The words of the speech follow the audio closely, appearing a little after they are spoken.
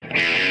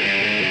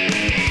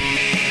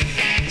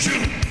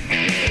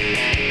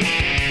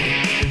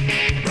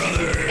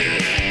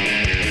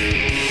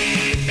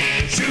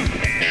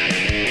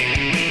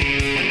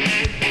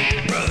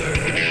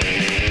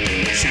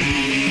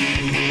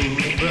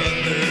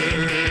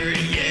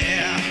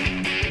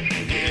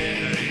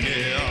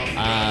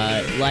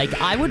Like,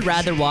 I would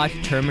rather watch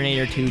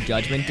Terminator 2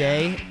 Judgment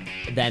Day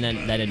than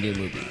a new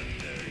movie.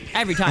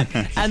 Every time.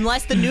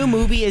 Unless the new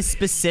movie is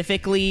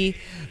specifically,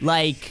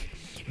 like,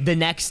 the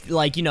next,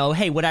 like, you know,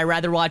 hey, would I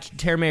rather watch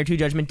Terminator 2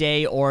 Judgment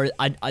Day or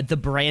the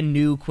brand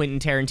new Quentin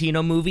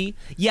Tarantino movie?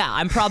 Yeah,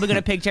 I'm probably going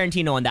to pick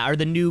Tarantino on that, or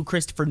the new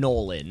Christopher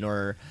Nolan,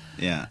 or...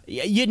 Yeah.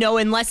 You know,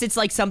 unless it's,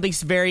 like, something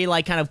very,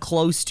 like, kind of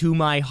close to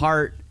my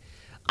heart,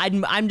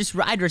 I'd just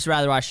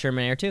rather watch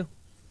Terminator 2.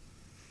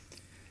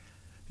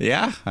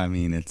 Yeah, I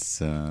mean, it's...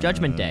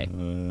 Judgment Day.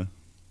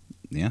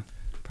 Yeah,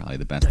 probably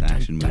the best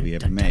action movie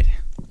ever made.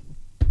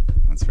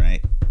 That's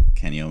right.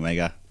 Kenny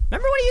Omega.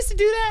 Remember when he used to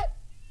do that?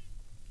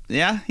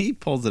 Yeah, he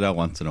pulls it out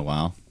once in a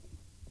while.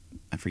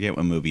 I forget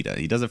what movie he does.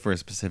 He does it for a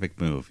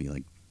specific movie.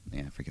 Like,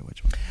 yeah, I forget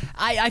which one.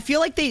 I feel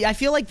like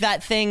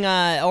that thing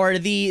or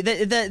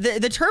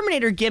the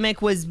Terminator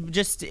gimmick was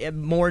just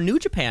more New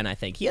Japan. I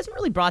think he hasn't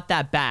really brought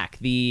that back.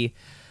 The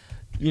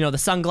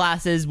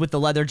sunglasses with the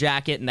leather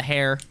jacket and the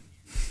hair.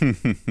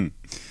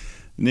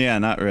 Yeah,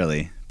 not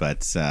really,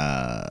 but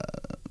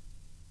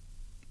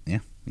yeah,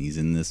 he's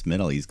in this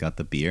middle. He's got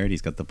the beard,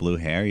 he's got the blue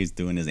hair, he's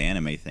doing his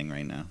anime thing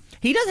right now.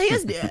 He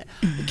has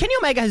Kenny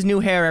Omega has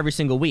new hair every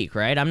single week,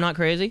 right? I'm not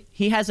crazy.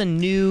 He has a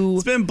new...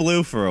 It's been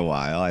blue for a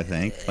while, I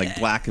think, like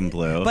black and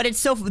blue. But it's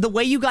so the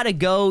way you got to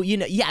go, you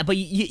know. Yeah, but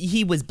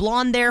he was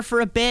blonde there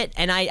for a bit,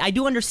 and I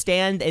do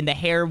understand in the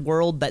hair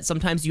world that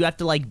sometimes you have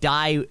to like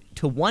dye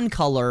to one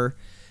color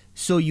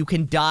so you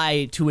can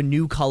dye to a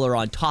new color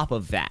on top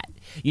of that.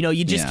 You know,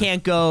 you just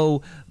can't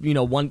go,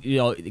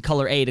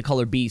 color A to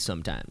color B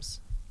sometimes.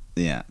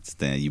 Yeah,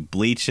 you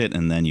bleach it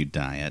and then you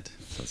dye it,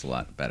 so it's a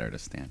lot better to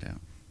stand out.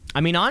 I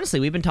mean, honestly,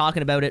 we've been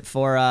talking about it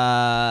for,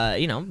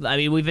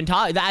 we've been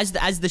talking as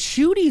the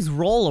shooties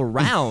roll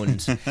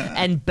around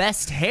and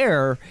best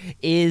hair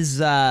is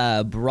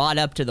brought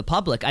up to the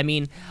public. I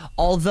mean,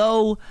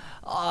 although,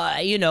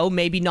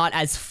 maybe not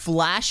as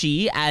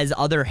flashy as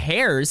other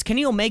hairs,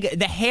 Kenny Omega,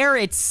 the hair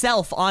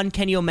itself on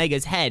Kenny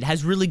Omega's head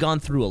has really gone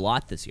through a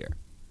lot this year.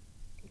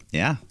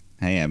 Yeah.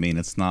 Hey, I mean,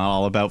 it's not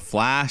all about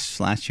flash.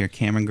 Last year,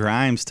 Cameron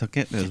Grimes took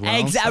it as well.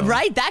 Exactly,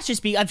 right? That's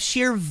just of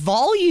sheer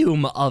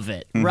volume of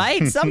it,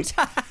 right?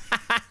 Sometimes.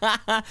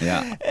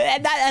 Yeah.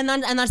 And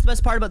that's the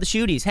best part about the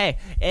shooties. Hey,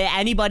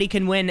 anybody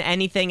can win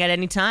anything at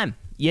any time.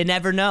 You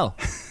never know.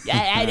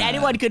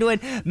 Anyone could win.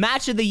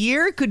 Match of the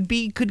year could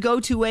go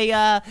to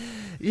a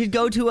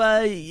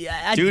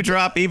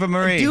Dewdrop Eva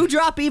Marie.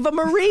 Dewdrop Eva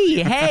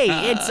Marie.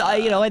 Hey, it's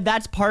and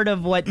that's part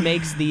of what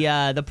makes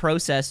the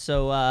process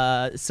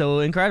so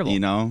incredible. You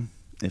know,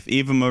 if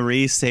Eva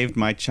Marie saved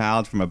my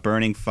child from a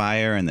burning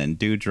fire and then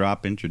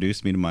Dewdrop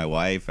introduced me to my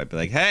wife, I'd be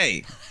like,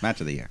 hey,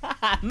 match of the year.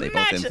 They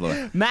both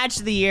influence. Match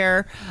of the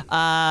year,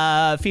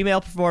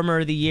 female performer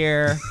of the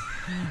year,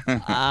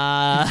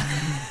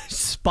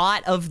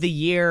 spot of the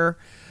year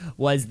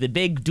was the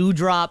big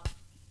Dewdrop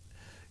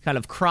kind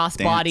of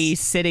crossbody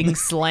sitting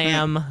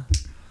slam.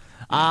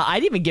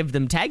 I'd even give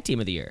them tag team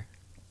of the year.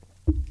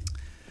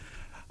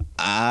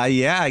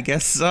 Yeah, I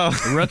guess so.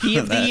 Rookie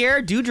of the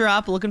year,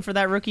 Dewdrop, looking for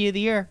that rookie of the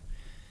year.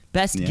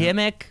 Best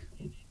gimmick.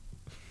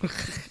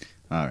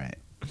 All right.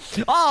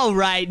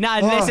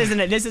 No, this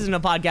isn't a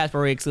podcast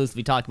where we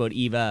exclusively talk about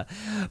Eva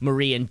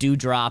Marie and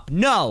Dewdrop.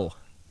 No.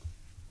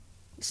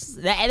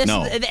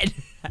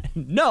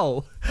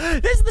 No.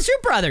 This is the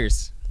Shoot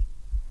Brothers.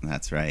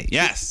 That's right.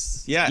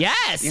 Yes.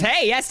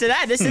 Hey, yes to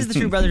that. This is the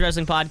True Brothers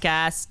Wrestling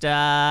Podcast.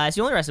 It's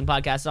the only wrestling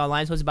podcast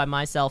online. It's hosted by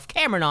myself,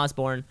 Cameron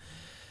Osborne.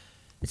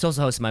 It's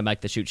also hosted by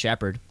Mike the Shoot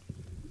Shepherd.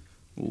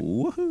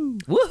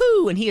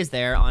 Woohoo! And he is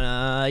there on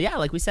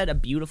like we said, a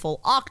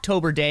beautiful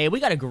October day. We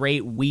got a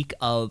great week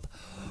of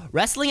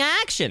wrestling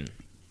action.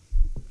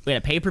 We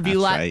had a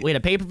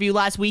pay-per-view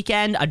last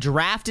weekend. A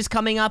draft is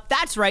coming up.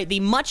 That's right, the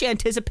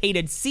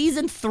much-anticipated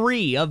Season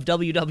 3 of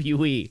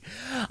WWE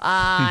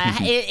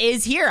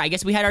is here. I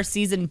guess we had our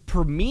season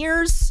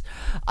premieres.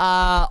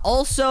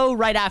 Also,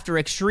 right after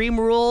Extreme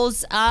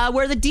Rules,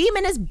 where the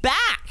Demon is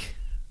back.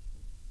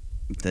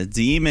 The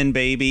Demon,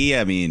 baby.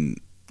 I mean,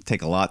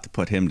 take a lot to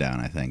put him down,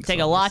 I think. Take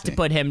a lot to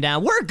put him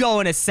down. We're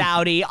going to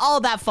Saudi.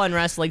 All that fun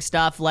wrestling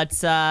stuff.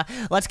 Let's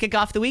kick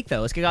off the week,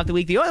 though. Let's kick off the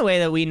week the only way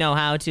that we know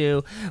how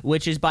to,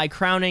 which is by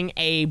crowning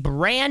a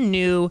brand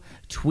new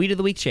Tweet of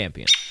the Week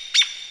champion.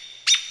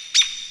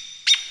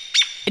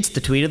 It's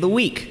the Tweet of the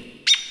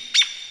Week.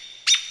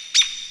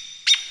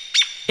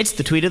 It's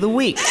the Tweet of the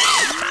Week.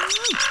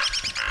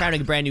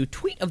 Crowning a brand new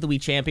Tweet of the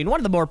Week champion, one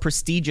of the more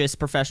prestigious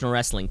professional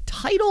wrestling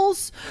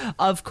titles.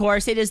 Of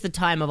course, it is the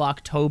time of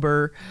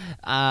October,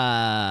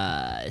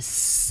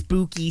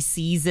 spooky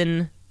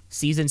season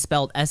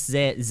spelled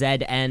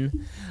SZN.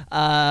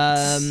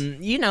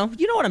 You know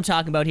what I'm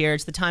talking about here.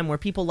 It's the time where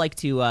people like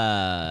to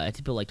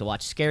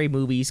watch scary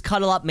movies,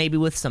 cuddle up maybe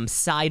with some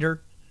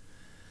cider.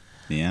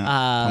 Yeah,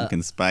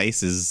 pumpkin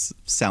spice is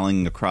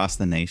selling across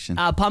the nation.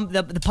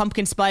 The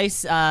pumpkin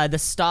spice, the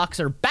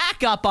stocks are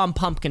back up on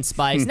pumpkin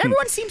spice, and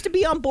everyone seems to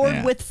be on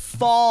board with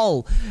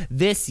fall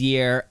this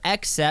year,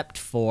 except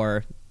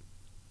for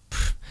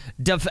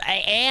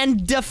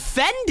defending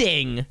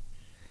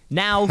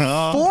Now,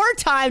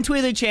 4-time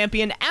Tweedly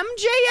champion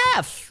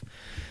MJF.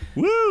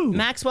 Woo!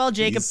 Maxwell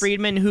Jacob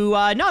Friedman, who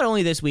not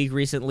only this week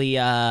recently put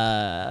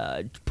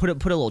a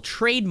little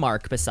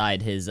trademark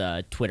beside his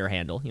Twitter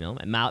handle. You know,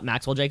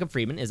 Maxwell Jacob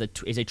Friedman is a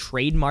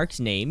trademarked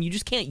name. You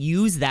just can't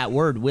use that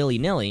word willy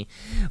nilly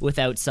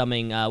without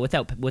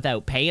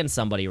paying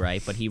somebody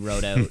right. But he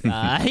wrote out,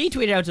 he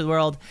tweeted out to the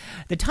world,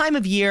 the time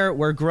of year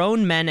where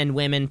grown men and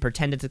women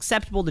pretend it's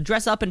acceptable to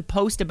dress up and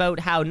post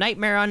about how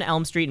Nightmare on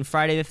Elm Street and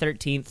Friday the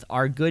 13th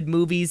are good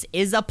movies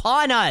is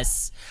upon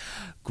us.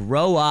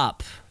 Grow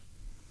up.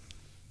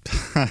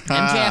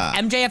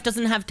 MJF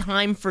doesn't have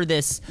time for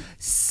this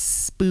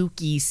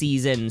spooky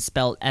season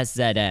spelled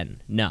SZN.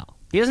 No,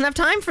 he doesn't have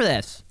time for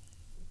this.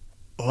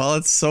 Well,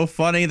 it's so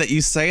funny that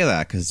you say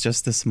that, because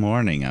just this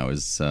morning I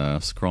was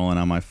scrolling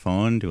on my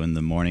phone doing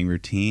the morning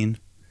routine,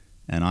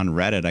 and on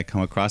Reddit I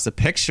come across a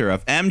picture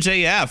of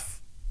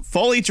MJF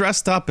fully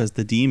dressed up as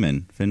the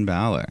demon Finn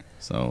Balor.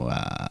 So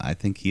I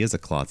think he is a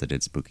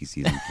closeted spooky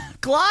season.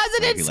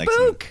 Closeted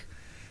spook.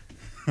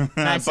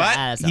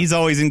 But he's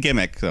always in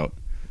gimmick, so.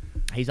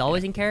 He's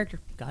always in character.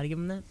 Gotta give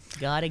him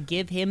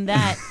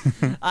that.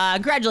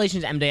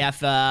 Congratulations,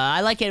 MJF.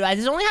 I like it.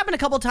 It's only happened a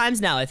couple times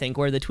now, I think,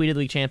 where the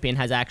Tweedledee champion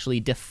has actually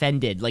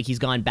defended, like he's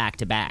gone back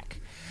to back.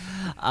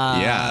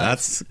 Yeah,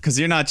 that's because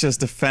you're not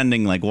just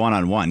defending like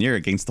one-on-one. You're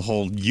against the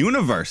whole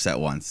universe at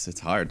once. It's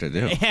hard to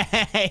do.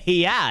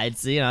 Yeah,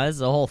 it's the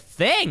whole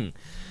thing.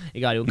 You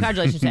got to.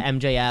 Congratulations to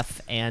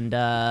MJF, and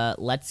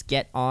let's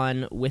get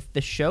on with the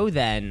show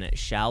then,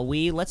 shall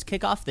we? Let's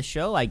kick off the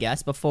show, I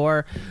guess,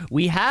 before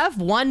we have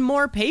one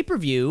more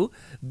pay-per-view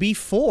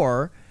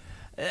before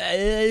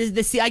I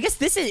guess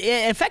this is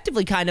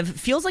effectively kind of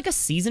feels like a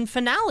season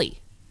finale.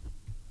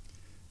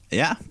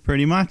 Yeah,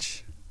 pretty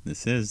much.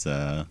 This is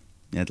the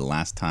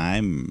last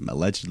time,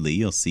 allegedly,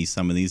 you'll see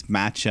some of these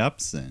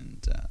matchups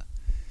and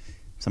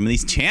some of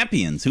these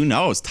champions. Who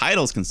knows?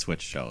 Titles can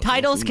switch shows.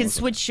 Titles can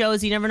switch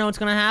shows. You never know what's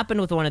going to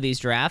happen with one of these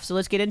drafts. So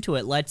let's get into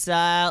it.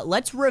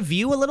 Let's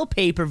review a little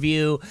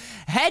pay-per-view.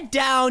 Head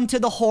down to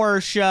the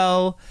horror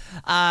show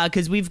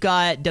because we've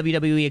got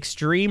WWE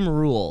Extreme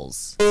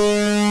Rules.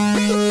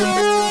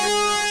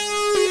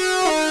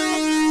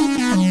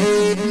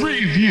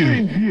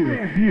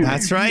 Review.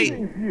 That's right.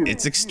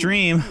 It's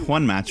extreme.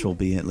 One match will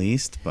be at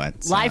least,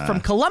 but live from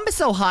Columbus,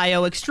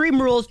 Ohio.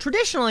 Extreme Rules,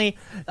 traditionally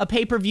a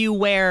pay-per-view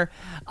where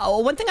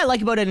one thing I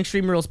like about an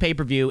Extreme Rules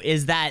pay-per-view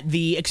is that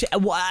the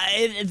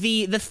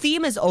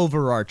theme is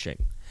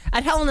overarching.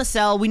 At Hell in a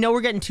Cell, we know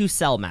we're getting 2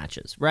 cell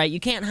matches, right? You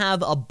can't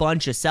have a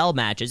bunch of cell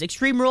matches.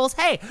 Extreme Rules,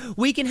 hey,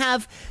 we can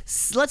have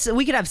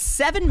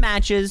 7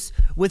 matches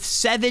with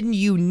 7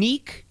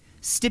 unique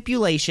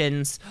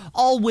stipulations,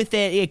 all with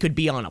it. It could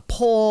be on a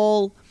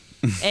pole.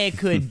 It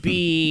could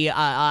be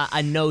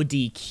a no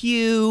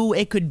DQ.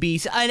 It could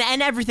be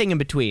and everything in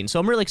between. So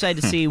I'm really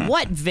excited to see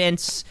what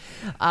Vince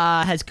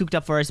has cooked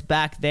up for us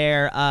back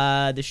there.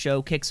 The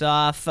show kicks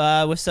off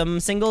with some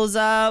singles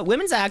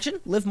women's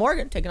action. Liv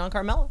Morgan taking on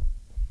Carmella.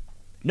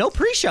 No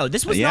pre-show.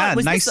 This was not.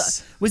 Was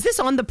nice. Was this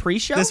on the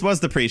pre-show? This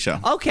was the pre-show.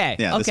 Okay.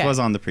 Yeah, okay. This was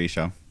on the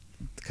pre-show.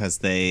 Because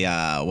they,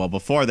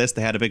 before this,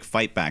 they had a big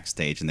fight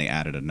backstage, and they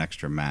added an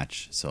extra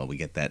match. So we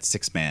get that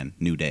 6-man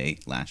New Day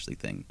Lashley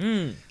thing.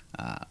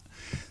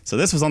 So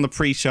this was on the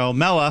pre-show.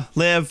 Mella,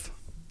 Liv,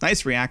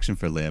 nice reaction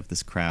for Liv.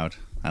 This crowd,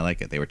 I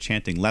like it. They were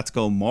chanting "Let's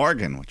go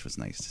Morgan," which was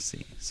nice to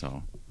see.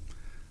 So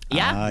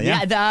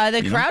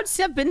the crowds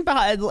have been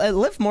behind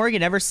Liv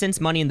Morgan ever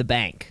since Money in the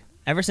Bank.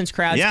 Ever since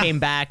crowds came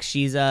back,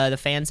 she's the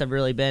fans have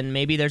really been.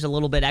 Maybe there's a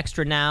little bit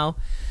extra now.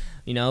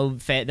 You know,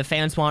 the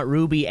fans want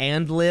Ruby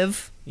and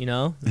Liv. You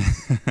know.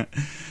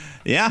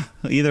 Yeah.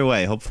 Either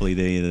way, hopefully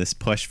this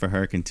push for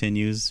her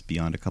continues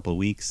beyond a couple of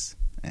weeks,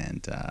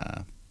 and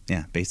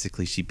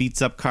basically she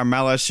beats up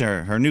Carmella.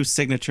 Her new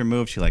signature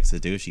move she likes to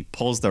do. She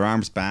pulls their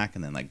arms back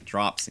and then like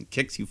drops and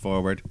kicks you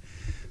forward.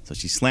 So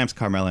she slams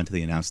Carmella into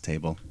the announce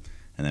table,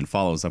 and then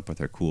follows up with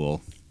her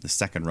the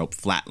second rope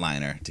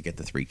flatliner to get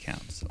the 3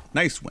 count. So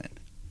nice win.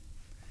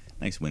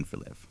 Nice win for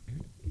Liv.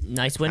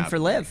 Nice win for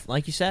Liv,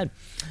 like you said.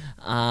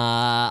 This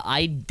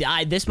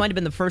might have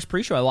been the first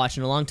pre-show I watched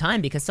in a long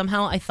time because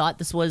somehow I thought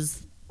this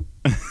was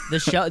the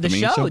show,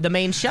 the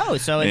main show.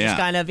 So it just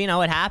kind of, it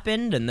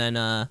happened, and then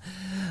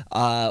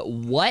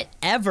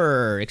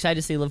whatever.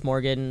 Excited to see Liv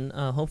Morgan.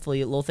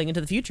 Hopefully, a little thing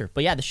into the future.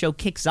 But yeah, the show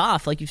kicks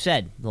off, like you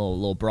said,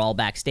 little brawl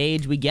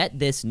backstage. We get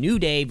this New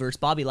Day versus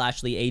Bobby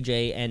Lashley,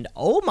 AJ, and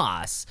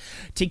Omos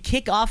to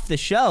kick off the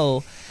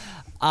show.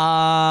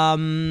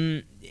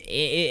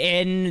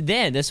 And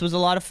then this was a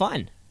lot of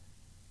fun.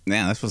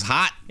 Yeah, this was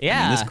hot.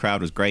 Yeah. This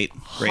crowd was great.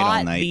 Great hot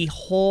all night. The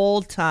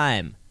whole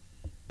time.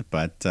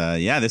 But,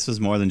 this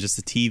was more than just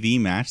a TV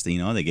match. They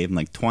gave them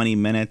like 20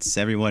 minutes.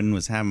 Everyone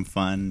was having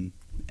fun.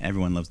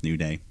 Everyone loves New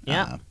Day.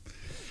 Yeah.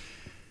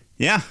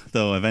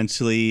 Though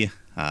eventually,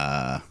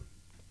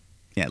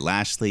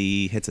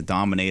 Lashley hits a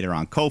Dominator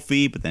on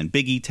Kofi, but then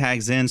Big E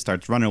tags in,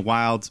 starts running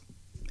wild.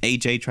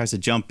 AJ tries to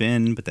jump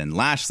in, but then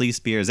Lashley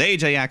spears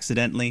AJ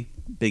accidentally.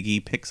 Big E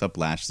picks up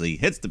Lashley,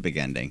 hits the big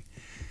ending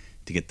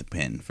to get the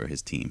pin for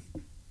his team.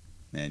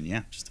 And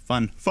yeah, just a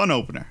fun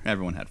opener.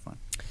 Everyone had fun.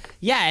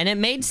 Yeah, and it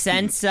made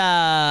sense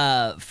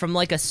from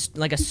like a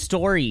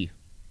story.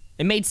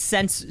 It made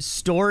sense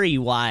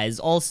story-wise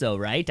also,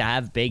 right? To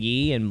have Big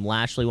E and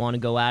Lashley want to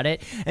go at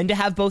it, and to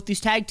have both these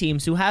tag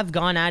teams who have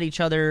gone at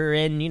each other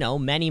in,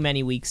 many,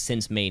 many weeks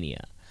since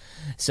Mania.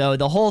 So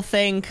the whole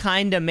thing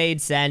kind of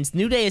made sense.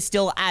 New Day is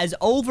still as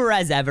over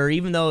as ever,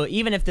 even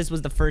if this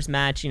was the first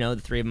match, the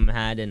three of them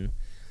had, and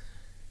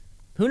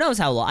who knows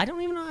how long. I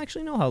don't even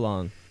actually know how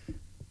long.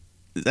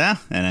 Yeah,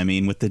 and I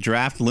mean, with the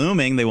draft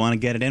looming, they want to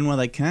get it in while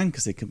they can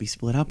because they could be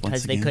split up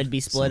once again. Because they could be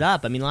split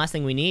up. I mean, the last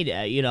thing we need,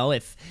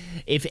 if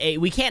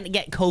we can't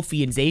get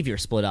Kofi and Xavier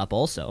split up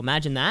also.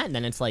 Imagine that, and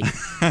then it's like,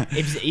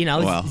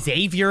 well,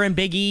 Xavier and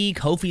Big E,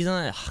 Kofi's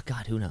on it. Oh,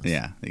 God, who knows?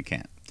 Yeah, they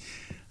can't.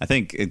 I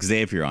think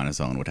Xavier on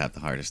his own would have the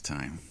hardest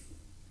time.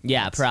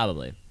 Yeah,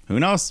 probably. Who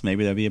knows?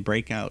 Maybe there'll be a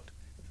breakout.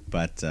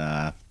 But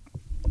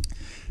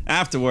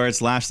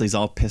afterwards, Lashley's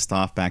all pissed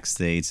off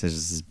backstage, says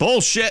this is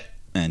bullshit,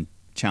 and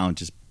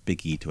challenges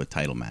Big E to a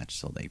title match,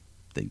 so they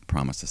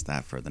promised us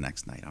that for the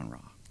next night on Raw.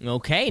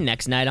 Okay,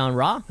 next night on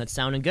Raw. That's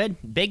sounding good.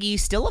 Big E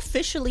still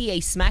officially a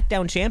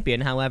SmackDown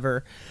champion.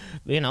 However,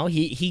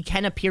 he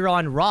can appear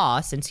on Raw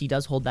since he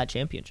does hold that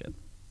championship.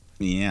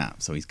 Yeah,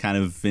 so he's kind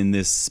of in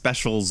this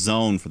special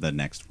zone for the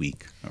next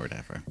week or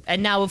whatever.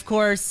 And now, of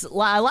course,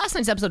 last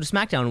night's episode of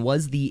SmackDown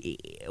was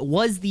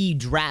the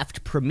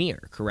draft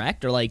premiere,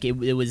 correct? Or like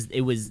it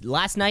was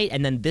last night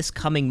and then this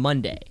coming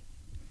Monday.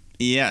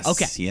 Yes.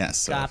 Okay.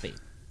 Yes. Copy.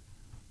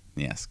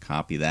 Yes,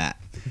 copy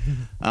that.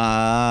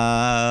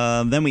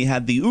 Then we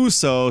had the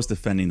Usos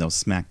defending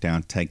those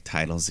SmackDown tag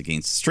titles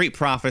against Street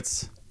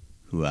Profits,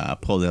 who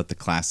pulled out the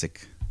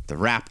classic, the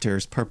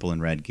Raptors purple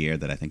and red gear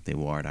that I think they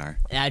wore at our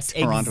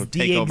Toronto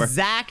takeover. The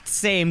exact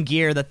same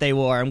gear that they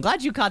wore. I'm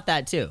glad you caught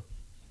that too.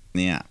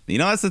 Yeah.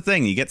 That's the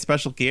thing. You get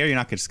special gear, you're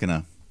not just going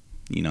to,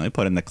 you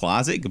put it in the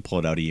closet, you can pull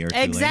it out a year or two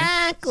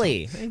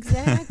Exactly.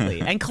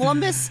 And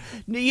Columbus,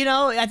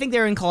 I think they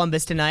were in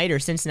Columbus tonight or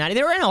Cincinnati.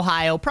 They were in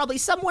Ohio, probably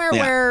somewhere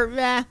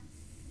where,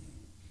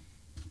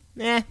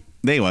 They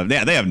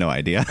have no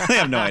idea. They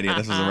have no idea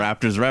this was a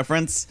Raptors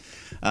reference.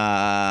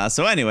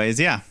 So anyways,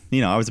 I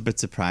was a bit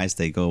surprised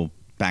they go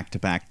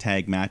back-to-back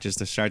tag matches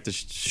to start the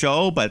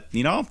show, but,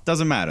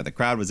 doesn't matter. The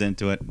crowd was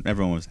into it.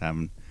 Everyone was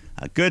having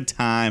a good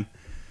time.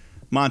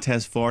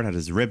 Montez Ford had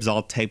his ribs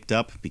all taped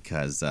up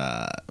because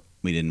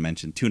we didn't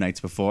mention 2 nights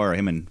before,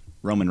 him and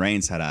Roman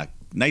Reigns had a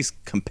nice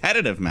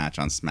competitive match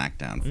on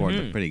SmackDown. Ford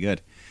looked pretty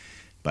good,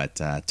 but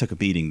took a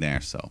beating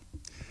there. So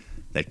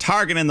they're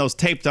targeting those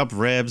taped up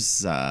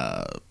ribs.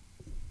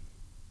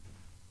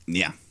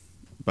 Yeah.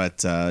 But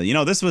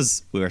this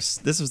was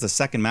the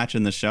second match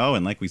in the show,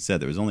 and like we said,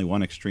 there was only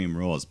one Extreme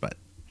Rules. But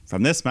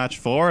from this match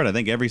forward, I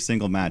think every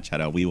single match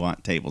had a "We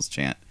Want Tables"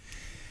 chant,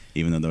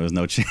 even though there was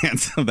no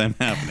chance of them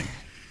happening.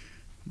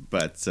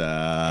 But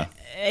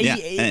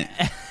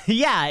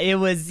it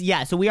was.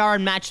 So we are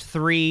in match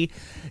 3.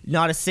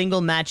 Not a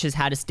single match has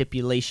had a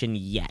stipulation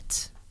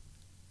yet.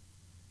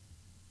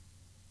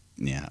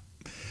 Yeah.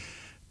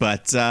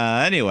 But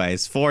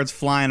anyways, Ford's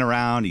flying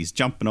around. He's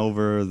jumping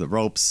over the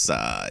ropes.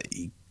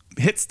 He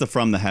hits the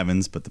From the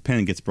Heavens, but the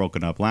pin gets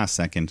broken up last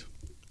second.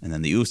 And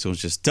then the Usos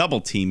just double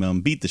team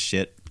him, beat the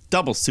shit,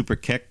 double super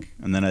kick,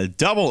 and then a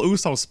double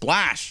Uso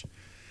splash,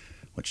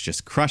 which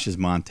just crushes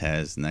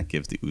Montez, and that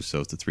gives the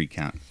Usos the 3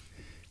 count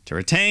to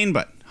retain,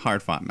 but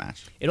hard-fought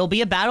match. It'll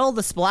be a battle of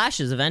the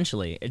splashes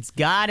eventually. It's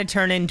got to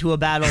turn into a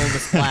battle of the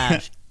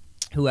splash.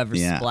 Whoever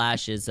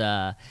splashes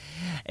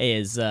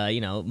is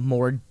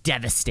more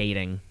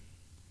devastating.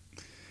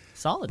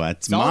 Solid.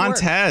 But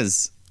Solid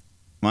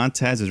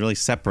Montez is really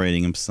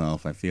separating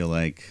himself. I feel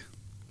like,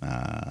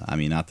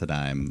 not that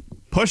I'm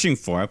pushing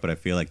for it, but I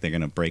feel like they're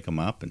going to break him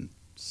up, and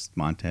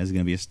Montez is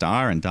going to be a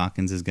star, and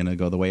Dawkins is going to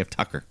go the way of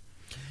Tucker.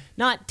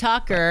 Not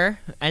Tucker,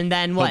 and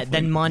then what?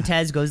 Hopefully. Then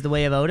Montez goes the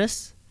way of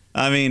Otis?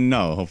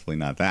 No, hopefully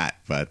not that.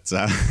 But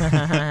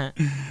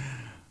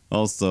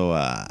also,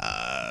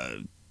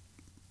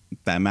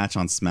 that match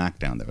on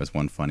SmackDown, there was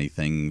one funny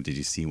thing. Did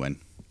you see when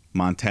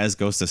Montez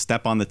goes to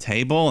step on the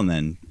table and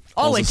then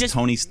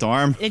Tony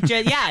Storm?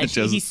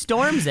 He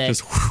storms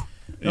it.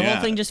 The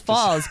whole thing just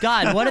falls.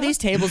 God, what are these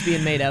tables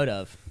being made out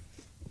of?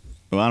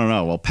 Well, I don't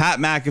know. Well, Pat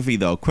McAfee,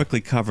 though,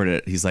 quickly covered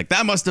it. He's like,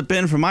 that must have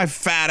been from my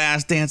fat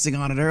ass dancing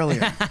on it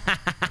earlier.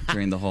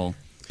 During the whole...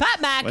 Pat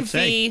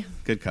McAfee.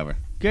 Good cover.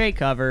 Great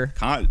cover.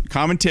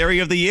 Commentary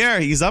of the year.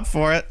 He's up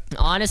for it.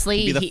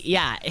 Honestly,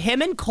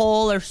 him and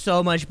Cole are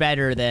so much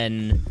better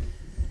than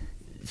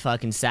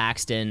fucking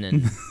Saxton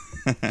and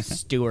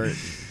Stewart.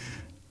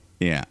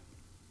 Yeah.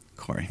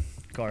 Corey.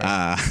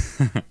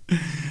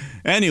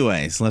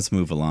 Anyways, let's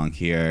move along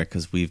here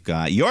because we've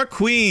got your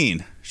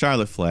queen,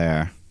 Charlotte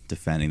Flair,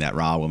 defending that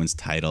Raw Women's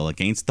title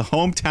against the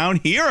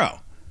hometown hero,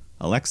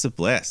 Alexa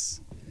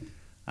Bliss.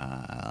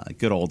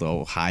 Good old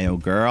Ohio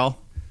girl.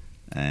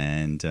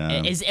 And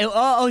is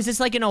this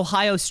like an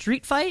Ohio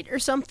street fight or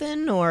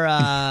something? Or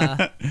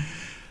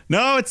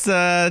No, it's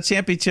a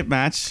championship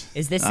match.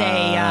 Is this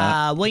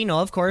a well,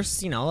 of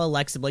course,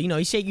 Alexa Bliss.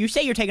 You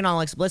say you're taking on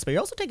Alexa Bliss, but you're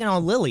also taking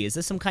on Lilly. Is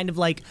this some kind of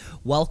like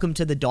welcome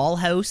to the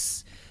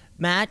dollhouse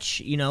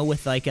match?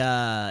 With like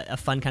a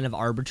fun kind of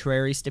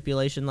arbitrary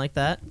stipulation like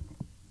that?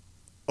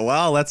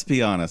 Well, let's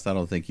be honest. I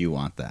don't think you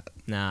want that.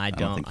 No, I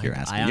don't. I don't think you're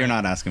asking. You're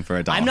not asking for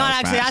a dollhouse I'm not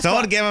actually match. asking.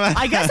 Don't give him.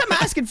 I guess I'm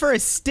asking for a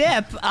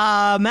stip.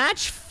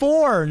 Match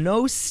 4,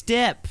 no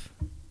stip.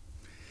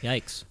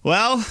 Yikes.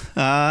 Well,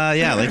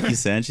 like you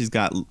said, she's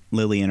got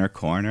Lilly in her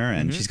corner,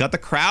 and she's got the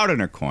crowd in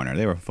her corner.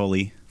 They were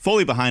fully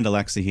behind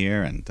Alexa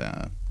here, and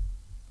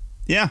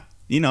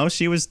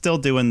she was still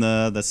doing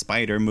the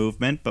spider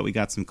movement, but we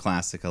got some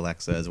classic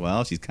Alexa as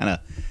well. She's kind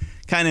of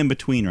in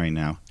between right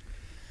now,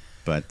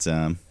 but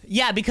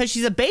yeah, because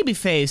she's a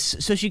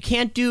babyface, so she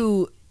can't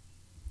do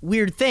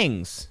weird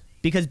things.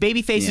 Because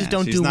babyfaces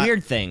don't do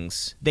weird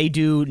things; they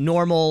do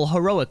normal,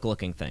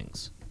 heroic-looking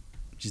things.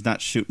 She's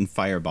not shooting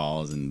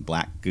fireballs and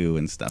black goo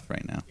and stuff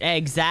right now.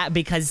 Exactly,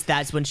 because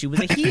that's when she was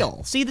a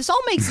heel. See, this all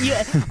makes you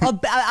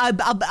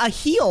a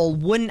heel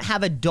wouldn't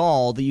have a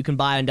doll that you can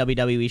buy on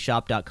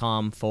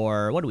WWEshop.com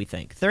for, what do we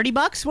think?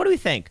 $30? What do we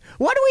think?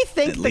 What do we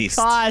think At the least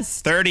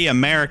cost? $30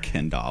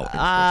 American dollars.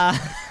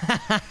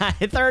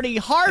 30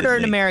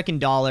 hard-earned American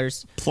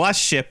dollars. Plus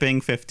shipping,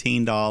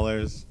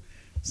 $15.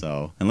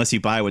 So unless you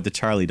buy with the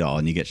Charlie doll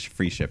and you get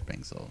free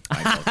shipping, so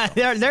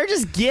they're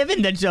just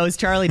giving those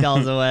Charlie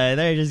dolls away.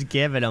 They're just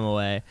giving them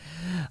away.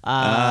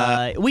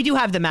 We do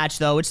have the match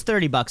though. It's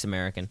 $30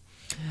 American.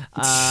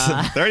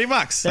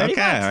 $30.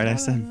 Okay, all right. I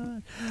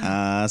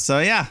said. So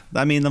yeah,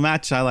 I mean the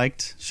match I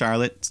liked.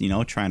 Charlotte,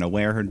 trying to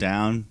wear her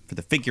down for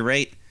the figure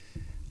 8.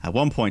 At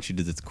one point, she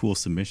did this cool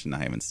submission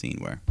I haven't seen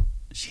where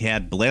she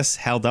had Bliss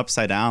held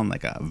upside down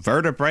like a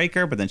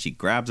vertebraker, but then she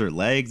grabs her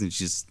legs and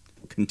she's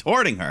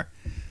contorting her.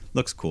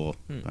 Looks cool,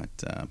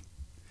 but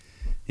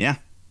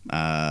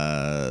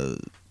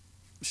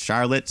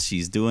Charlotte,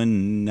 she's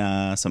doing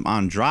some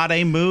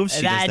Andrade moves.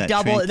 She does that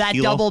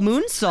double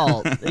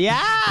moonsault.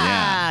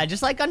 Yeah,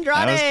 just like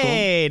Andrade. That was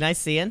cool.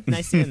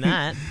 Nice seeing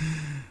that.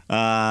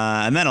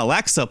 And then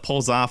Alexa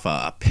pulls off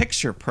a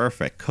picture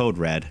perfect Code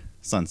Red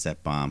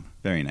sunset bomb.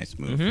 Very nice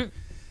move. Mm-hmm.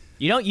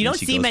 You don't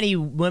see many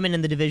women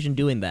in the division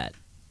doing that.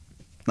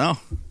 No,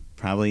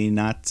 probably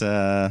not.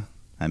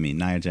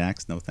 Nia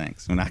Jax, no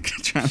thanks. We're not going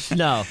to try.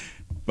 No.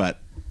 But,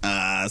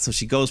 so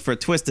she goes for a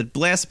twisted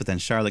Bliss, but then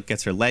Charlotte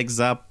gets her legs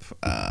up.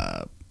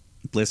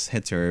 Bliss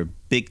hits her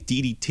big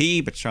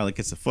DDT, but Charlotte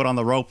gets a foot on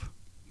the rope.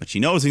 But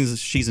she knows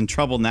she's in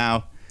trouble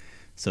now.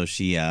 So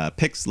she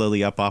picks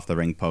Lilly up off the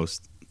ring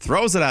post,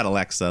 throws it at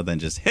Alexa, then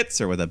just hits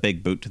her with a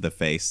big boot to the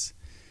face.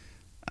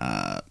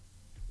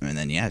 And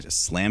then,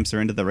 just slams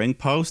her into the ring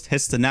post,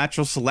 hits the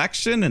natural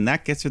selection, and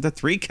that gets her the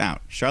 3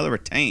 count. Charlotte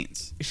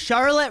retains.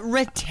 Charlotte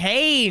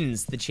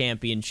retains the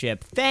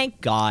championship.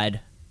 Thank God.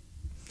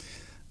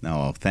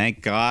 No,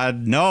 thank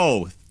God.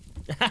 No.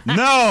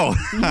 No.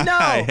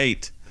 I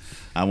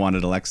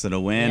wanted Alexa to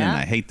win, and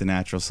I hate the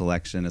natural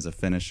selection as a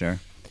finisher.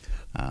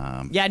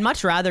 I'd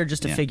much rather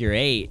just a figure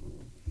 8.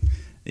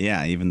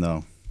 Yeah,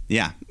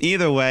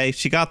 either way,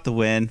 she got the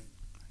win.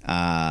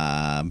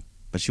 But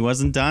she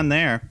wasn't done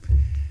there.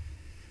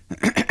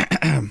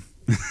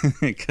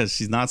 Because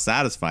she's not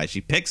satisfied.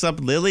 She picks up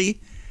Lilly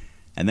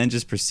and then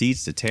just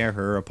proceeds to tear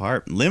her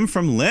apart limb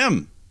from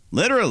limb,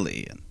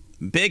 literally. And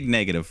big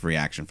negative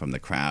reaction from the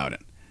crowd.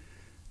 And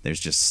there's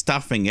just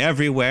stuffing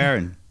everywhere,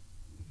 and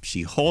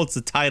she holds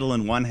the title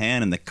in one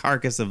hand and the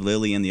carcass of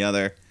Lilly in the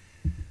other.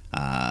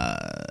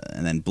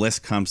 And then Bliss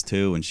comes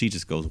too, and she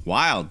just goes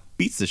wild,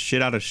 beats the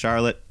shit out of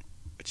Charlotte.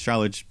 But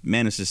Charlotte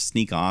manages to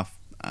sneak off.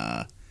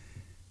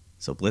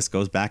 So Bliss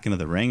goes back into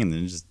the ring and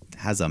then just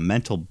has a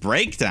mental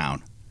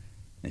breakdown.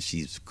 And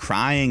she's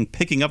crying,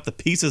 picking up the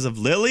pieces of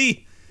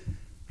Lilly.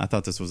 I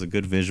thought this was a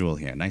good visual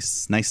here.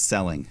 Nice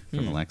selling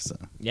from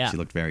Alexa. Yeah. She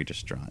looked very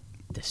distraught.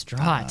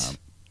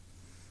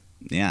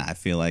 I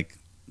feel like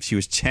she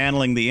was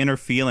channeling the inner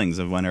feelings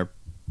of when her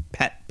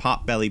pet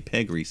potbelly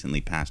pig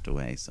recently passed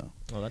away. So,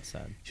 that's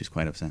sad. She was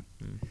quite upset.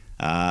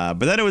 But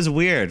then it was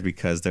weird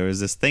because there was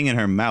this thing in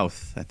her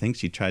mouth. I think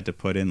she tried to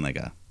put in like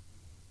a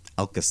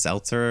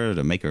Alka-Seltzer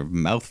to make her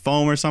mouth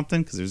foam or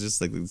something, because there's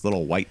just like this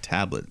little white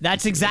tablet.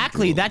 That's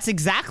exactly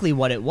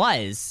what it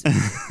was.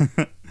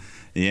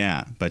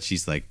 Yeah, but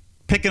she's like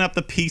picking up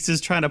the pieces,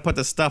 trying to put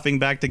the stuffing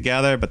back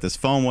together, but this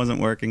foam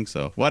wasn't working,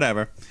 so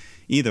whatever.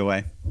 Either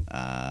way,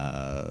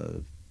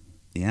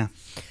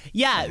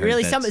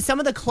 really some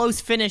of the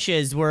close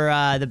finishes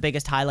were the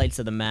biggest highlights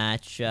of the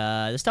match.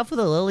 The stuff with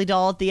the Lilly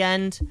doll at the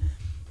end,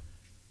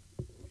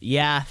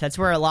 that's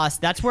where it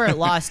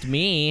lost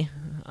me.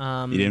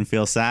 You didn't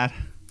feel sad?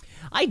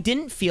 I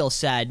didn't feel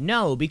sad,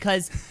 no,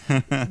 because,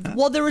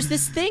 there was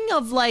this thing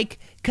of like,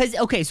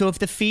 so if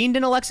The Fiend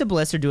and Alexa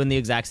Bliss are doing the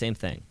exact same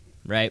thing,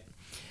 right?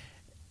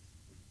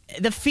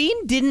 The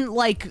Fiend didn't,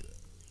 like,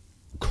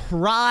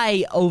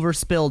 cry over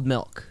spilled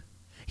milk.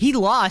 He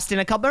lost in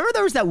a couple, remember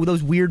there was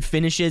those weird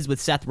finishes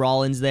with Seth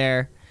Rollins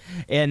there?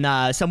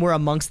 And somewhere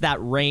amongst that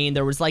reign,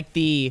 there was like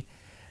the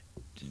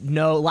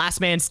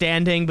last man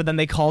standing, but then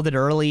they called it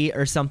early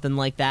or something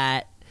like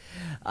that.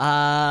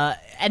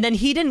 And then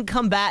he didn't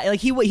come back. Like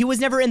he was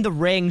never in the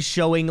ring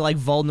showing like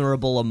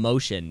vulnerable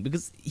emotion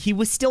because he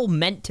was still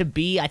meant to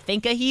be, I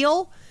think, a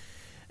heel.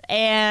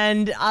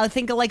 And I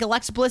think like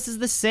Alexa Bliss is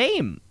the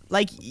same.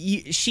 Like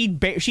she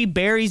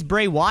buries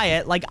Bray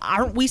Wyatt. Like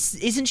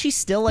isn't she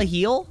still a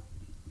heel?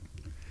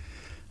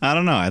 I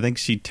don't know. I think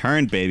she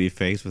turned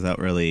babyface without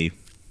really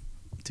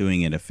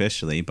doing it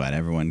officially, but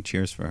everyone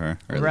cheers for her.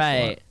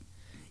 Right.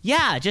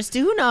 Yeah, just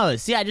who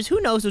knows? Yeah, just who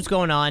knows what's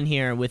going on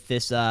here with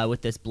this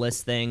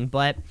Bliss thing,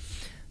 but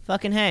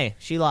fucking hey,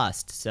 she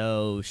lost.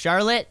 So,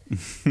 Charlotte,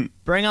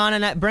 bring on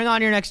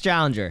your next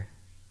challenger.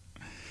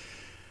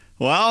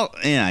 Well,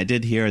 yeah, I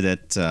did hear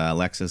that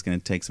Alexa's going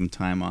to take some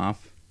time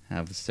off,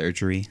 have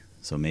surgery,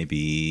 so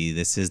maybe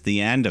this is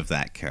the end of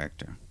that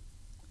character.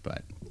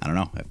 But I don't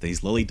know. If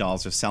these Lilly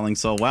dolls are selling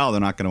so well,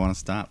 they're not going to want to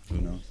stop. Who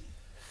knows?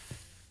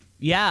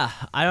 Yeah,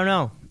 I don't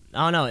know.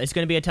 It's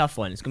going to be a tough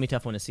one. It's going to be a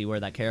tough one to see where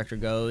that character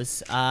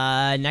goes.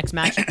 Next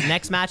match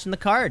in the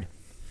card.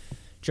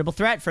 Triple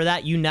threat for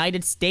that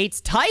United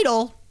States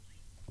title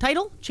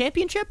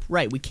championship.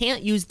 Right. We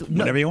can't use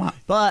whatever you want,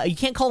 but you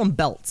can't call them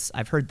belts.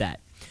 I've heard that.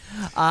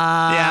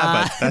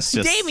 Yeah, but that's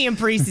just Damian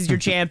Priest is your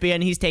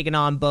champion. He's taking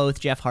on both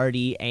Jeff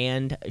Hardy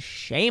and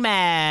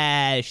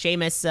Sheamus.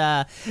 Sheamus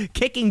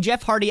kicking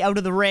Jeff Hardy out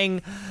of the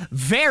ring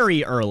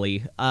very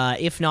early,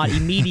 if not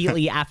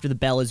immediately after the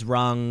bell is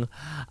rung.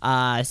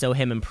 So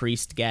him and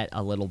Priest get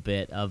a little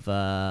bit of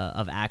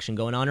action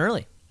going on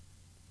early.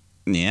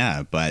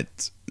 Yeah,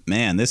 but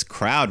man, this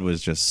crowd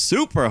was just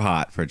super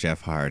hot for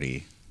Jeff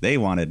Hardy. They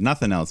wanted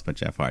nothing else but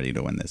Jeff Hardy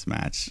to win this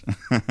match.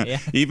 Yeah.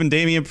 Even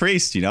Damian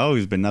Priest,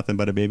 who's been nothing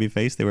but a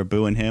babyface. They were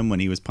booing him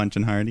when he was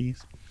punching Hardy.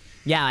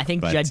 Yeah, I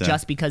think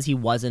just because he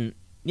wasn't...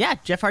 Yeah,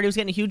 Jeff Hardy was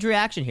getting a huge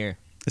reaction here.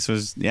 This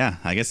was,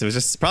 I guess it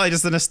was probably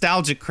just a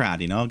nostalgic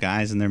crowd,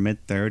 guys in their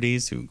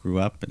mid-30s who grew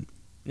up and...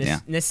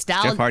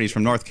 Nostalgia. Jeff Hardy's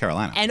from North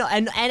Carolina, and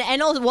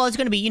also, well, it's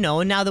going to be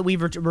now that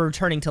we're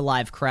returning to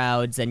live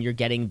crowds, and you're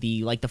getting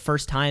the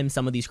first time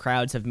some of these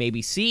crowds have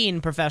maybe seen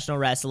professional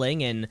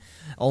wrestling in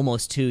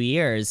almost 2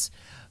 years.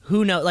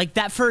 Who knows? Like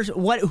that first,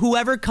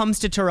 whoever comes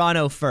to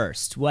Toronto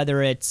first,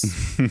 whether it's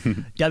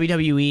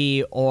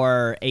WWE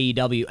or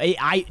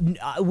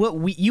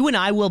AEW, you and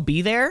I will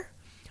be there.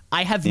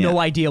 I have no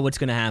idea what's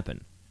going to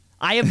happen.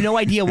 I have no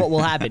idea what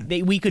will happen.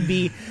 We could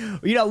be,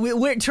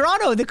 we're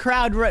Toronto, the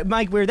crowd,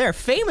 Mike, we're there,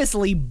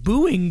 famously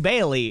booing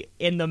Bayley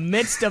in the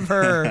midst of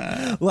her,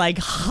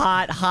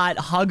 hot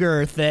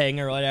hugger thing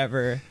or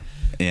whatever.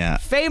 Yeah.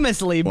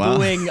 Famously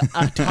booing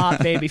a top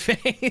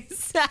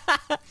babyface.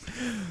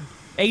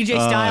 AJ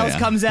Styles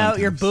comes out,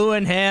 you're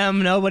booing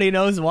him, nobody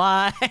knows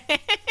why.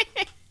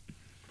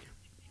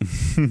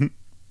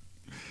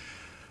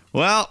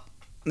 Well,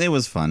 it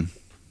was fun.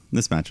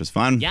 This match was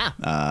fun. Yeah.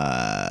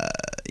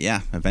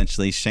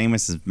 Eventually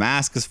Sheamus'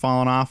 mask has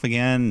fallen off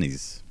again.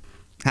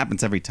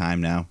 Happens every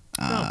time now.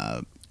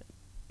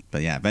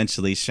 But yeah,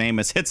 eventually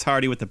Sheamus hits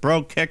Hardy with the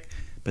brogue kick,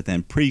 but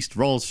then Priest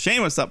rolls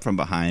Sheamus up from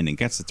behind and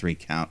gets the 3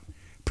 count.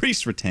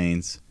 Priest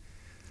retains.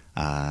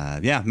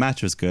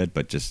 Match was good,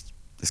 but just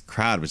this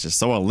crowd was just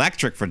so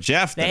electric for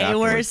Jeff. They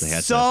were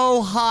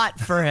so hot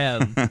for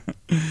him.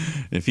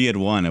 If he had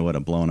won, it would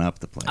have blown up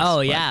the place. Oh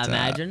yeah,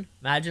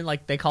 imagine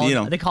like they call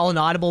an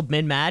audible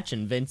mid-match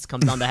and Vince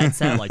comes on the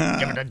headset like,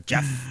 give it to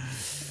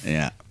Jeff.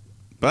 Yeah.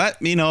 But,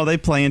 they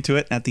play into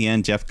it. At the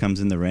end, Jeff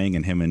comes in the ring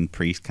and him and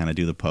Priest kind of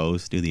do the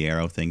pose, do the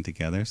arrow thing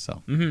together.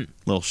 So,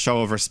 little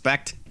show of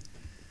respect.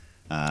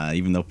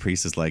 Even though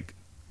Priest is like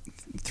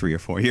 3 or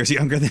 4 years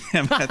younger than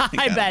him.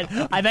 I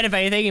bet if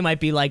anything, he might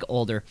be like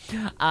older.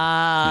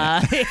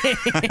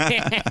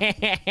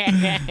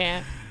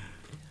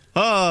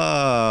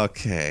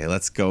 Okay,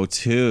 let's go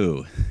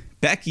to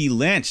Becky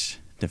Lynch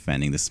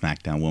defending the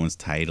SmackDown Women's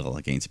title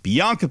against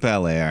Bianca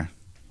Belair.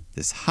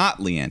 This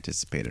hotly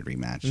anticipated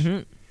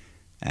rematch.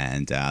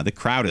 And the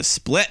crowd is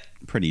split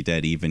pretty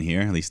dead even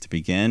here, at least to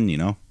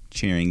begin,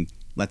 cheering,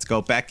 let's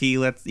go Becky,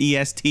 let's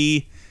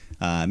EST.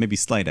 Maybe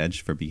slight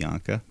edge for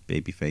Bianca,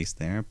 babyface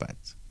there, but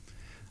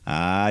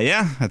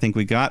I think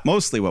we got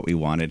mostly what we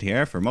wanted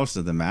here for most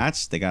of the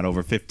match. They got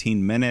over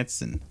 15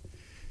 minutes, and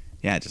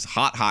just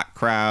hot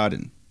crowd,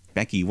 and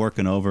Becky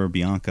working over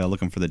Bianca,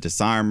 looking for the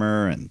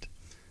disarmer, and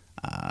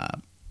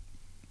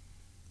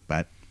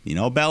but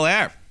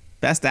Belair,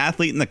 best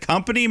athlete in the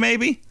company,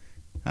 maybe.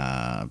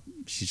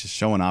 She's just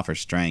showing off her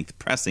strength,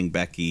 pressing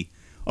Becky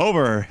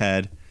over her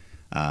head.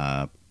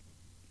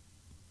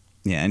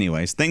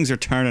 Anyways, things are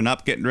turning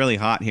up, getting really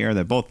hot here.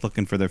 They're both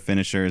looking for their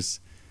finishers.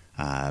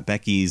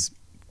 Becky's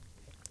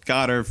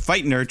got her,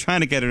 fighting her,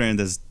 trying to get her in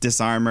this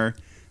disarmer.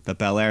 But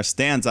Belair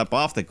stands up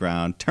off the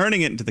ground,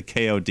 turning it into the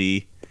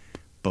KOD.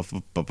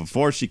 But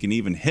before she can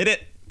even hit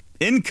it,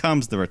 in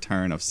comes the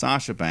return of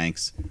Sasha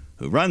Banks,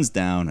 who runs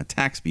down,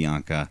 attacks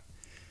Bianca,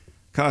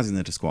 causing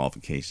the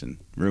disqualification,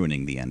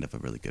 ruining the end of a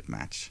really good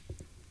match.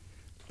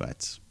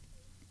 But,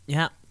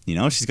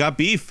 she's got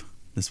beef.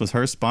 This was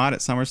her spot at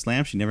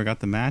SummerSlam. She never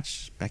got the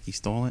match. Becky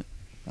stole it.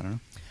 I don't know.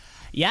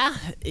 Yeah,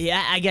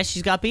 I guess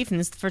she's got beef, and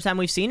this is the first time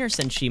we've seen her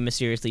since she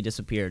mysteriously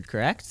disappeared,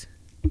 correct?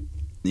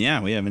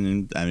 Yeah, we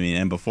haven't. I mean,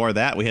 and before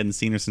that, we hadn't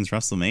seen her since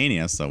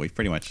WrestleMania, so we've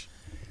pretty much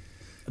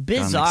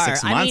bizarre. Gone like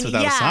 6 months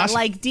without a Sasha.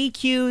 Like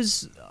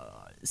DQs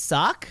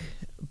suck,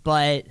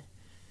 but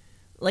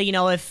like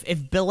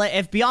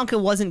if Bianca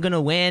wasn't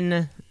gonna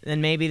win,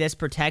 then maybe this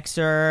protects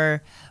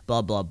her.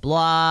 Blah blah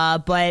blah.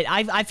 But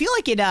I feel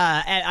like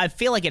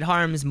it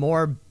harms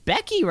more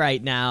Becky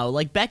right now.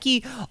 Like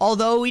Becky,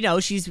 although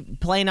she's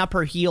playing up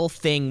her heel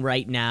thing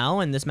right now,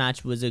 and this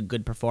match was a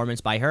good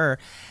performance by her.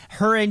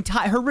 Her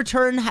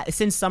return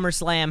since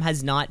SummerSlam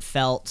has not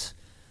felt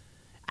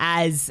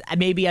as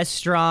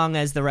strong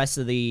as the rest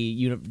of the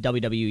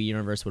WWE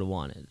universe would have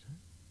wanted.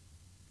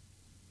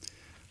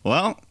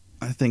 Well,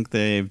 I think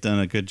they've done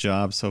a good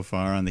job so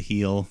far on the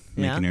heel,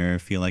 making her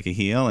feel like a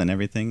heel and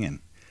everything. And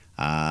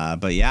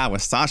but yeah,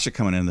 with Sasha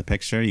coming in the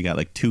picture, you got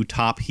like 2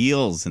 top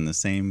heels in the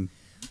same.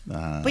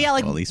 But yeah,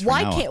 like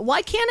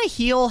why can't a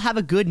heel have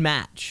a good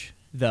match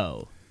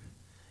though?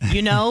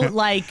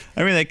 Like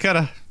I mean, they could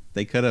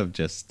have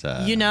just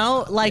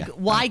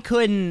why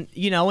couldn't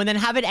and then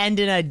have it end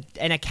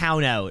in a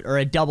count out or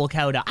a double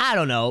count out? I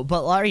don't know,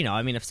 but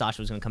I mean, if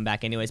Sasha was going to come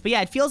back anyways, but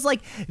yeah, it feels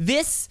like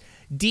this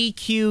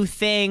DQ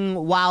thing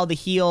while the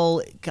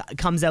heel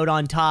comes out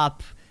on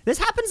top. This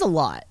happens a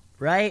lot,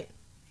 right?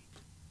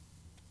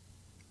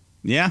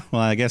 Yeah,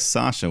 well, I guess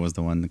Sasha was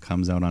the one that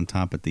comes out on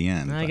top at the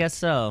end. I guess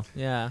so,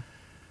 yeah.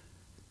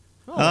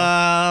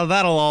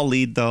 That'll all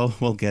lead, though.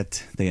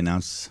 They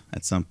announce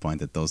at some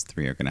point that those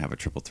 3 are going to have a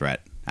triple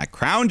threat at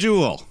Crown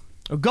Jewel.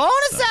 We're going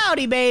to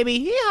Saudi,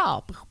 baby. Yeah.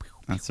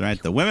 That's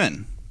right. The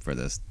women, for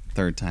this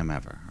 3rd time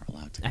ever, are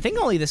allowed to. I think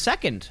only the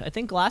 2nd. I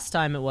think last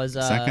time it was...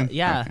 Second?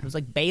 Yeah, okay. It was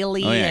like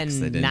Bailey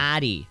and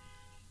Natty.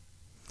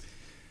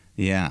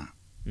 Yeah.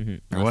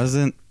 Mm-hmm. Or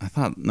wasn't? I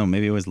thought, no,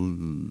 maybe it was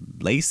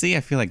Lacey. I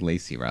feel like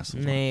Lacey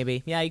wrestled.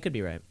 Maybe. Yeah, you could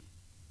be right.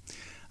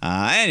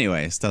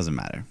 Anyways, doesn't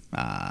matter.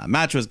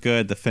 Match was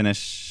good. The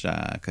finish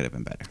could have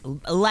been better.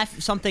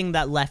 Something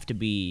left to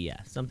be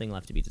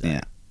desired.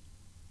 Yeah.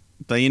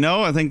 But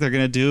I think they're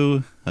going to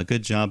do a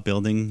good job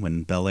building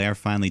when Belair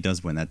finally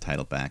does win that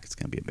title back. It's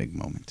going to be a big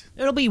moment.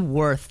 It'll be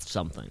worth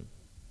something.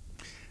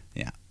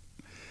 Yeah.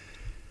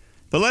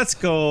 But let's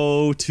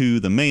go to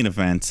the main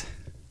event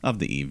of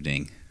the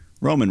evening.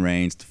 Roman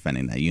Reigns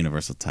defending that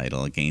Universal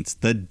title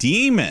against the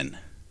Demon,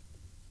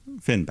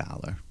 Finn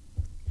Balor.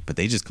 But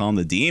they just call him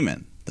the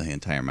Demon the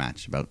entire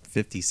match, about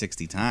 50,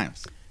 60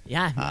 times.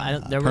 Yeah,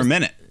 per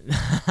minute.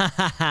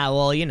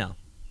 Well,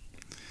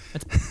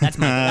 that's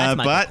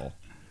Michael Cole.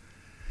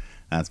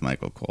 That's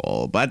Michael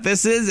Cole. But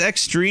this is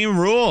Extreme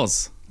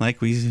Rules.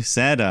 Like we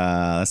said,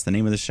 that's the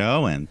name of the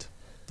show, and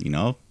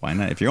why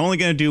not? If you're only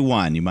going to do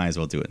one, you might as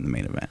well do it in the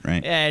main event,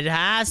 right? It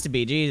has to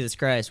be. Jesus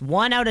Christ.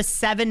 1 out of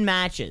 7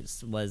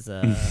 matches was...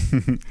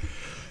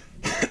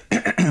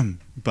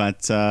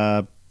 But,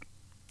 so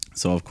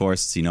of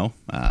course,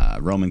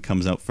 Roman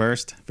comes out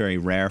first. Very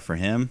rare for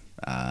him.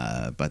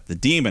 But the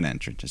Demon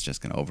entrance is just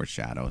going to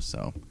overshadow,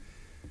 so...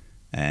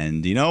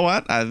 And you know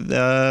what?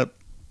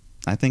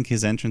 I think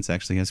his entrance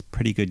actually has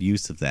pretty good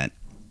use of that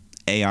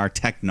AR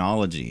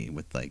technology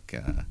with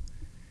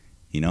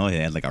he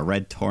had like a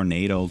red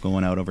tornado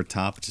going out over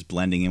top, just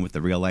blending in with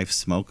the real life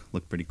smoke.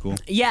 Looked pretty cool.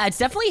 Yeah, it's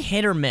definitely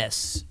hit or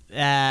miss.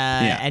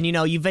 And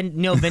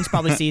Vince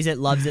probably sees it,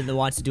 loves it, and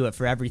wants to do it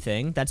for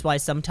everything. That's why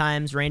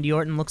sometimes Randy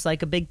Orton looks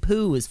like a big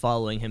poo is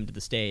following him to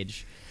the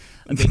stage.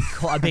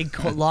 A big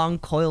long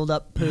coiled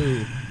up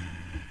poo.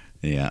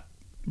 Yeah.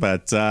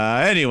 But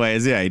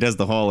anyways, yeah, he does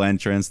the whole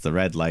entrance, the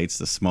red lights,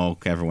 the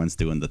smoke. Everyone's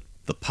doing the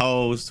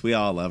pose. We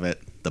all love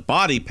it. The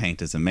body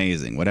paint is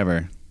amazing.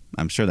 Whatever.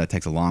 I'm sure that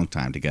takes a long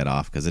time to get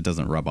off because it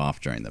doesn't rub off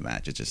during the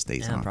match. It just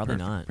stays on. Probably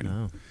not.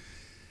 No.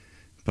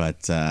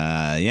 But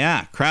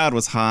crowd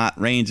was hot.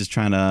 Reigns is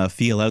trying to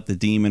feel out the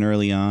Demon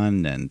early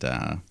on, and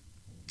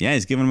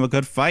he's giving him a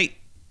good fight.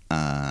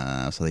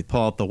 So they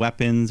pull out the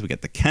weapons. We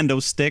get the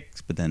kendo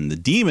sticks, but then the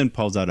Demon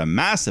pulls out a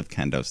massive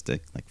kendo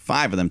stick, like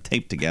 5 of them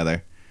taped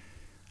together.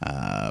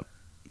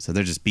 So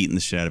they're just beating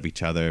the shit out of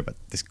each other, but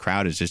this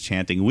crowd is just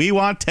chanting, "We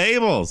want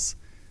tables!"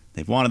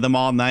 They've wanted them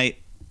all night.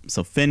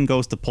 So Finn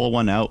goes to pull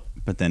one out,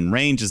 but then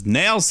Reigns just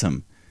nails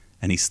him,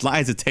 and he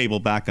slides a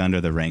table back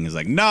under the ring. He's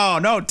like,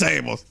 no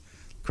tables.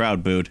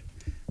 Crowd booed.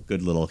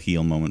 Good little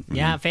heel moment from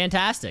him.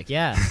 Fantastic,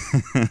 yeah.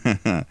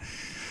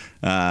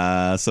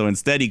 So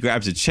instead he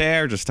grabs a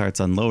chair, just starts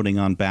unloading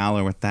on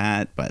Balor with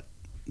that, but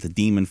the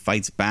Demon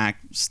fights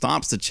back,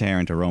 stomps the chair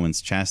into Roman's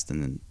chest,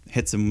 and then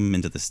hits him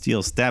into the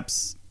steel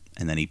steps,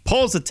 and then he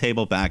pulls the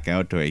table back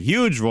out to a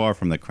huge roar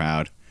from the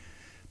crowd.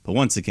 But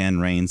once again,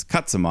 Reigns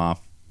cuts him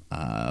off,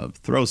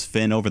 throws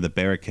Finn over the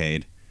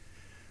barricade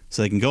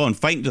so they can go and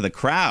fight into the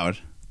crowd.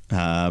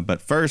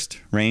 But first,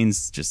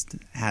 Reigns just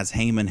has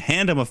Heyman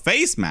hand him a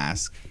face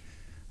mask,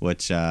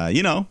 which,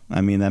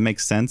 that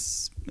makes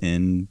sense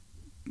in,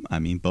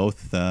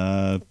 both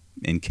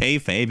in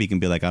kayfabe. He can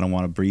be like, I don't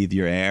want to breathe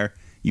your air,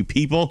 you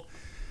people.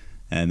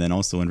 And then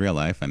also in real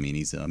life,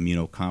 he's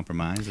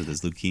immunocompromised with his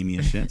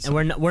leukemia shit. So.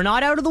 And we're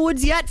not out of the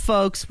woods yet,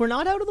 folks. We're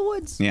not out of the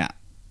woods. Yeah.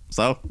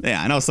 So,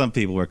 yeah, I know some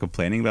people were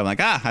complaining, but I'm like,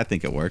 I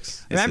think it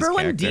works. Remember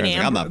when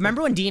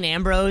Dean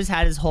Ambrose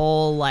had his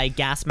whole like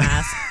gas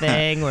mask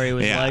thing where he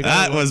was like,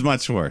 that was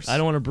much worse. I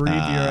don't want to breathe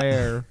your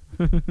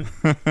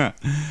air.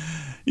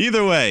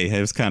 Either way,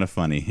 it was kind of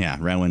funny. Yeah,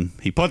 right when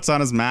he puts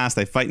on his mask,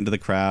 they fight into the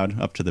crowd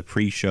up to the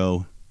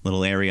pre-show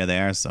little area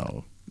there.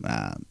 So,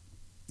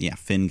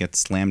 Finn gets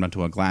slammed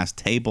onto a glass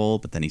table,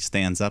 but then he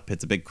stands up,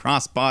 hits a big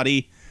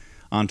crossbody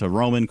onto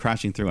Roman,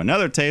 crashing through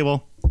another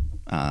table.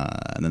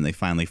 And then they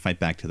finally fight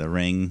back to the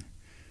ring.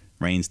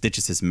 Reigns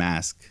ditches his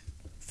mask.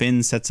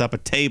 Finn sets up a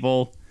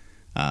table,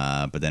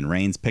 but then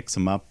Reigns picks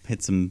him up,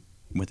 hits him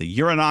with a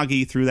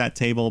Uranagi through that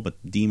table, but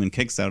Demon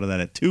kicks out of that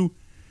at 2.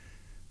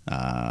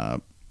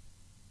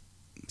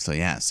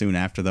 Soon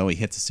after, though, he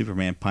hits a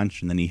Superman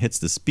punch, and then he hits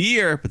the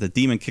spear, but the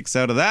Demon kicks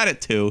out of that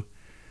at 2.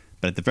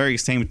 But at the very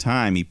same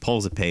time, he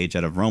pulls a page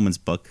out of Roman's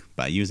book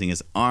by using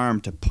his arm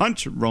to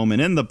punch Roman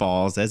in the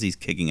balls as he's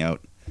kicking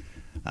out.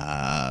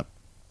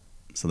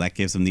 So that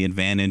gives him the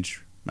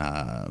advantage.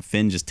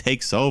 Finn just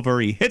takes over.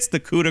 He hits the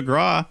coup de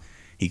grace.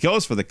 He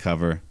goes for the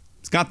cover.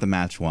 He's got the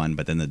match won,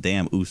 but then the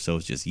damn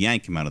Usos just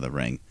yank him out of the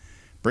ring,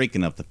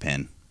 breaking up the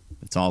pin.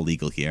 It's all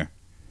legal here.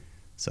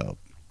 So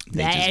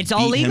it's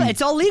all legal.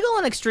 It's all legal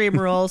on Extreme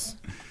Rules.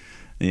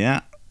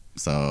 Yeah.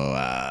 So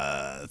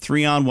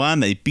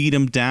 3-on-1, they beat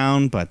him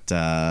down, but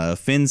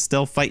Finn's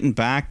still fighting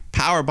back.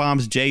 Power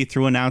bombs Jay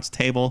through an announce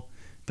table,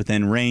 but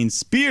then Reigns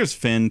spears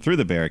Finn through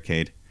the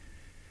barricade.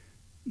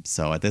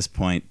 So at this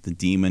point, the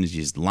Demon is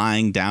just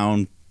lying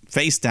down,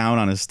 face down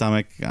on his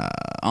stomach,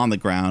 on the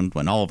ground,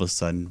 when all of a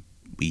sudden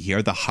we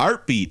hear the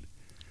heartbeat.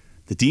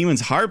 The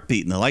Demon's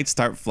heartbeat, and the lights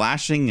start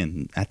flashing,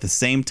 and at the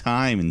same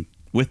time, and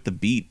with the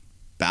beat,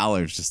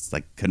 Balor's just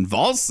like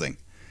convulsing.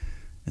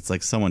 It's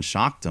like someone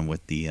shocked him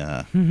with the,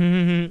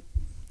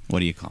 what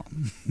do you call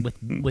him?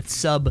 with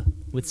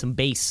some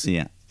bass.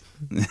 Yeah.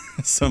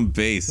 Some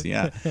bass,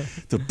 yeah.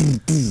 The boom,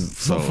 boom.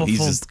 So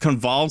he's just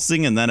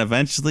convulsing, and then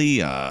eventually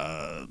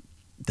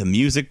the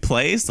music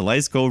plays, the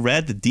lights go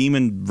red, the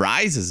Demon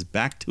rises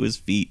back to his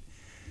feet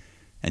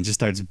and just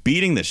starts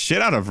beating the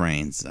shit out of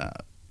Reigns.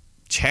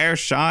 Chair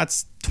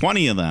shots,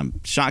 20 of them.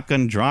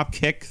 Shotgun drop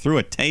kick through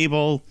a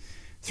table,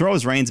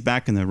 throws Reigns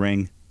back in the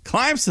ring,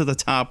 climbs to the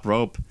top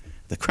rope.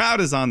 The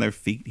crowd is on their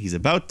feet. He's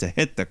about to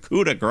hit the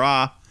coup de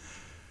grace.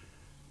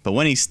 But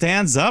when he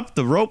stands up,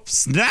 the rope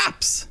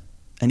snaps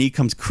and he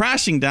comes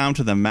crashing down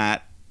to the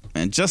mat.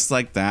 And just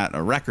like that,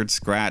 a record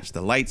scratch,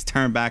 the lights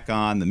turn back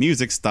on, the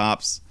music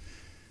stops.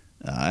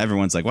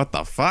 Everyone's like, what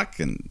the fuck?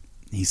 And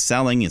he's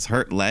selling his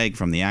hurt leg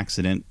from the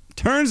accident,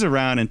 turns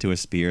around into a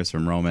spears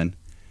from Roman,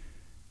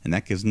 and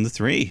that gives him the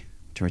 3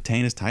 to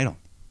retain his title.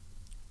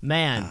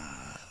 Man,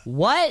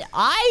 what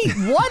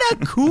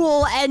a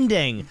cool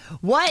ending.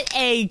 What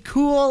a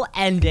cool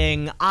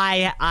ending,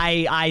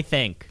 I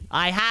think.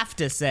 I have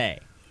to say.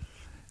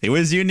 It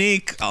was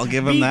unique. I'll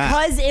give him that.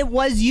 Because it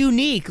was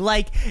unique.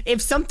 Like,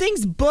 if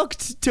something's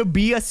booked to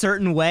be a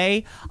certain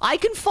way, I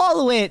can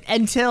follow it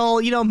until,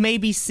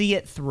 maybe see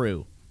it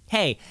through.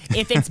 Hey,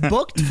 if it's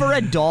booked for a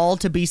doll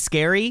to be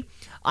scary,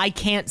 I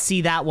can't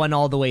see that one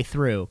all the way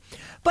through.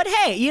 But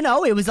hey,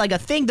 it was like a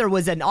thing. There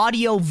was an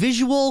audio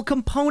visual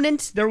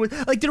component. There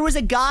was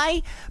a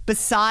guy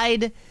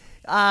beside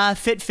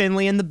Fit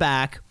Finlay in the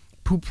back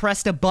who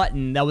pressed a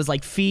button that was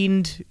like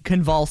Fiend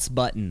Convulse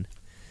button.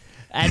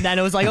 And then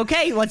it was like,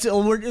 okay,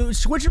 we're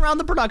switching around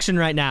the production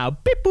right now.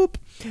 Beep, boop.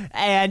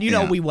 And,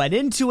 we went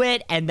into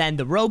it, and then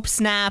the rope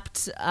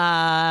snapped. It's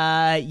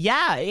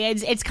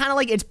kind of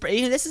like,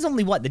 this is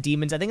only the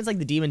Demon's, I think it's like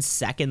the Demon's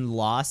second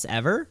loss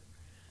ever.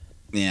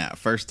 Yeah,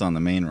 first on the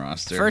main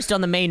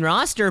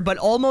roster. But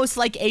almost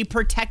like a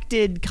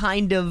protected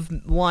kind of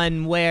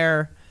one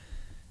where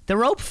the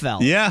rope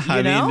fell. Yeah,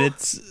 I mean,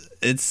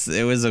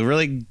 it was a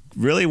really,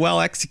 really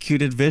well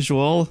executed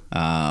visual.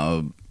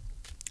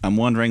 I'm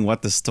wondering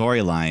what the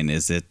storyline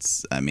is.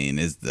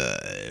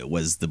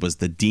 Was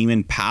the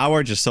Demon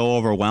power just so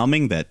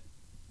overwhelming that,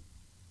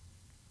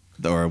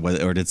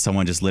 or did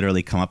someone just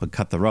literally come up and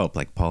cut the rope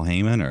like Paul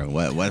Heyman, or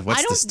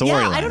what's the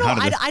storyline? I don't know.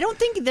 I don't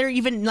think there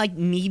even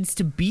needs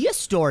to be a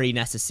story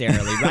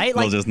necessarily, right?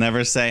 We'll just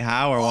never say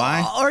how or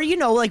why, or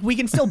we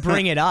can still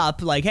bring it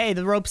up, like, hey,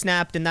 the rope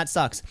snapped and that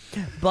sucks,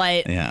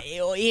 but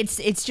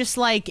it's just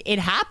like it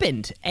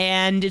happened,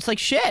 and it's like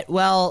shit.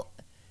 Well.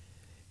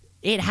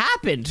 It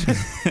happened.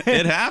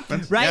 It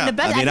happened. Right? Yeah. The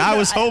best, I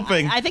was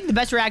hoping. I think the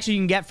best reaction you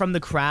can get from the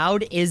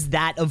crowd is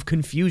that of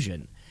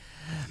confusion.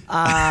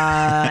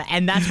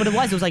 And that's what it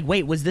was. It was like,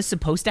 wait, was this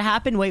supposed to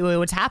happen? Wait,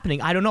 what's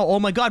happening? I don't know. Oh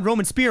my God,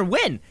 Roman Spear,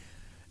 win.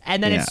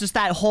 And then it's just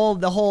the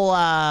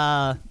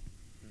whole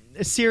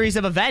series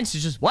of events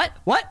is just what?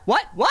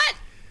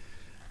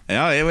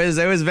 Yeah, it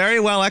was very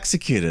well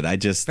executed. I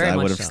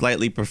would have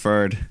slightly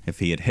preferred if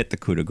he had hit the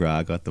coup de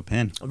grace, got the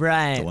pin.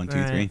 Right. The 1,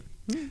 2, 3.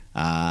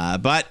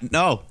 But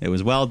no, it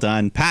was well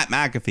done. Pat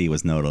McAfee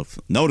was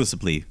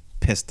noticeably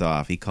pissed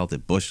off. He called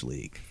it Bush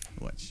League,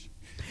 which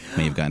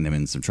may have gotten him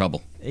in some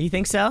trouble. You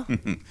think so?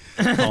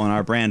 Calling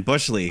our brand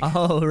Bush League.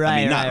 Oh, right.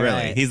 I mean, not really.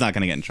 Right. He's not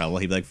going to get in trouble.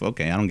 He'd be like,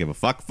 okay, I don't give a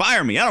fuck.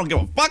 Fire me. I don't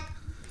give a fuck.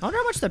 I wonder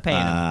how much they're paying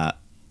him.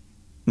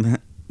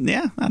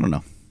 yeah, I don't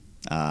know.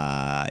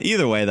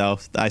 Either way, though,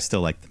 I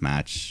still like the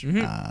match.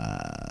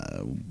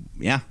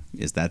 Yeah,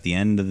 is that the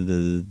end of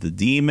the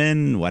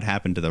demon? What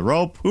happened to the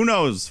rope? Who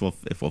knows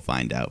if we'll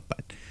find out.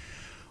 But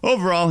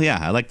overall, yeah,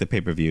 I like the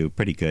pay-per-view.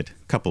 Pretty good.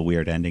 Couple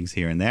weird endings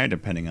here and there,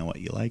 depending on what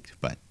you liked.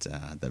 But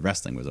the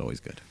wrestling was always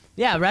good.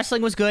 Yeah,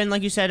 wrestling was good. And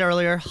like you said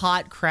earlier,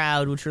 hot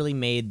crowd, which really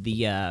made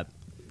it.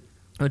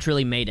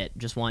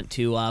 Just want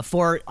to,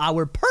 for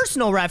our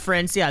personal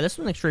reference, yeah, this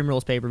was an Extreme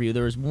Rules pay-per-view.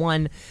 There was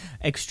one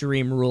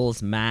Extreme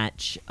Rules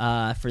match.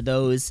 For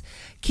those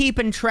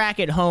keeping track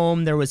at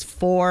home, there was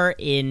 4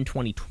 in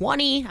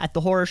 2020 at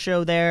the horror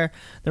show there.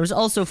 There was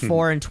also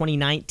 4 in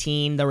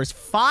 2019. There was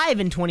 5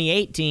 in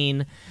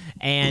 2018,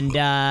 and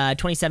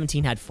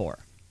 2017 had 4.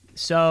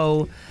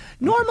 So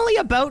normally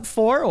about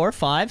 4 or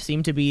 5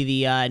 seem to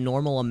be the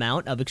normal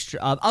amount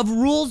of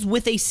rules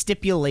with a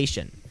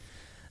stipulation.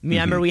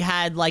 Remember, we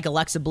had like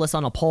Alexa Bliss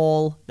on a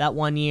pole that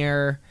one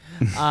year.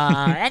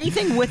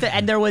 Anything with it,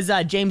 and there was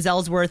James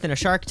Ellsworth in a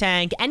Shark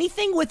Tank.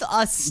 Anything with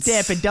a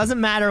stip, it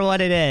doesn't matter what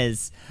it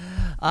is.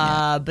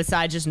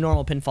 Besides just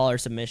normal pinfall or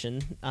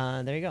submission.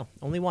 There you go,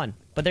 only one.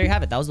 But there you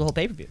have it. That was the whole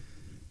pay-per-view.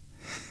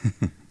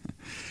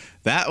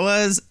 That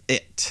was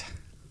it.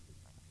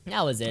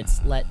 That was it.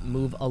 Let's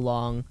move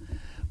along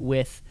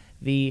with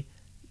the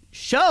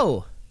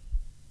show.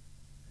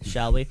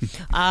 Shall we?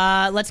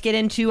 Let's get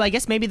into, I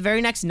guess, maybe the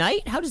very next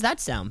night. How does that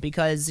sound?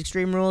 Because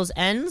Extreme Rules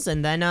ends,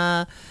 and then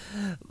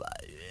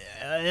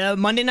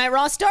Monday Night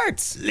Raw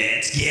starts.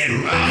 Let's get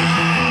raw.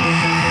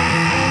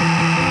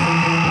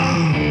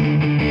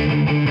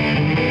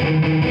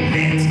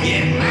 Let's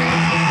get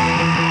raw.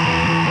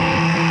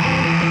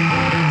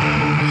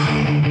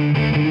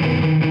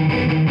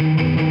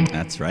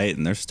 That's right,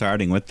 and they're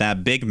starting with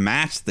that big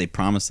match they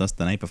promised us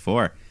the night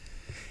before.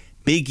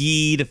 Big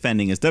E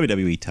defending his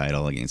WWE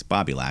title against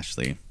Bobby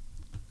Lashley.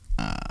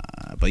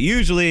 But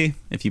usually,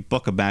 if you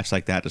book a match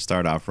like that to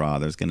start off Raw,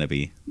 there's going to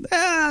be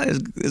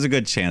there's a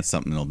good chance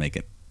something will make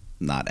it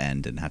not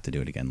end and have to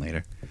do it again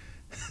later.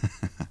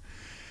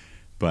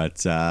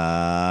 But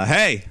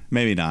hey,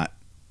 maybe not.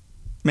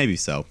 Maybe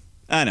so.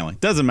 Anyway,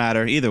 doesn't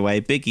matter. Either way,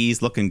 Big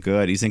E's looking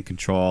good. He's in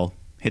control.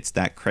 Hits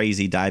that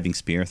crazy diving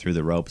spear through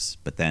the ropes.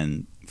 But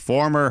then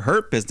former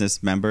Hurt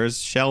Business members,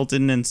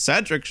 Sheldon and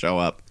Cedric, show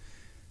up.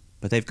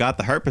 But they've got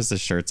the Hurt Business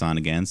shirts on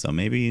again, so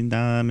maybe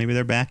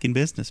they're back in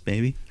business,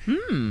 baby.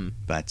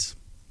 But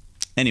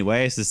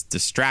anyways, this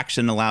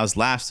distraction allows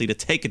Lashley to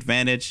take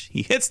advantage.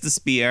 He hits the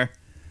spear,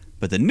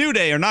 but the New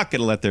Day are not going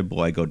to let their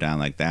boy go down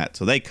like that,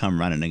 so they come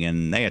running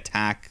again. They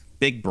attack.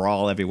 Big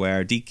brawl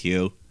everywhere.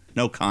 DQ.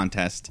 No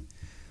contest.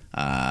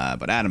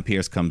 But Adam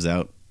Pearce comes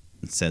out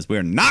and says,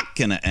 we're not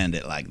going to end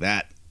it like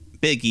that.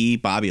 Big E,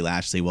 Bobby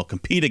Lashley will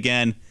compete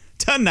again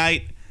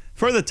tonight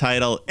for the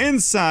title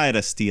inside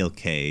a steel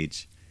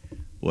cage.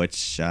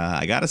 Which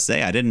I gotta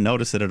say, I didn't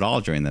notice it at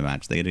all during the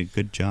match. They did a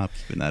good job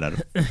keeping that out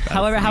of.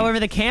 However,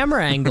 the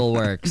camera angle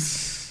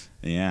works.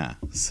 Yeah.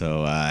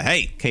 So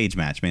hey, cage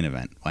match, main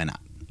event. Why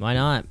not? Why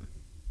not?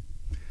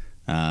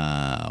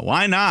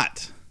 Why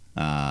not?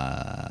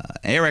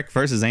 Eric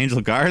versus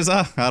Angel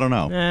Garza. I don't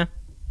know.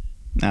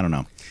 I don't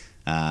know.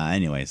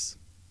 Anyways,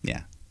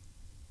 yeah.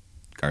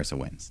 Garza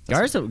wins.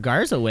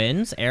 Garza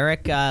wins.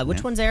 Eric.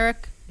 Which one's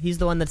Eric? He's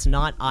the one that's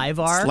not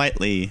Ivar.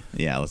 Slightly,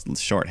 yeah,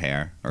 short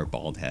hair or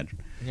bald head.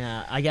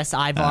 Yeah, I guess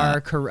Ivar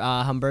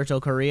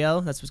Humberto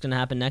Carrillo. That's what's going to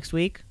happen next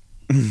week.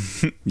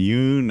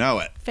 You know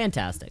it.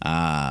 Fantastic.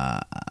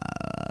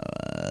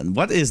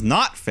 What is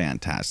not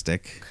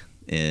fantastic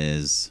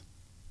is,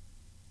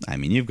 I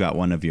mean, you've got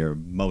one of your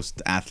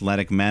most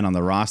athletic men on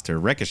the roster,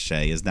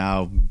 Ricochet, is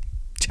now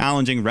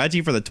challenging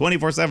Reggie for the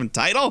 24/7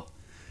 title.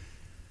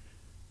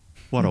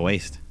 What a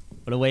waste.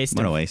 What a waste.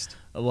 What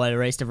a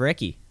waste of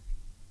Ricky.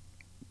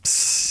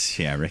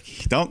 Yeah,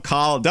 Ricky. Don't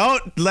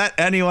let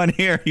anyone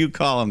hear you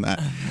call him that.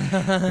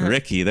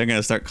 Ricky. They're going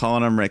to start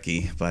calling him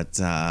Ricky. But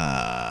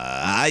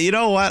you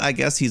know what? I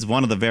guess he's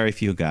one of the very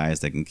few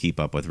guys that can keep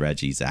up with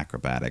Reggie's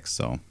acrobatics.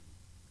 So,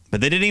 but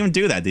they didn't even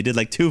do that. They did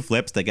like 2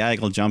 flips. The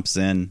Gaggle jumps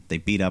in. They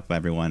beat up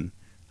everyone.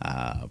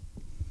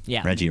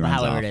 Yeah, Reggie runs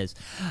however off. It is.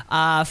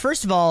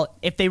 First of all,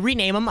 if they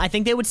rename him, I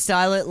think they would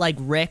style it like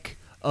Rick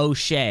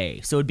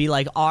O'Shea. So it'd be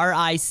like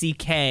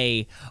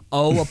RICKO'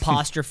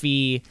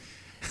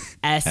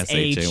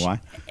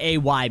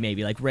 SHAY,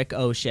 maybe, like Rick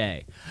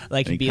O'Shea.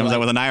 Like he comes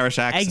out with an Irish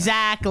accent.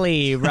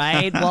 Exactly,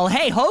 right? Well,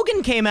 hey,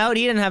 Hogan came out.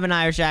 He didn't have an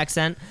Irish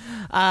accent.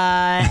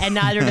 And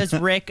neither does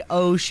Rick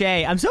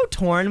O'Shea. I'm so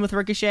torn with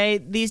Ricochet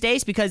these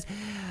days because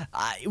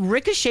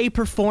Ricochet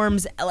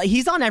performs, like,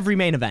 he's on every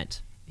main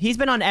event. He's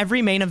been on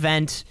every main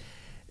event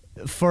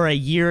for a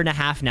year and a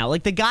half now.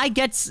 Like, the guy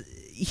gets...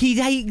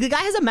 the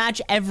guy has a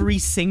match every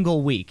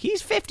single week.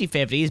 He's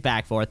 50-50. He's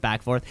back forth.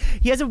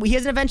 He has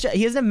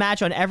a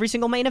match on every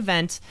single main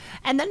event,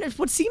 and then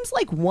what seems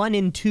like 1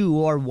 in 2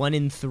 or 1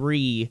 in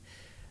 3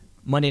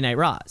 Monday Night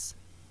Raws.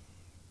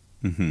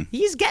 Mm-hmm.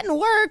 He's getting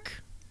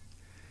work.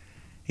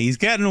 He's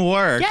getting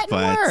work.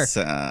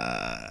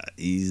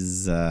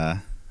 He's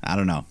I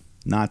don't know,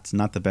 not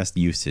the best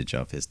usage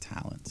of his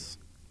talents.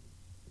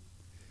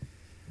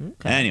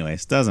 Okay.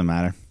 Anyways, doesn't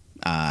matter.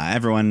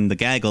 Everyone, the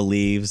gaggle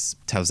leaves.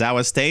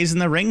 Tozawa stays in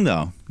the ring,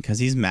 though, because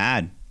he's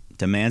mad.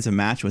 Demands a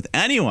match with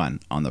anyone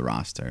on the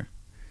roster.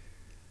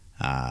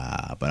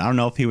 But I don't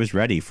know if he was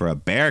ready for a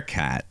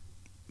Bearcat,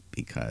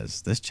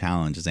 because this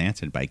challenge is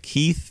answered by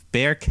Keith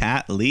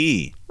Bearcat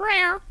Lee.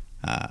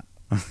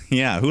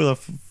 Yeah,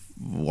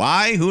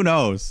 why? Who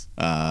knows?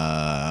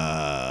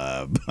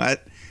 But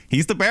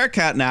he's the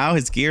Bearcat now.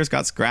 His gear's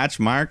got scratch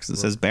marks. It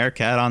says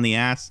Bearcat on the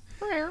ass.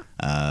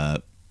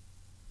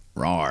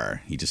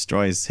 Roar. He hits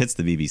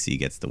the BBC,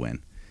 gets the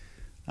win.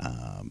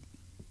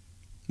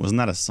 Wasn't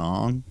that a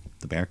song?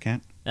 The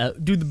Bearcat?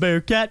 Do the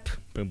Bearcat.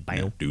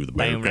 Do the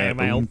Bearcat.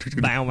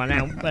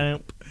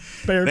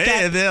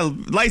 They'll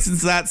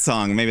license that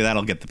song. Maybe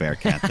that'll get the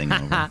Bearcat thing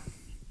over.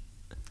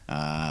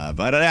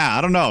 But yeah,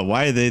 I don't know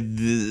why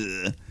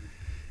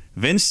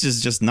Vince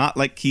is just not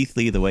like Keith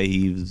Lee the way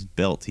he was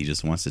built. He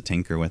just wants to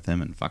tinker with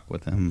him and fuck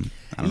with him.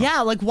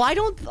 Yeah, like why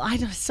don't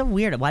it's so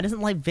weird. Why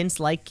doesn't Vince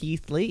like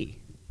Keith Lee?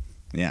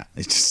 Yeah,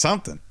 it's just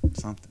something.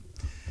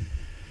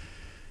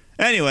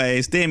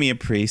 Anyways, Damian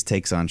Priest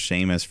takes on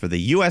Sheamus for the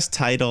U.S.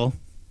 title.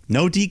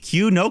 No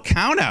DQ, no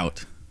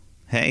countout.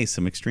 Hey,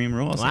 some Extreme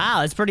Rules. Wow,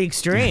 that's pretty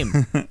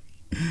extreme.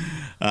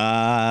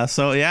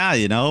 So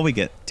yeah, we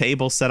get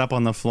tables set up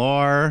on the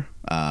floor,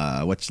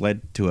 which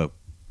led to a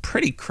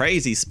pretty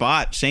crazy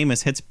spot.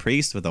 Sheamus hits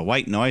Priest with a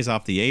white noise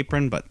off the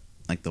apron, but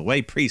like the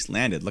way Priest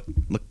landed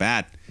looked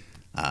bad.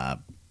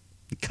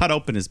 Cut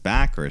open his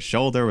back or his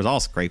shoulder, was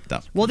all scraped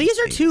up. Well, these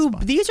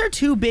are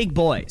two big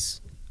boys.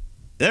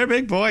 They're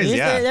big boys,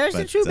 There's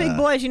the two big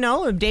boys,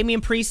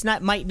 Damian Priest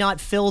might not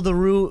fill the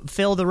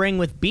ring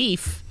with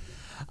beef,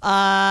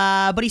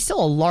 but he's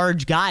still a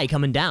large guy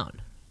coming down.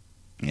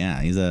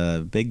 Yeah, he's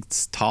a big,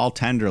 tall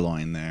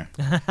tenderloin there.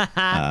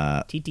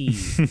 TT.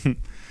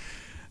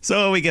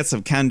 So we get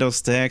some kendo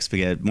sticks. We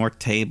get more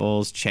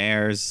tables,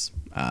 chairs.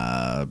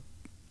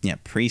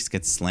 Priest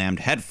gets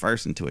slammed head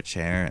first into a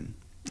chair, and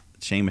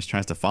Sheamus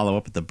tries to follow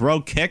up with the bro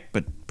kick,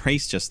 but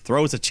Priest just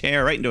throws a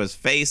chair right into his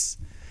face.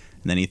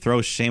 And then he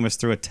throws Sheamus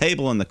through a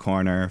table in the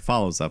corner,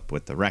 follows up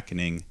with the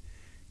Reckoning,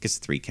 gets a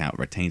 3 count,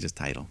 retains his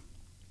title.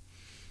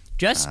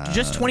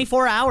 Just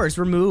 24 hours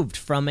removed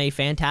from a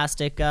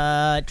fantastic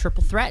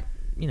triple threat,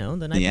 the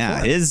night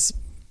before.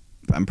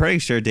 I'm pretty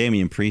sure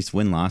Damian Priest's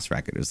win-loss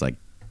record is like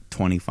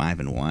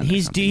 25-1.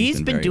 He's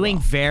been doing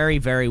very,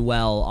 very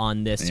well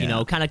on this,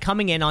 kind of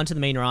coming in onto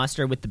the main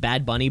roster with the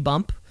Bad Bunny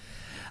bump.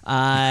 His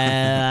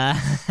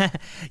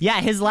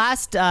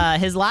last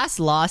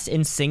loss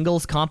in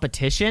singles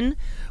competition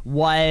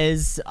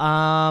was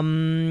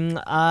on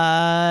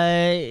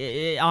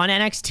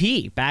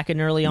NXT back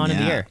in early on in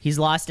the year. He's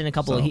lost in a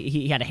couple.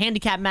 He had a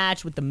handicap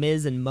match with the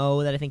Miz and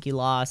Mo that I think he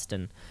lost,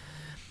 and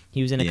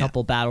he was in a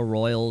couple battle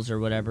royals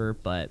or whatever.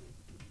 But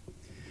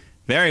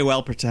very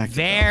well protected.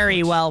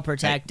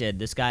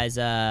 This guy's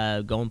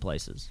going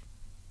places.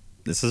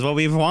 This is what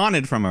we've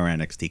wanted from our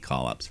NXT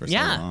call-ups for so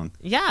long.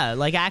 Yeah,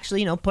 like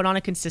actually, put on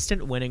a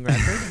consistent winning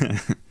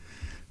record.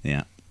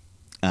 Yeah.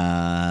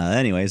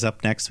 Anyways,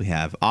 up next we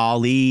have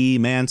Ali,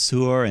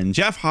 Mansoor, and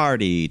Jeff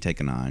Hardy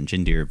taking on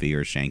Jinder,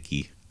 Veer,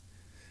 Shanky.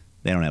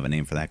 They don't have a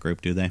name for that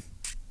group, do they?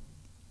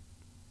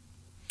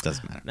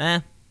 Doesn't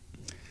matter.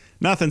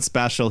 Nothing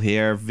special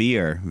here.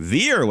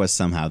 Veer was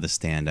somehow the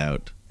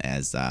standout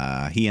as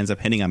he ends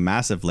up hitting a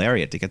massive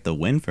lariat to get the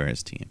win for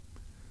his team.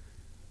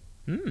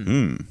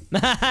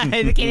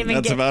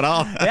 That's about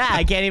all.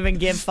 I can't even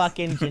give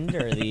fucking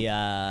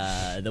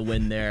Jinder the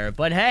win there.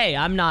 But hey,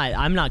 I'm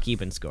not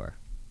keeping score.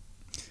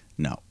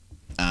 No.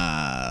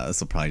 This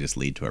will probably just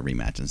lead to a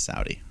rematch in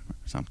Saudi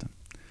or something.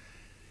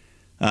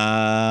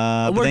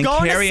 We're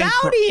going to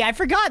Saudi. I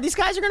forgot. These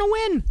guys are going to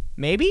win.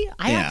 Maybe?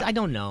 I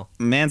don't know.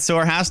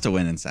 Mansoor has to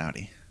win in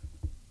Saudi.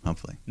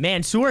 Hopefully.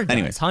 Mansoor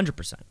does,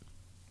 100%.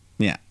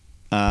 Yeah.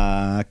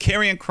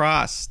 Karrion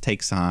Kross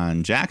takes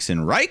on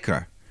Jackson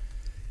Riker.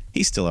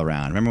 He's still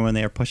around. Remember when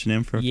they were pushing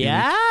him for a few weeks?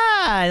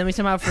 Yeah, then we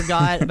somehow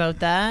forgot about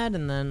that,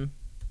 and then...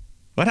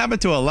 What happened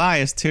to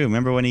Elias, too?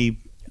 Remember when he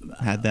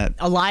had that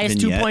Elias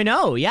vignette?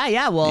 2.0.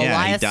 Yeah, well,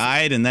 Elias... he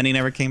died, and then he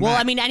never came back. Well,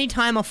 I mean,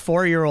 anytime a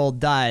 4-year-old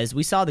dies,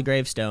 we saw the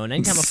gravestone.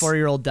 Anytime a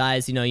 4-year-old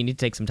dies, you need to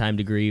take some time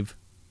to grieve.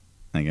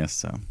 I guess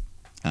so.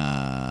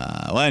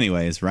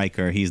 Anyways,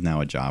 Riker, he's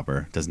now a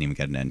jobber. Doesn't even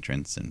get an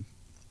entrance, and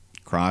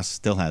Kross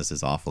still has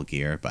his awful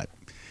gear, but...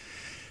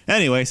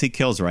 Anyways, he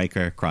kills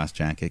Riker. Cross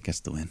Jacket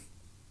gets the win.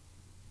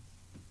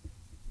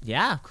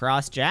 Yeah,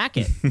 Cross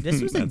Jacket.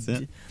 This was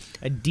a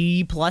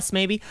D plus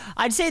maybe.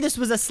 I'd say this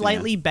was a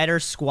slightly better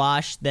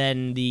squash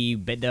than the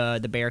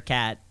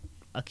Bearcat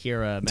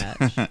Akira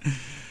match.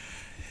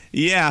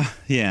 Yeah,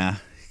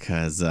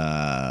 because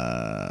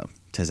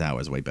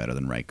Tozawa is way better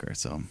than Riker,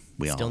 so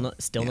no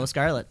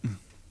Scarlet.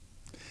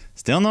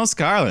 Still no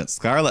Scarlet.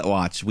 Scarlet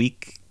Watch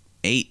week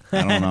 8.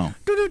 I don't know.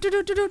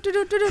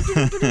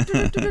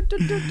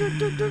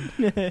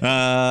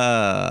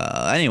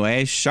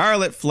 Anyway,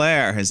 Charlotte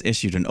Flair has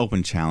issued an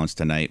open challenge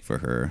tonight for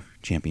her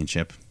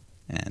championship.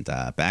 And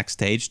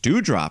backstage,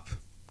 Doudrop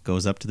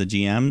goes up to the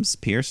GMs,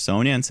 Pierce,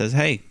 Sonya, and says,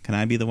 hey, can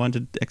I be the one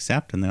to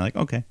accept? And they're like,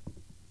 okay.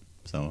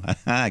 So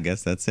I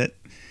guess that's it.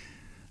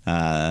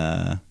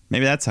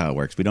 Maybe that's how it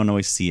works. We don't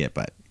always see it,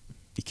 but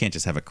you can't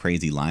just have a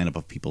crazy lineup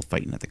of people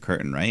fighting at the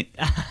curtain, right?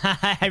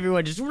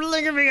 Everyone just,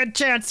 give me a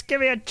chance. Give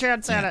me a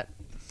chance at it.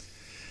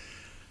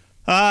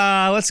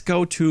 Let's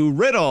go to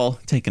Riddle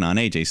taking on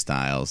AJ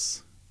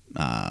Styles.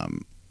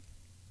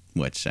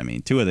 Which, I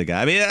mean, two of the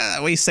guys. I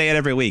mean, we say it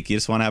every week. You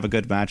just want to have a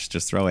good match,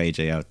 just throw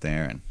AJ out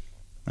there. And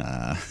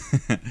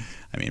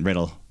I mean,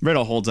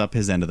 Riddle holds up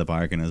his end of the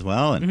bargain as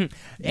well. And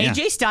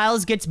AJ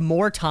Styles gets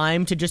more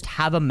time to just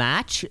have a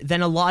match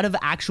than a lot of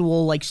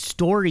actual like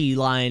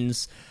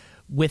storylines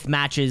with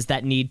matches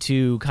that need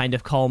to kind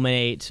of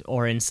culminate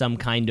or in some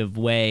kind of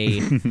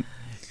way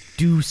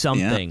do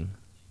something.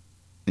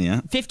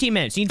 Yeah. 15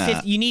 minutes.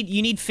 You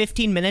need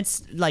 15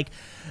 minutes. Like,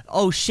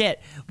 oh shit,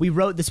 we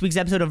wrote this week's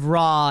episode of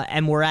Raw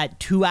and we're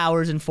at 2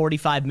 hours and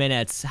 45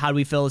 minutes. How do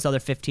we fill this other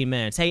 15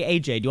 minutes? Hey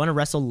AJ, do you want to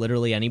wrestle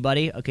literally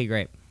anybody? Okay,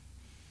 great.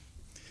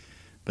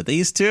 But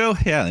these two,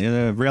 yeah,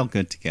 they're real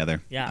good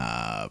together.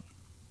 Yeah.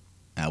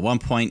 At one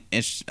point,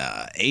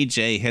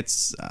 AJ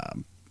hits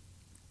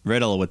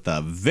Riddle with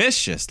a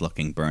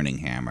vicious-looking burning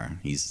hammer.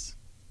 He's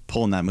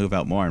pulling that move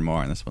out more and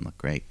more, and this one looked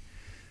great.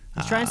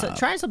 He's trying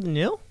something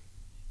new?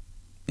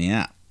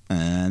 Yeah.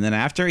 And then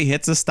after he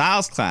hits a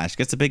Styles Clash,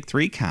 gets a big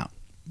 3 count.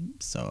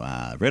 So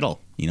Riddle,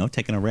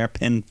 taking a rare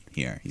pin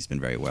here. He's been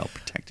very well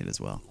protected as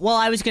well. Well,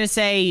 I was going to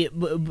say,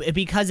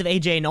 because of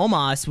AJ and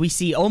Omos, we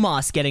see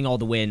Omos getting all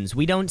the wins.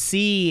 We don't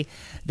see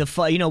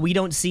we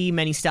don't see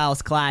many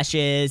Styles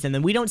Clashes, and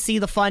then we don't see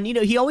the fun.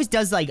 He always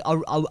does like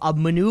a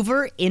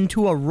maneuver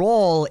into a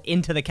roll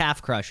into the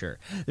calf crusher.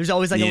 There's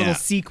always like a little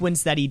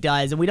sequence that he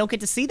does, and we don't get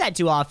to see that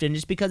too often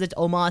just because it's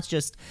Omos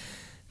just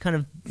kind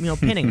of,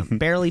 pinning him,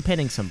 barely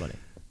pinning somebody.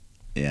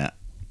 Yeah.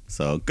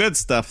 So good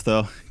stuff,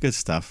 though. Good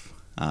stuff.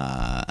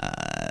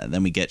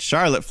 Then we get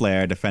Charlotte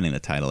Flair defending the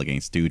title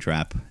against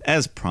Doudrop,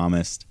 as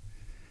promised.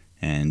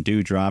 And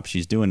Doudrop,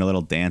 she's doing a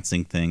little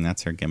dancing thing.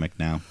 That's her gimmick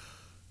now.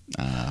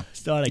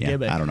 It's not a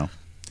gimmick. I don't know.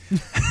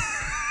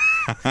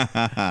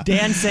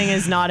 Dancing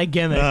is not a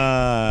gimmick.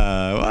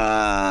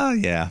 Well,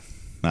 yeah.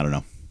 I don't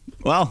know.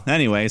 Well,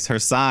 anyways, her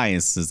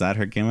size, is that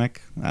her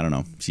gimmick? I don't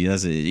know. She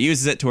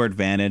uses it to her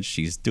advantage.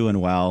 She's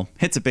doing well.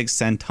 Hits a big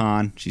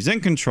senton. She's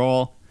in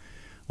control.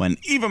 When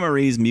Eva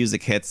Marie's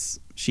music hits,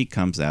 she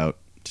comes out,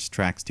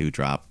 distracts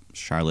Doudrop.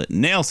 Charlotte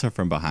nails her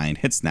from behind,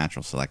 hits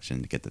natural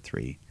selection to get the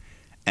 3,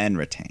 and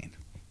retain.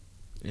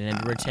 Nah,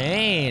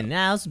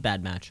 that was a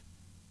bad match.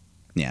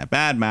 Yeah,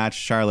 bad match.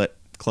 Charlotte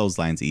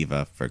clotheslines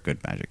Eva for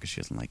good magic because she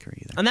doesn't like her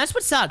either. And that's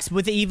what sucks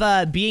with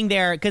Eva being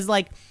there, because,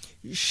 like,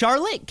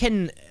 Charlotte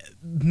can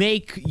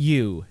make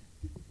you.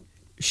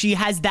 She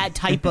has that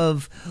type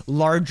of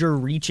larger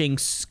reaching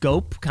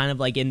scope kind of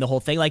like in the whole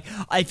thing. Like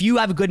if you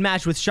have a good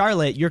match with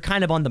Charlotte, you're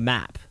kind of on the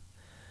map.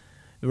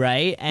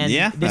 Right? And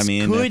this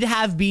could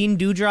have been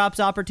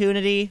Doudrop's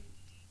opportunity.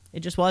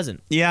 It just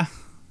wasn't. Yeah.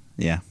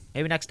 Yeah.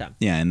 Maybe next time.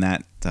 Yeah, and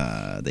that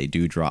they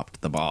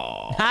dropped the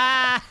ball.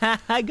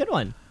 Good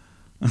one.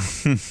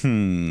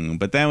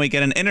 But then we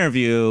get an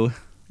interview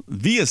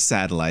via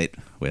satellite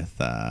with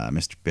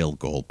Mr. Bill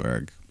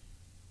Goldberg.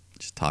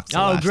 Just talks to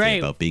Lashley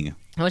about being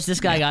What's this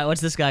guy got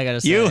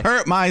to say? You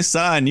hurt my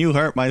son. You're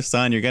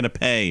going to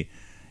pay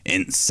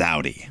in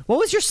Saudi. What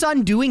was your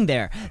son doing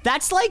there?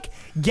 That's like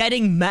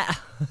getting mad.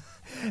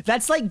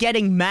 That's like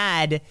getting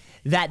mad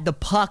that the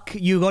puck,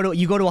 you go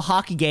to a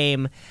hockey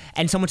game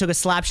and someone took a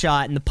slap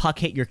shot and the puck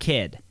hit your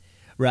kid.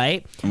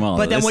 Right? Well,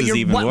 but then what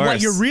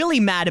you're really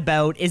mad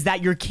about is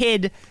that your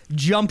kid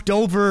jumped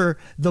over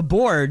the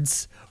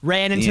boards,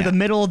 ran into the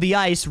middle of the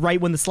ice right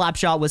when the slap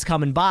shot was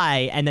coming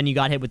by, and then you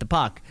got hit with the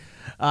puck.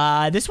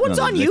 This one's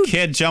on you. The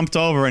kid jumped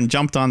over and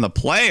jumped on the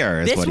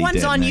player. This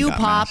one's on you,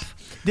 Pop.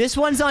 This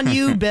one's on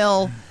you,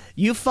 Bill.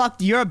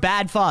 You're a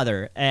bad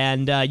father,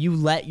 and you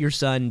let your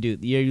son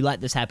you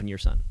let this happen to your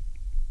son.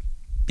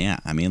 Yeah,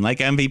 I mean, like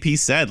MVP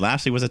said,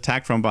 Lashley was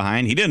attacked from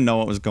behind. He didn't know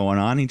what was going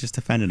on. He just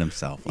defended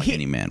himself like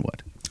any man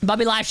would.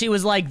 Bobby Lashley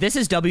was like, this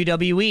is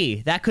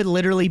WWE. That could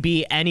literally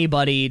be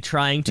anybody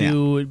trying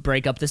to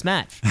break up this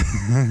match.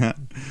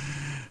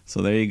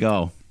 So there you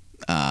go.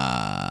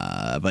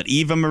 But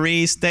Eva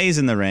Marie stays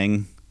in the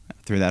ring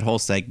through that whole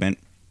segment,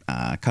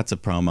 cuts a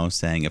promo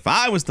saying, if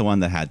I was the one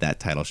that had that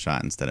title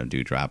shot instead of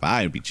Doudrop,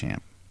 I would be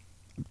champ.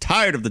 I'm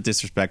tired of the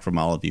disrespect from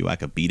all of you. I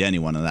could beat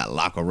anyone in that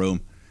locker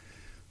room.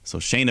 So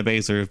Shayna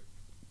Baszler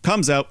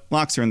comes out,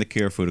 locks her in the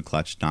Kirifuda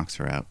clutch, knocks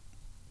her out.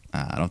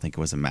 I don't think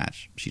it was a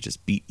match. She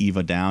just beat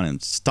Eva down and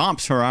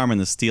stomps her arm in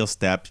the steel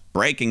steps,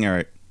 breaking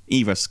her.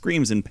 Eva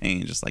screams in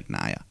pain, just like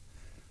Nia.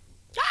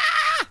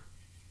 Ah!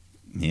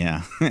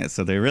 Yeah,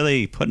 so they're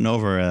really putting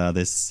over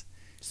this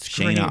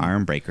Shayna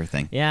arm breaker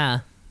thing. Yeah.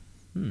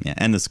 Yeah,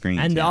 and the scream.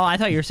 And I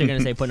thought you were still going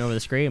to say putting over the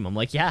scream. I'm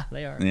like, yeah,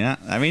 they are. Yeah,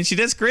 I mean, she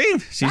did scream.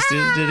 She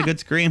did a good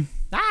scream.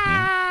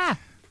 Ah!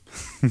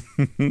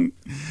 Yeah.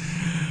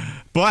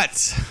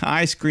 But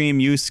I scream,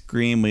 you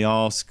scream, we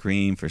all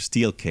scream for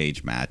steel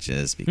cage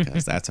matches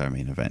because that's our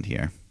main event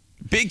here.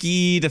 Big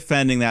E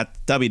defending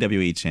that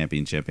WWE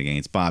Championship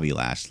against Bobby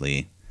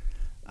Lashley.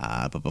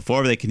 But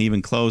before they can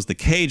even close the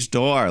cage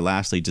door,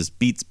 Lashley just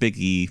beats Big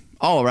E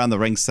all around the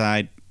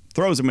ringside,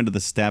 throws him into the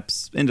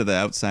steps, into the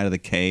outside of the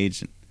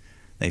cage. And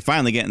they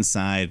finally get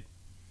inside.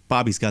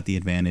 Bobby's got the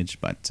advantage,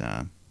 but,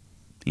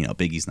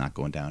 Big E's not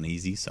going down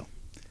easy, so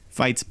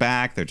fights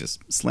back. They're just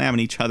slamming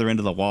each other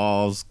into the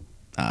walls.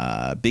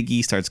 Big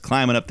E starts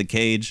climbing up the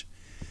cage,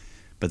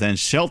 but then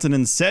Shelton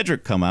and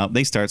Cedric come out.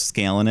 They start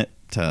scaling it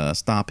to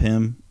stop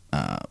him.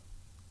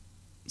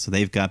 So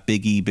they've got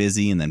Big E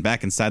busy, and then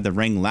back inside the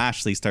ring,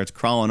 Lashley starts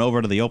crawling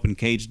over to the open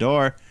cage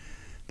door.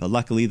 But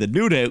luckily, the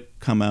New Day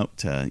come out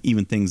to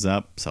even things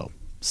up. So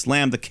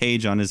slam the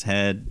cage on his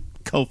head.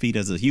 Kofi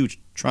does a huge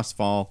trust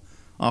fall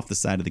off the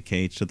side of the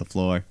cage to the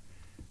floor.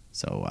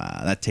 So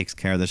that takes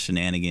care of the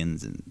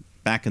shenanigans. And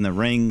back in the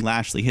ring,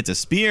 Lashley hits a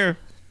spear,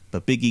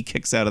 but Big E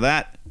kicks out of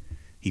that.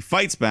 He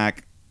fights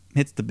back,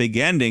 hits the big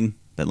ending,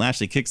 but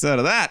Lashley kicks out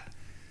of that.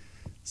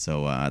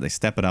 So they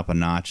step it up a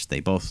notch. They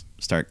both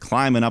start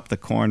climbing up the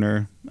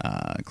corner,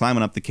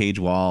 climbing up the cage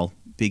wall.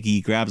 Big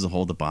E grabs a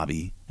hold of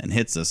Bobby and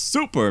hits a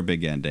super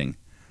big ending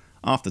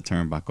off the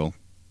turnbuckle.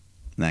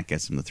 And that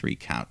gets him the 3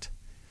 count.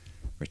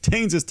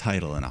 Retains his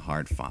title in a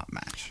hard-fought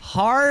match.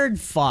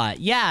 Hard-fought.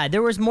 Yeah,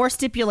 there was more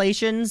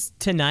stipulations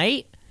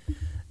tonight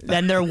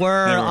than there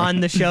were on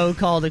the show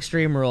called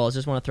Extreme Rules.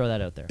 Just want to throw that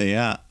out there.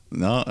 Yeah.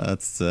 No,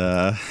 that's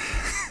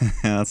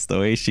that's the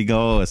way she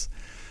goes.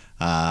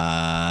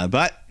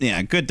 But,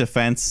 yeah, good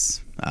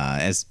defense.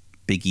 As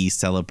Big E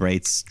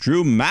celebrates,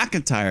 Drew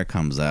McIntyre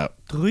comes out.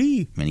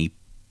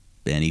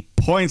 And he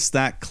points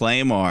that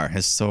Claymore,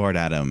 his sword,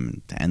 at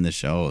him to end the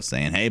show,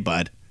 saying, "Hey,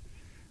 bud,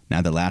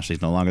 now that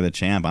Lashley's no longer the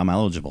champ, I'm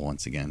eligible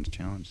once again to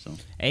challenge." So,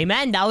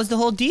 amen. That was the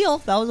whole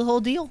deal.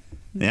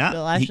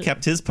 Yeah, he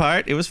kept his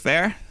part. It was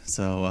fair.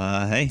 So,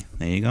 hey,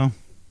 there you go.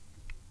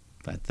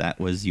 But that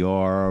was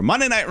your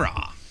Monday Night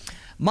Raw.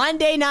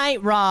 Monday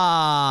Night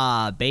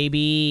Raw,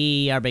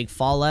 baby. Our big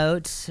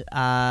fallout.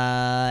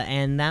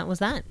 And that was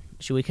that.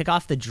 Should we kick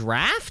off the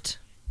draft?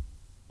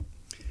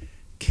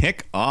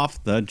 Kick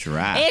off the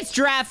draft. It's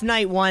draft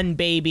night 1,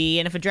 baby.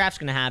 And if a draft's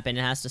going to happen,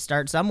 it has to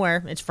start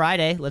somewhere. It's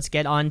Friday. Let's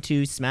get on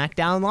to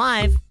SmackDown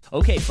Live.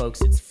 Okay,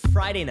 folks, it's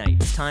Friday night.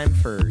 It's time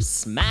for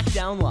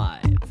SmackDown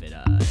Live.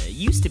 It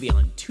used to be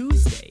on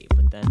Tuesday,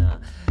 but then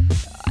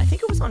I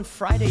think it was on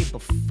Friday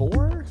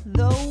before,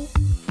 though.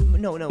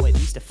 No, wait. We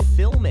used to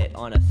film it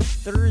on a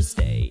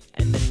Thursday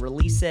and then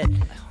release it.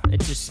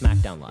 It's just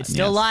SmackDown Live. It's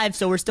still live,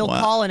 so we're still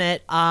calling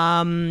it.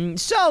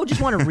 So just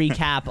want to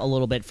recap a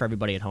little bit for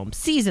everybody at home.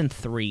 Season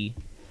 3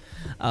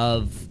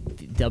 of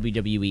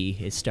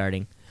WWE is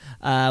starting,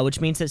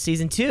 which means that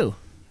Season 2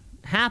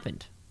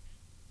 happened.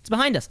 It's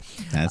behind us.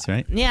 That's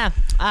right. Yeah.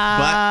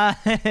 But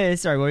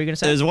sorry, what were you going to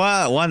say? There's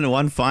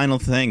one final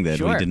thing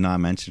that we did not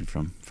mention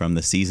from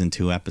the Season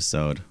 2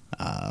 episode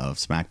of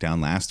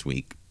SmackDown last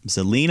week.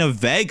 Zelina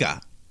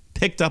Vega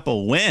picked up a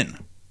win.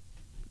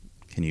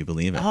 Can you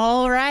believe it?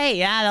 All right.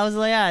 Yeah, that was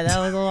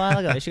a while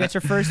ago. She got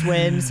her first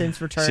win since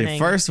returning.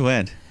 First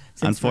win.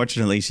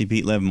 Unfortunately, she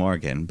beat Liv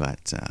Morgan,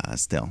 but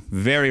still,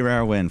 very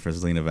rare win for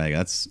Zelina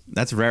Vega.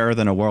 That's rarer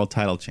than a world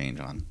title change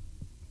on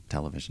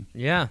television.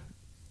 Yeah.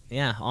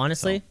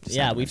 Honestly,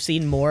 we've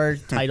seen more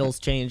titles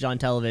change on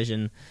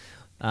television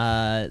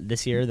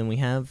this year than we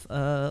have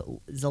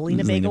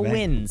Zelina Vega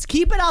wins.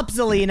 Keep it up,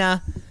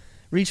 Zelina.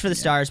 Reach for the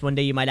stars. One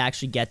day you might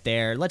actually get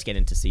there. Let's get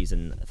into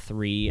Season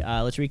 3.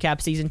 Let's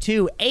recap Season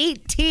 2.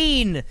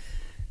 18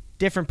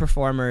 different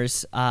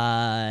performers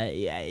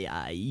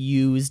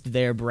used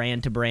their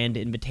brand-to-brand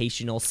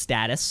invitational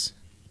status.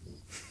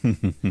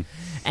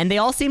 And they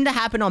all seem to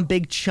happen on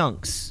big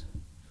chunks.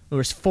 There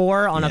was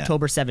 4 on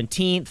October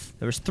 17th.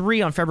 There was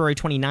 3 on February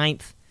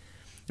 29th.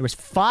 There was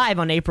 5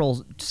 on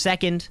April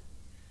 2nd.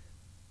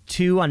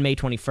 2 on May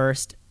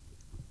 21st.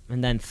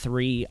 And then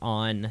 3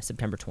 on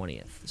September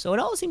 20th. So it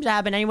all seems to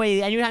happen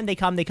anyway. Anytime they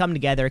come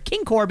together.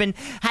 King Corbin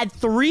had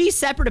 3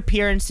 separate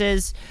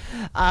appearances,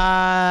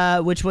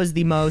 which was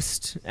the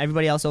most.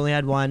 Everybody else only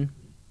had 1.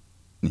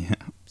 Yeah.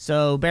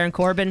 So Baron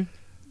Corbin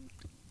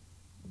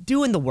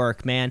doing the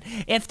work, man.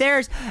 If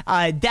there's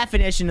a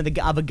definition of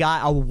a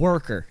guy, a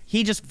worker,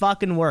 he just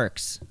fucking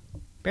works.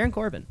 Baron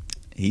Corbin.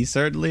 He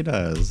certainly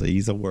does.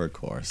 He's a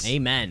workhorse.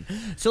 Amen.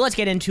 So let's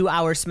get into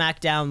our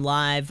SmackDown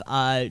Live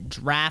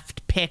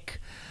draft pick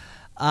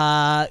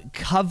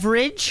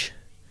coverage.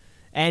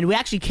 And we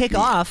actually kick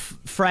off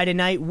Friday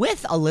night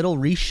with a little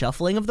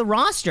reshuffling of the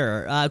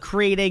roster,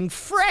 creating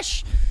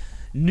fresh,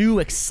 new,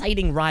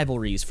 exciting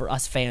rivalries for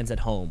us fans at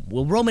home.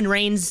 Will Roman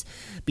Reigns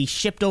be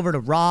shipped over to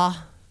Raw?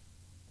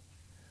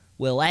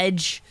 Will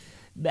Edge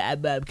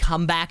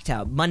come back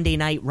to Monday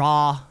Night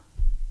Raw?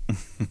 I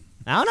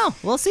don't know.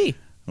 We'll see.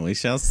 We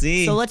shall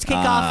see. So let's kick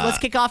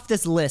off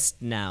this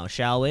list now,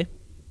 shall we?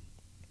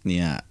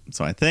 Yeah.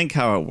 So I think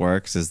how it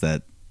works is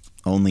that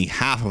only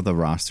half of the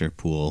roster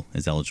pool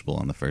is eligible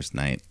on the first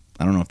night.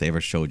 I don't know if they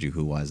ever showed you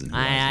who was and who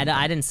wasn't.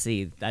 I didn't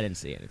see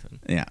anything.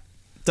 Yeah.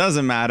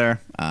 Doesn't matter.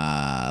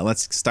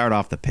 Let's start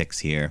off the picks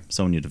here.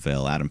 Sonya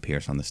Deville, Adam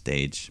Pearce on the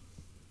stage.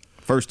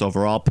 First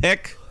overall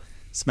pick,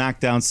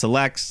 SmackDown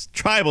selects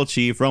Tribal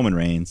Chief Roman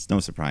Reigns. No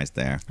surprise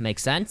there.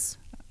 Makes sense.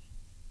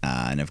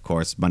 And, of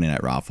course, Monday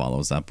Night Raw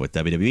follows up with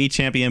WWE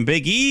Champion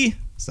Big E.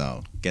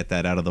 So get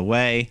that out of the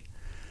way.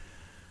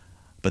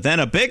 But then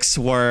a big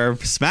swerve.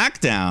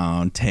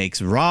 SmackDown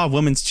takes Raw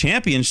Women's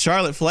Champion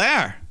Charlotte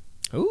Flair.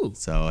 Ooh.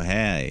 So,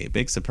 hey,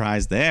 big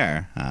surprise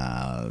there.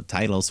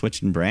 Title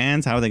switching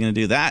brands. How are they going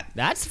to do that?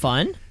 That's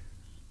fun.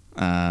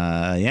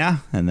 Yeah.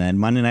 And then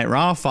Monday Night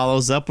Raw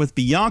follows up with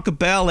Bianca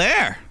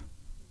Belair.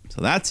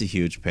 So that's a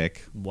huge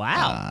pick.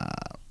 Wow.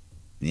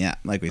 Yeah,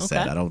 like we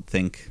said, I don't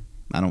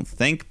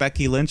think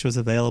Becky Lynch was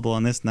available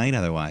on this night.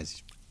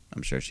 Otherwise,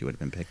 I'm sure she would have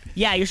been picked.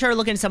 Yeah, you're sure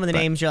looking at some of the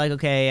names. You're like,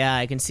 okay,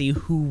 I can see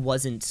who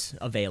wasn't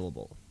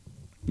available.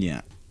 Yeah.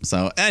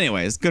 So,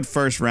 anyways, good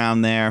first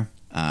round there.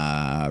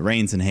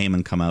 Reigns and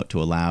Heyman come out to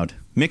a loud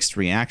mixed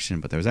reaction,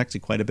 but there was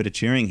actually quite a bit of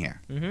cheering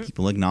here. Mm-hmm.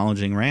 People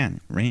acknowledging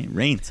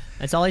Reigns.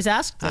 That's all he's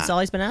asked. That's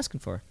all he's been asking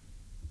for.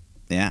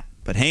 Yeah,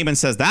 but Heyman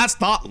says that's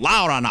not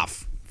loud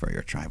enough for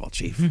your tribal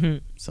chief.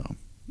 So,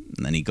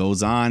 and then he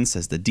goes on,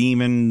 says the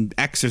demon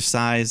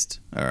exorcised,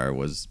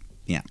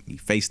 he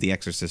faced the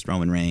exorcist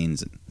Roman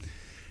Reigns. And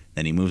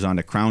then he moves on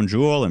to Crown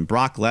Jewel and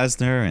Brock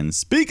Lesnar. And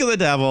speak of the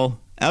devil,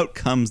 out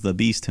comes the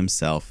beast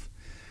himself,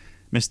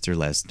 Mr.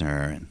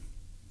 Lesnar. And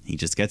he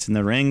just gets in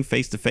the ring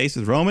face to face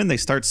with Roman. They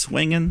start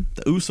swinging.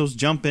 The Usos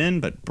jump in,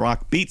 but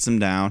Brock beats him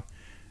down.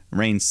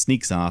 Reigns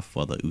sneaks off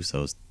while the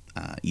Usos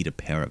eat a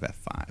pair of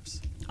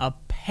F5s. A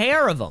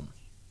pair of them.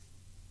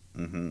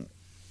 Mm-hmm.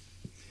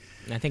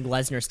 I think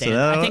Lesnar stands.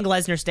 I think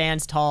Lesnar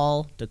stands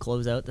tall to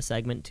close out the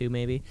segment too.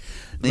 Maybe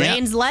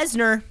Reigns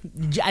Lesnar,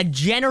 a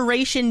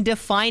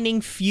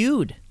generation-defining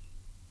feud.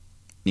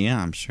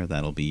 Yeah, I'm sure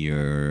that'll be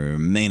your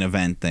main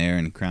event there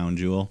in Crown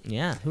Jewel.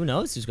 Yeah, who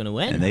knows who's going to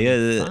win?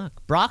 And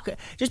Fuck. Brock,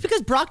 just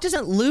because Brock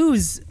doesn't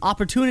lose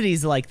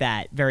opportunities like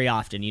that very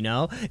often, you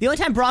know? The only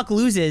time Brock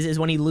loses is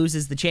when he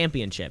loses the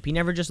championship. He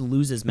never just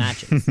loses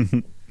matches.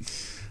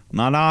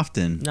 Not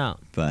often. No.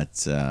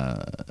 But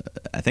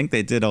I think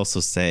they did also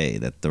say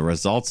that the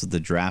results of the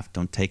draft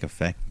don't take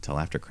effect until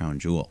after Crown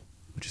Jewel,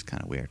 which is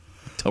kind of weird.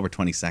 October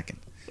 22nd.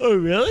 Oh,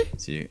 really?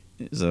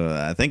 So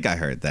I think I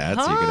heard that.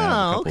 So you could have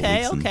a couple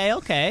weeks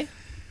okay.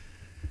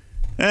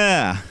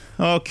 Yeah,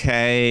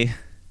 okay.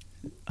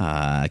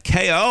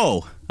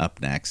 KO up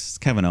next.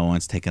 Kevin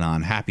Owens taking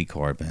on Happy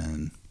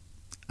Corbin,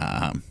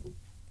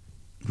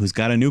 who's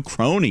got a new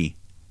crony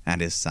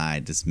at his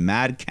side, this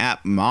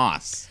Madcap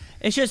Moss.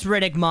 It's just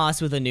Riddick Moss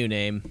with a new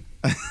name.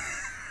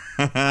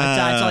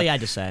 That's all you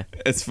had to say.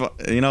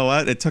 You know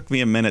what? It took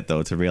me a minute,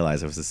 though, to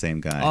realize it was the same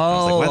guy. Oh, I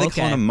was like, why are they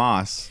calling him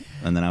Moss?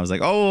 And then I was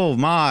like, oh,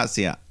 Moss,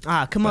 yeah.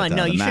 Come on.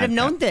 No, you should have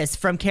known this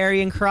from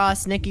Karrion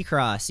Kross, Nikki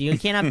Cross. You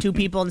can't have two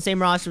people on the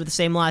same roster with the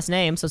same last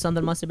name, so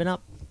something must have been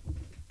up.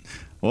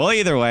 Well,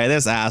 either way,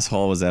 this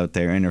asshole was out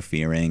there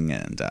interfering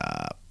and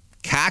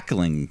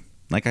cackling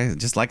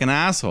just like an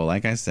asshole,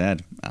 like I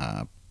said.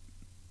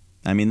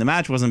 I mean, the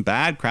match wasn't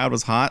bad. Crowd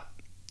was hot.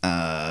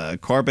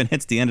 Corbin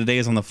hits the end of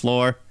days on the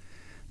floor.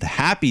 The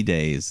happy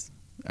days,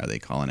 are they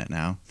calling it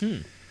now?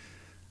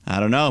 I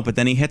don't know. But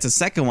then he hits a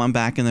second one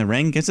back in the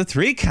ring, gets a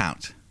 3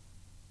 count.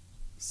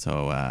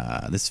 So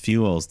this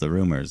fuels the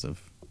rumors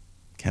of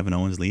Kevin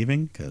Owens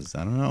leaving, because,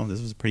 I don't know,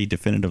 this was a pretty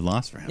definitive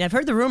loss for him. Yeah, I've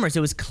heard the rumors.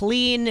 It was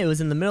clean. It was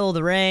in the middle of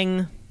the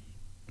ring.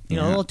 A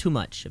little too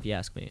much, if you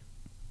ask me.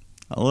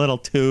 A little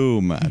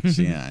too much.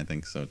 Yeah, I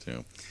think so,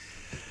 too.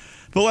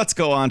 But let's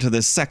go on to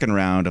the second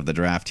round of the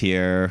draft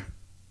here.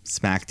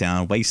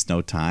 SmackDown wastes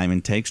no time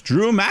and takes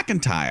Drew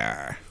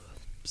McIntyre.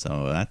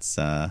 So that's,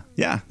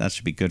 that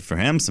should be good for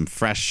him. Some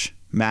fresh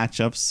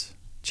matchups.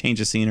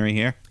 Change of scenery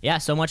here. Yeah,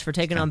 so much for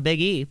taking on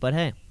Big E, but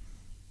hey.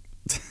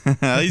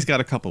 He's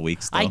got a couple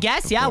weeks, though, I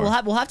guess, before.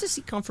 yeah. We'll have to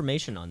see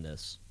confirmation on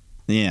this.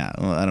 Yeah,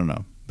 well, I don't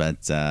know.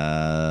 But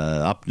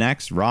up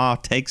next, Raw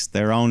takes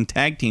their own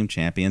tag team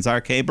champions,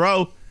 RK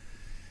Bro.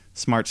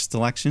 Smart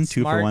selection,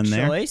 2 for 1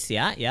 there. Smart choice,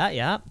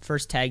 yeah.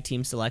 First tag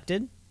team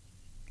selected.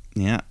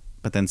 Yeah.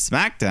 But then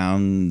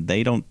SmackDown,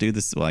 they don't do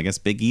this. Well, I guess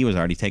Big E was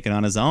already taken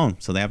on his own,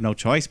 so they have no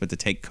choice but to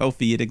take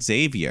Kofi and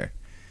Xavier.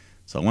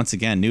 So once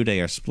again, New Day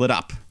are split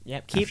up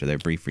after their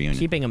brief reunion.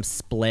 Keeping them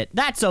split.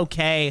 That's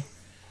okay.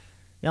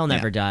 They'll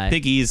never die.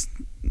 Big E's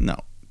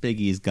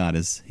got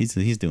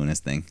he's doing his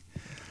thing.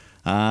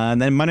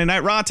 And then Monday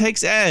Night Raw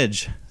takes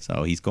Edge.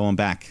 So he's going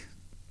back.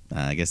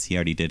 I guess he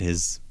already did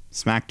his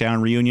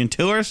SmackDown reunion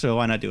tour, so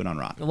why not do it on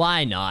Raw?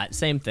 Why not?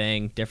 Same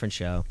thing, different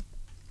show.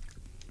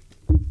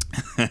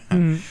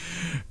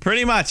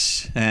 Pretty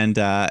much. And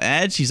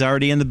Edge, he's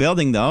already in the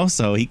building, though,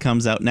 so he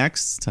comes out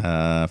next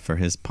for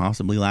his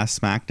possibly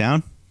last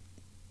SmackDown.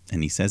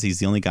 And he says he's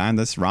the only guy on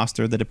this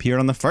roster that appeared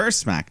on the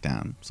first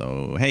SmackDown.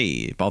 So,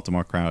 hey,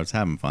 Baltimore crowd's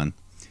having fun.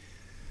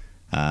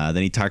 Then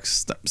he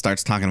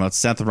starts talking about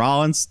Seth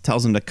Rollins,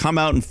 tells him to come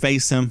out and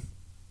face him.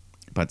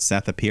 But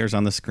Seth appears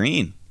on the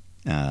screen.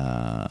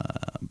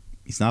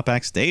 He's not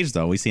backstage,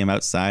 though. We see him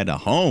outside a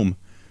home,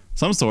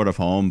 some sort of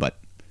home, but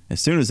as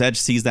soon as Edge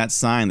sees that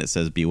sign that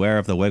says, beware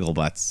of the wiggle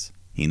butts,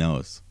 he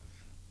knows.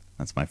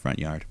 That's my front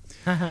yard.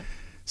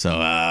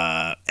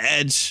 So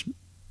Edge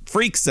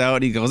freaks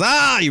out. He goes,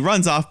 he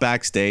runs off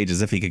backstage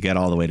as if he could get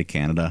all the way to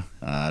Canada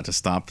to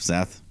stop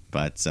Seth.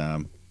 But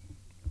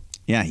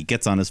Yeah, he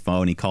gets on his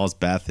phone. He calls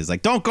Beth. He's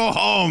like, don't go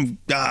home.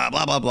 Blah,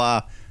 blah,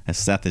 blah. As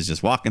Seth is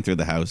just walking through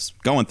the house,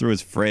 going through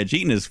his fridge,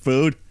 eating his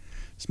food,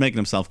 just making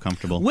himself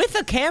comfortable. With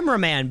a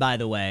cameraman, by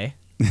the way.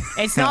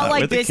 It's not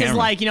like this is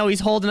like, he's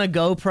holding a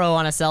GoPro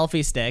on a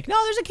selfie stick. No,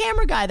 there's a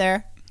camera guy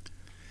there.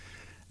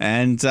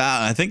 And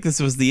I think this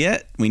was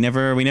it. We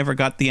never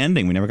got the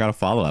ending. We never got a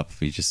follow-up.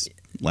 He just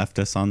left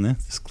us on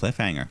this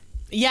cliffhanger.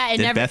 Yeah,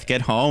 Did Beth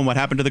get home? What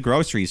happened to the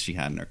groceries she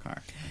had in her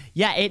car?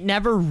 Yeah, it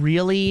never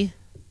really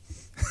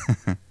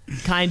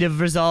kind of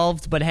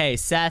resolved. But hey,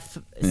 Seth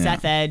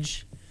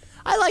Edge.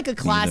 I like a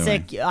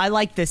classic. I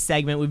like this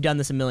segment. We've done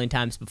this a million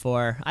times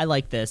before. I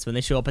like this when they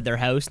show up at their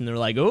house and they're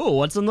like, "Oh,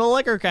 what's in the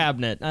liquor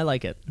cabinet?" I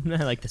like it. I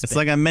like this. It's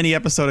like a mini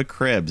episode of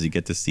Cribs. You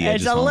get to see.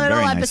 It's a little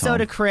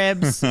episode of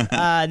Cribs.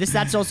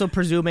 That's also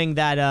presuming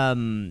that.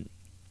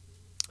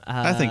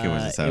 I think it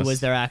was his house. It was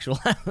their actual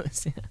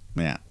house.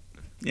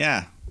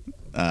 Yeah.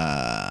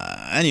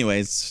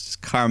 Anyways,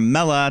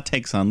 Carmella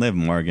takes on Liv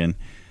Morgan.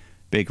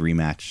 Big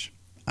rematch.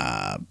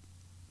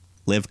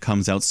 Liv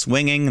comes out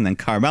swinging, and then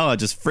Carmella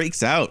just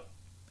freaks out.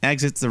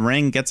 Exits the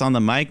ring, gets on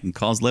the mic, and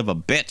calls Liv a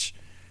bitch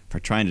for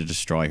trying to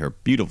destroy her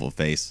beautiful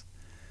face.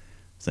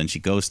 So then she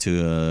goes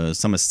to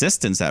some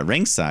assistants at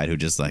ringside who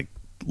just like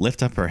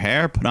lift up her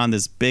hair, put on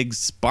this big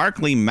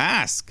sparkly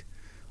mask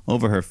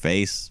over her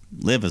face.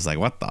 Liv is like,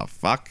 what the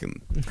fuck?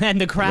 And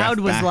the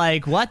crowd was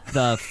like, what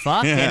the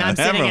fuck? Yeah, and I'm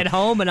sitting at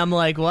home and I'm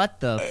like, what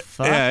the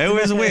fuck? Yeah, it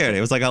was weird. It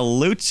was like a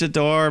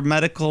luchador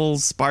medical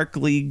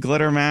sparkly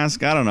glitter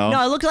mask. I don't know.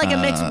 No, it looked like a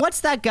mix.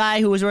 What's that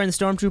guy who was wearing the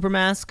Stormtrooper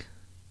mask?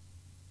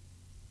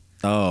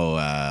 Oh,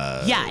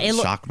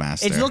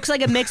 Shockmaster. It looks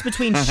like a mix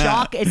between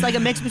Shock. It's like a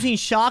mix between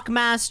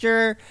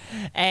Shockmaster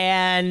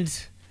and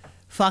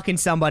fucking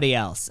somebody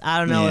else. I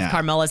don't know if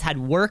Carmella's had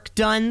work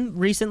done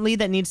recently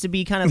that needs to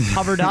be kind of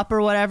covered up or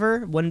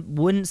whatever.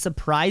 Wouldn't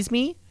surprise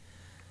me.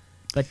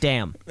 But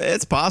damn.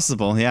 It's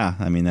possible, yeah.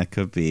 I mean, that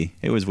could be.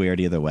 It was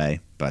weird either way.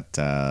 But,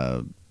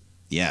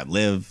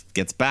 Liv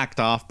gets backed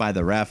off by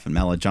the ref, and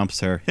Mella jumps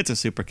her, hits a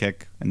super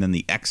kick, and then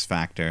the X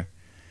Factor.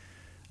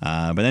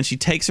 But then she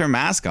takes her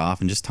mask off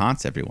and just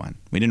taunts everyone.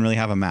 We didn't really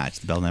have a match.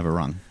 The bell never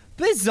rung.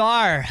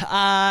 Bizarre.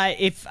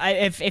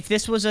 If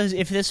this was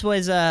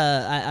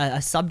a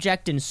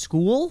subject in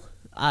school,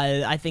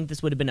 I think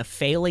this would have been a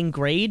failing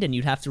grade, and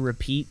you'd have to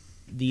repeat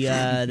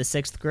the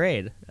sixth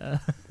grade.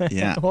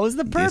 Yeah. What was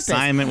the purpose? The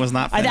assignment was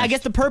not finished. I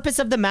guess the purpose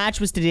of the match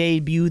was to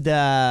debut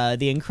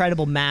the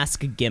incredible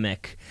mask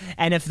gimmick,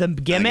 and if the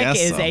gimmick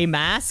is a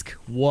mask,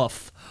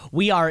 woof,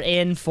 we are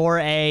in for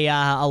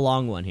a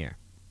long one here.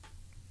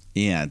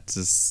 Yeah,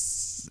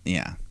 that's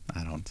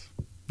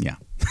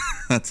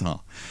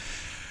all.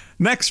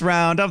 Next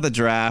round of the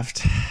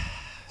draft,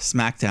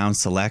 SmackDown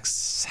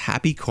selects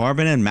Happy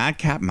Corbin and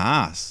Madcap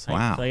Moss.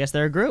 Wow. So I guess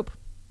they're a group.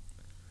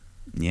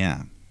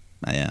 Yeah.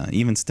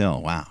 Even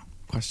still, wow.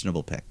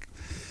 Questionable pick.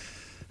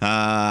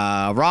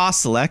 Raw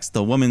selects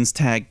the women's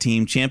tag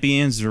team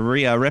champions,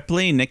 Rhea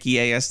Ripley, Nikki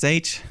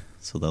ASH.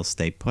 So they'll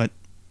stay put.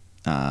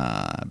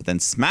 But then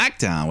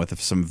SmackDown,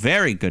 with some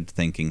very good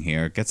thinking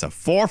here, gets a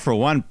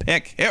 4-for-1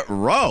 pick. Hit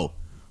Row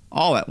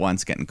all at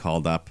once getting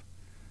called up.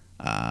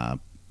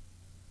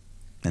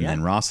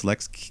 Then Raw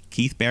selects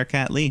Keith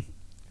Bearcat Lee.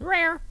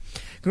 Rare.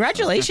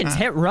 Congratulations,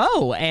 Hit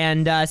Row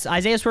and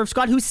Isaiah Swerve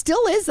Scott, who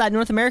still is that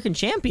North American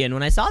champion.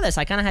 When I saw this,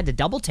 I kind of had to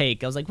double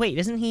take. I was like, wait,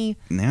 isn't he?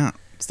 Yeah.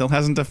 Still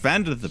hasn't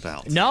defended the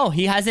belt. No,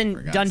 he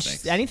hasn't done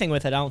anything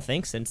with it, I don't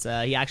think, since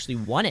he actually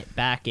won it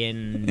back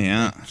in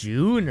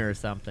June or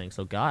something.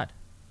 So, God.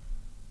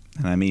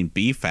 And I mean,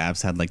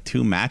 B-Fab's had like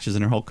 2 matches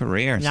in her whole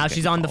career. Now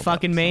she's on the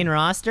fucking main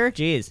roster?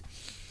 Jeez.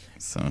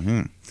 So,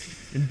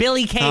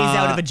 Billy Kay's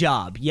out of a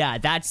job. Yeah,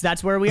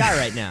 that's where we are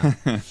right now.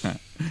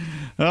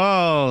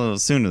 Oh,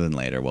 sooner than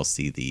later, we'll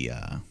see the,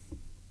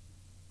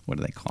 what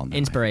do they call them?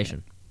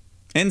 Inspiration.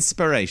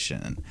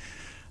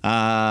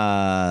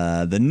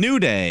 The New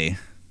Day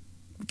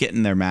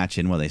getting their match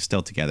in while they're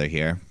still together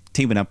here.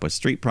 Teaming up with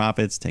Street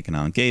Profits, taking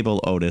on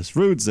Gable, Otis,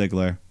 Rude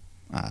Ziggler.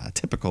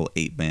 Typical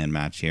 8-man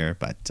match here,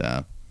 but,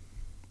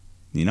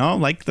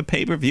 like the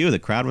pay-per-view, the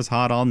crowd was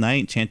hot all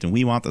night, chanting,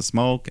 "We want the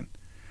smoke," and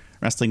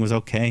wrestling was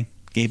okay.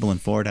 Gable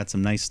and Ford had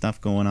some nice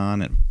stuff going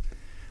on, and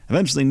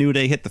eventually New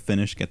Day hit the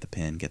finish, get the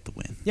pin, get the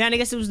win. Yeah, and I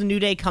guess it was the New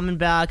Day coming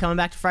back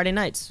to Friday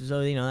nights,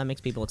 so, that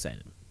makes people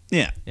excited.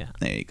 Yeah,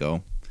 there you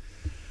go.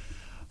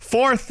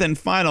 Fourth and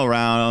final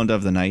round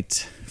of the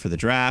night for the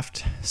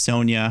draft.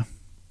 Sonya,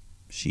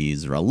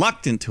 she's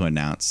reluctant to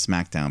announce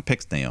SmackDown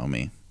picks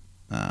Naomi.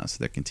 So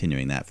they're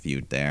continuing that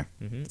feud there.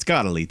 Mm-hmm. It's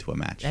got to lead to a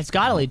match. It's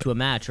got to lead to a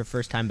match, her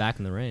first time back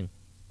in the ring.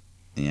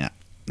 Yeah.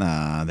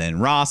 Then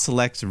Raw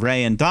selects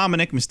Rey and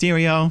Dominic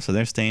Mysterio, so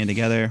they're staying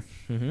together.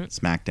 Mm-hmm.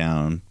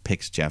 SmackDown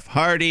picks Jeff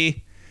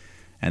Hardy.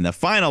 And the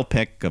final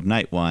pick of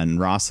night 1,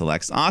 Raw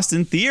selects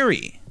Austin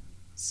Theory.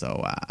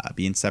 So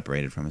being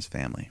separated from his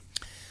family.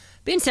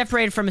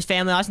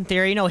 Austin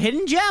Theory,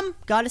 hidden gem,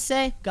 gotta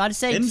say,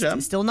 hidden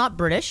gem. Still not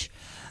British.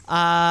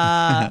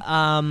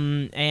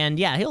 And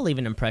yeah, he'll leave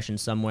an impression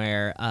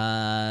somewhere.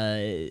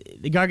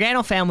 The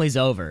Gargano family's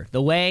over.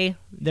 The way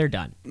they're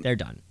done.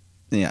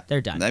 Yeah.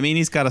 They're done. I mean,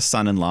 he's got a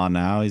son-in-law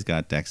now. He's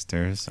got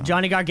Dexter. So.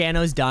 Johnny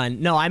Gargano's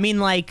done. No, I mean,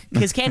 like,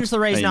 because Candice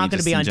LeRae's not going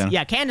to be on...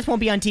 Yeah, Candice won't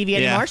be on TV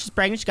anymore. Yeah. She's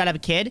pregnant. She's got to have a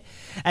kid.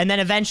 And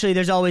then eventually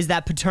there's always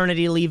that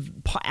paternity leave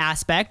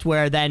aspect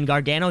where then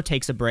Gargano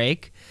takes a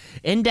break.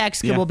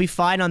 Index will be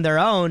fine on their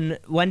own.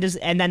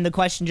 And then the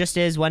question just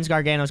is, when's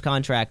Gargano's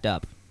contract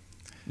up?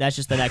 That's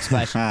just the next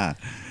question.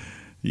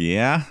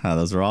 Yeah,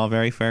 those are all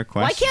very fair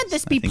questions. Why can't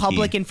this be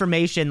public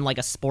information like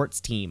a sports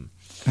team?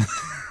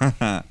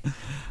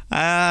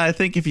 I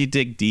think if you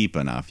dig deep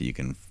enough, you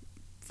can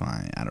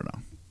find. I don't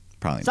know.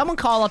 Probably. Someone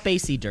call up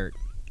AC Dirt.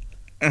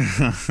 We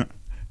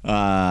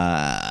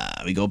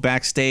go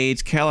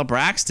backstage. Kayla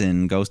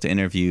Braxton goes to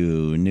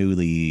interview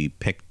newly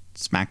picked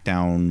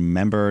SmackDown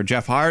member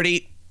Jeff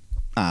Hardy,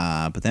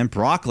 but then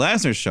Brock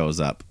Lesnar shows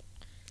up,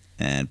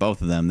 and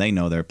both of them, they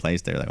know their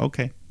place. They're like,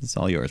 "Okay, it's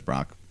all yours,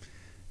 Brock."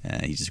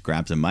 And he just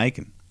grabs a mic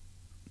and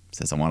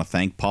says, "I want to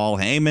thank Paul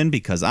Heyman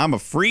because I'm a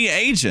free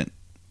agent.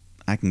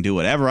 I can do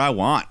whatever I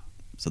want.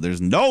 So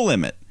there's no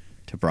limit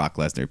to Brock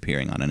Lesnar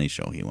appearing on any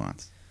show he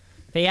wants."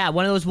 But yeah,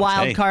 one of those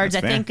wild cards.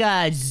 I think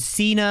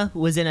Cena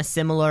was in a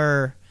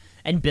similar,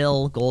 and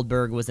Bill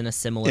Goldberg was in a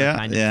similar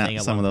kind of thing.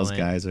 Some of those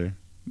guys are,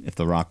 if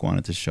The Rock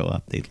wanted to show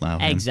up, they'd allow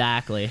him.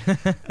 Exactly.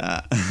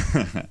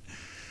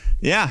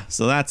 Yeah,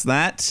 so that's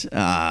that.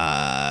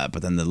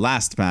 But then the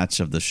last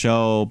match of the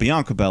show,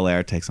 Bianca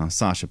Belair takes on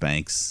Sasha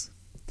Banks.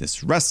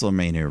 This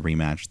WrestleMania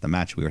rematch, the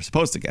match we were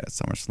supposed to get at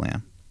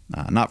SummerSlam.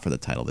 Not for the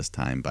title this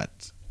time,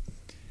 but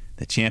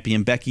the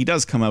champion Becky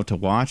does come out to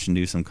watch and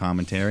do some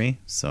commentary.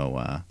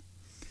 So,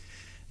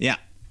 yeah.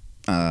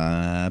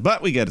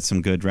 But we get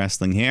some good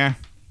wrestling here.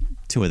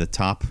 Two of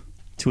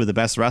the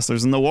best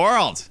wrestlers in the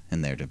world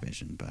in their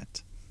division.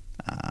 But,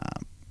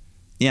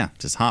 yeah,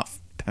 just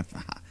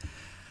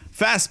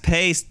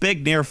fast-paced,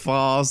 big near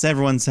falls.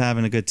 Everyone's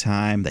having a good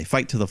time. They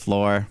fight to the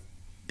floor.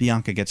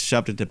 Bianca gets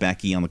shoved into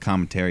Becky on the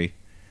commentary.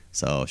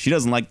 So she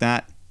doesn't like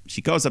that.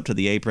 She goes up to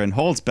the apron,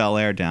 holds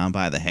Belair down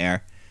by the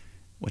hair,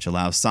 which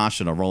allows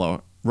Sasha to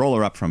roll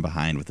her up from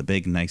behind with a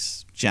big,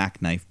 nice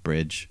jackknife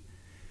bridge.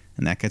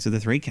 And that gets her the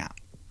 3 count.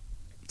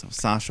 So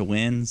Sasha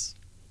wins.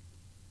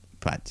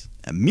 But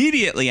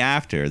immediately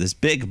after, this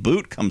big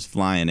boot comes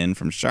flying in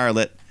from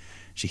Charlotte.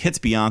 She hits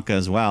Bianca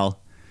as well.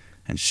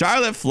 And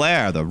Charlotte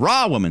Flair, the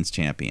Raw Women's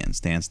Champion,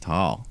 stands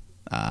tall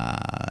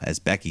as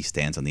Becky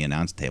stands on the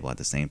announce table at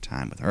the same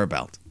time with her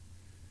belt.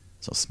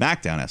 So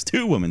SmackDown has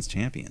 2 women's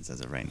champions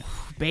as of right now.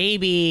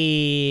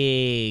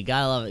 Baby,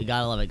 gotta love it,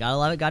 gotta love it, gotta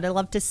love it, gotta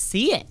love to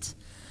see it.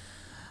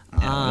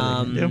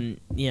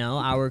 You know,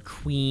 our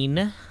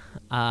queen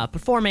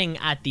performing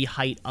at the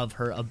height of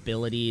her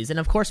abilities, and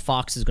of course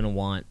Fox is gonna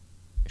want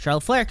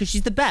Charlotte Flair because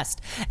she's the best,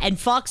 and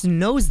Fox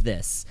knows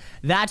this.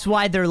 That's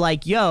why they're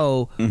like,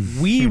 "Yo,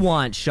 we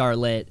want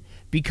Charlotte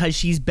because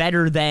she's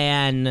better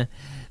than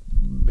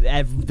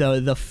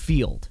the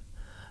field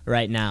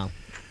right now."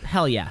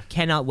 Hell yeah,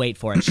 cannot wait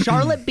for it.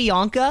 Charlotte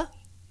Bianca,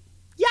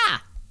 yeah,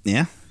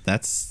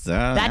 that's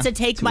a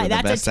take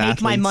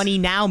my money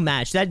now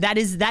match. That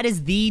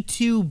is the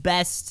 2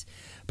 best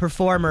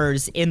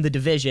performers in the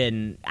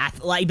division,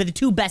 but the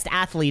 2 best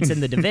athletes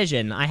in the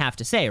division. I have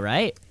to say,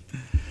 right?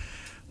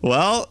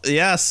 Well,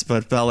 yes,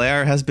 but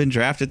Belair has been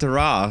drafted to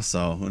Raw,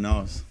 so who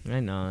knows? I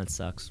know, it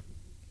sucks.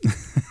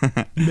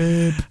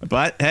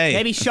 But hey,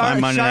 maybe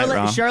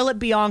Charlotte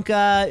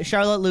Bianca.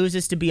 Charlotte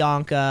loses to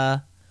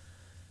Bianca.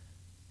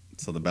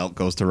 So the belt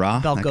goes to Raw?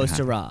 Belt goes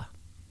to Raw.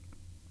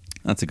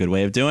 That's a good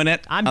way of doing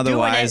it. I'm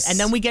doing it. And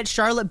then we get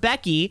Charlotte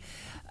Becky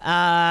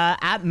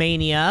at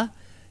Mania.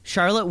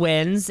 Charlotte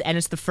wins, and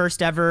it's the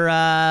first ever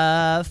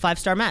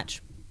 5-star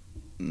match.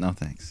 No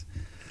thanks.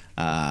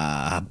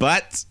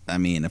 But, I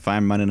mean, if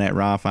I'm Monday Night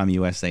Raw, if I'm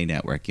USA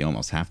Network, you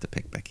almost have to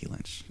pick Becky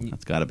Lynch.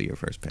 That's got to be your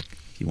first pick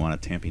if you want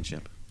a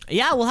championship.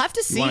 Yeah, we'll have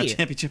to see. You want a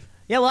championship?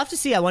 Yeah, we'll have to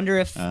see. I wonder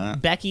if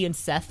Becky and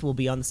Seth will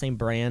be on the same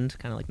brand,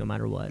 kind of like no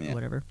matter what,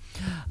 whatever.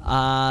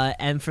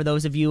 And for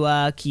those of you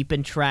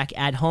keeping track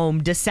at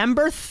home,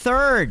 December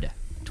 3rd,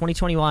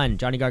 2021,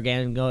 Johnny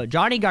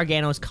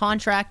Gargano's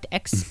contract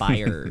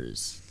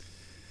expires.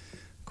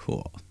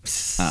 Cool.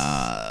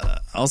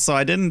 Also,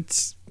 I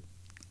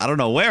don't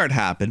know where it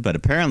happened, but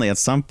apparently at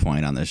some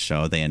point on this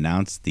show, they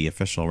announced the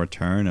official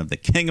return of the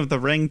King of the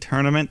Ring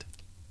tournament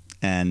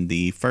and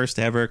the first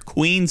ever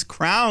Queen's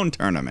Crown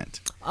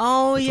tournament.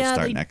 Oh,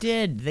 yeah,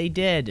 They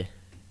did.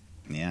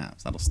 Yeah,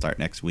 so that'll start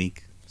next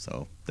week.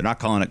 So they're not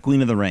calling it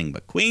Queen of the Ring,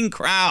 but Queen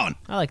Crown.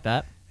 I like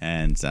that.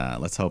 And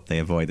let's hope they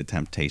avoid the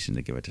temptation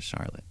to give it to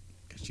Charlotte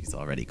because she's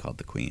already called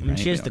the Queen. I mean,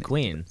 she is the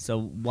Queen, so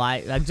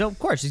why? So of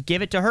course, just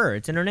give it to her.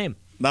 It's in her name.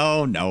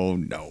 No.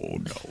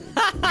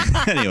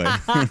 Anyway.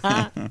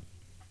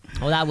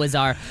 Well, that was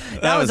all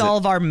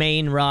of our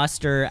main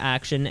roster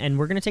action, and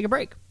we're gonna take a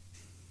break.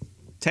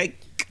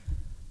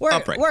 We're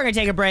going to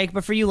take a break,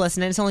 but for you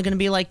listening, it's only going to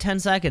be like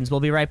 10 seconds. We'll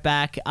be right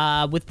back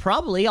with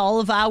probably all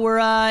of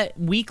our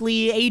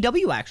weekly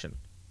AEW action.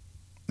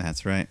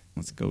 That's right.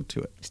 Let's go to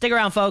it. Stick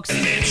around, folks.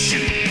 Let's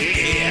shoot.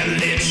 Yeah,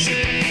 let's shoot.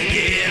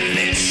 Yeah,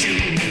 let's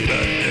shoot.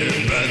 Brother.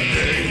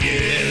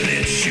 Yeah,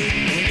 let's shoot.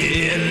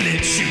 Yeah,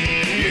 let's shoot.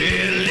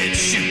 Yeah, let's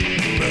shoot.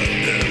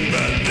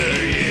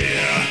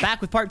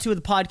 part 2 of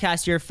the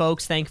podcast here,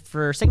 folks. Thanks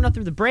for sticking up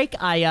through the break.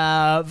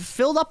 I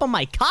filled up on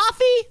my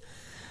coffee,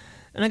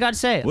 and I got to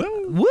say,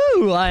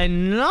 woo! I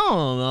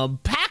know, I'm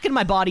packing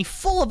my body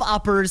full of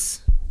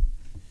uppers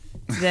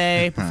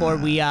today before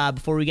we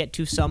get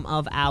to some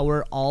of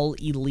our all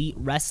elite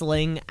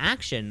wrestling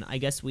action. I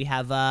guess we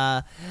have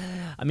Grand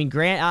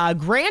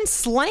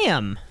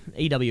Slam,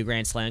 AEW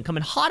Grand Slam,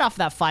 coming hot off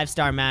that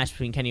 5-star match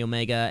between Kenny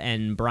Omega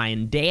and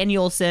Bryan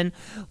Danielson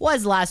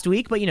was last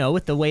week, but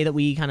with the way that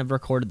we kind of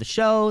recorded the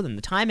show and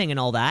the timing and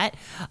all that,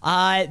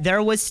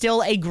 there was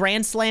still a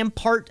Grand Slam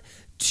part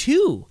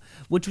 2,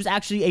 which was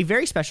actually a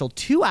very special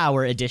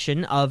 2-hour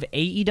edition of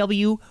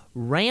AEW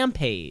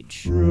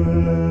Rampage.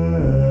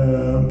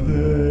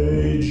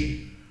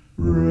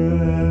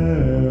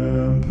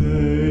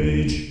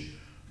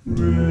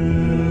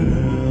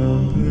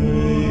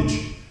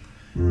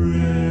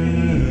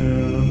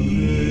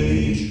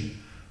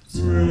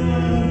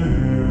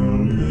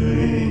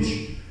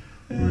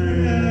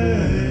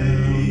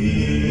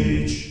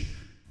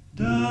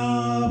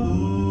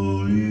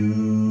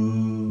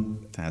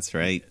 That's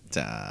right.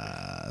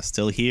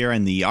 Still here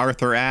in the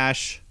Arthur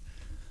Ashe.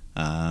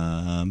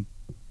 Yeah,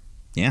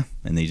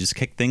 and they just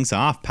kicked things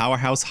off.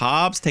 Powerhouse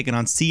Hobbs taking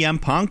on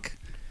CM Punk.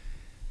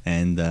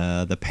 And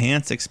the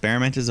pants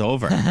experiment is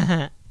over.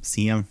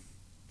 CM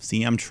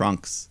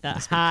Trunks.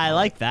 I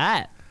like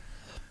that.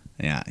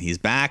 Yeah, he's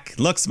back.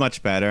 Looks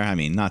much better. I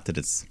mean, not that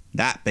it's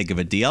that big of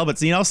a deal, but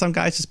some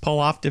guys just pull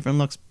off different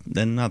looks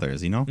than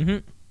others, Mm-hmm.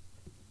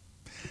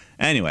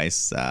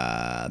 Anyways,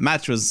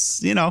 match was,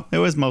 it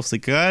was mostly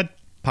good.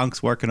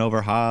 Punk's working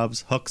over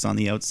Hobbs, hooks on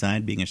the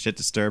outside, being a shit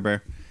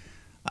disturber.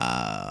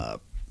 I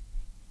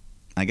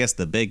guess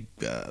the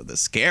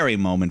scary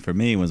moment for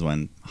me was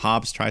when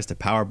Hobbs tries to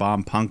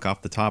powerbomb Punk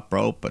off the top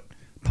rope, but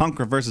Punk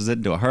reverses it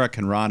into a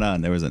Hurricane Rana,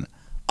 and there was an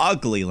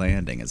ugly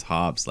landing as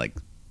Hobbs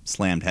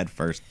slammed head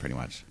first, pretty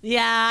much.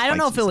 Yeah, I don't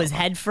know if it was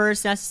head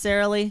first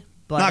necessarily,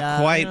 but not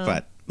quite,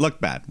 but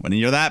looked bad when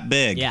you're that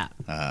big. Yeah.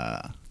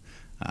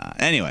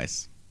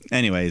 Anyways,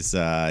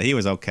 he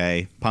was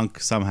okay.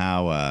 Punk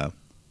somehow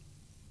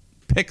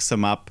picks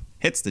him up,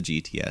 hits the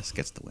GTS,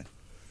 gets the win.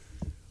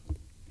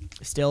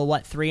 Still,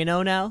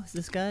 3-0 now? Is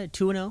this guy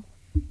 2-0?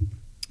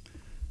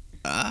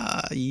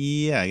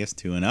 Yeah, I guess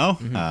 2-0.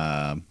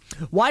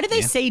 Mm-hmm. Why do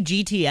they say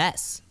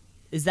GTS?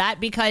 Is that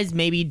because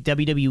maybe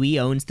WWE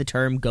owns the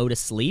term "go to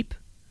sleep"?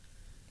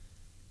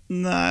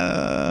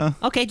 Nah.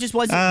 Okay, just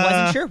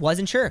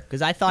wasn't sure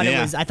because I thought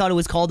it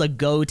was called a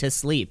 "go to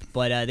sleep,"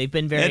 but they've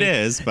been very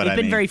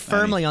very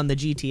firmly on the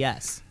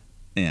GTS.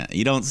 Yeah,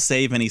 you don't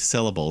save any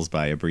syllables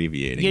by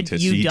abbreviating to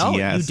you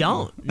GTS. You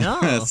don't.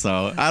 No.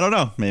 So I don't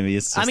know. Maybe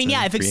it's. Just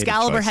if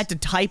Excalibur had to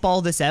type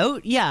all this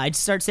out, I'd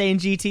start saying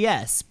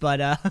GTS.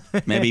 But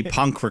maybe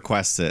Punk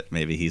requests it.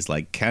 Maybe he's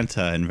like,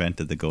 Kenta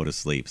invented the go to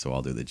sleep, so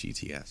I'll do the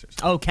GTS or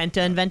something. Oh,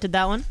 Kenta invented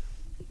that one.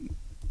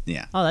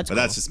 Yeah. Oh, that's. But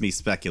cool. That's just me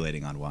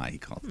speculating on why he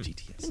called it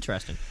GTS.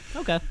 Interesting.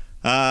 Okay.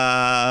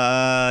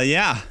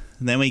 Yeah.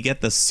 And then we get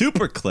the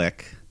Super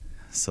Click.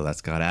 So that's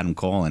got Adam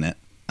Cole in it.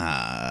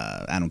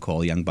 Adam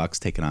Cole, Young Bucks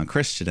taking on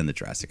Christian and the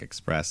Jurassic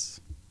Express.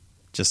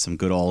 Just some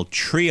good old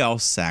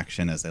trios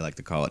action, as they like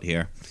to call it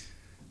here.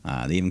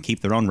 They even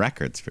keep their own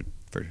records for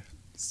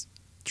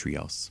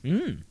trios.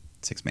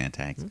 6-man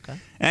tags. Okay.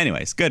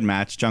 Anyways, good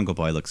match. Jungle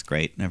Boy looks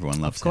great. Everyone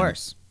loves him. Of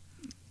course.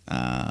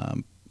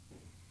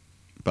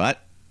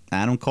 But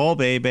Adam Cole,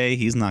 baby,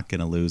 he's not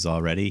going to lose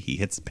already. He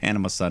hits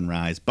Panama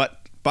Sunrise,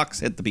 but Bucks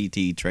hit the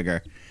BT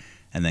trigger.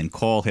 And then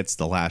Cole hits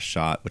the last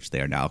shot, which they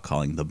are now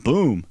calling the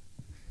Boom.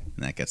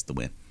 And that gets the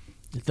win.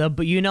 It's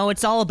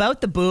all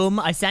about the Boom.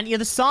 I sent you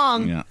the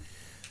song. Yeah.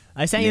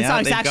 I sent you the song.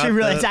 It's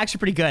actually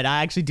pretty good.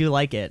 I actually do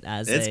like it.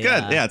 It's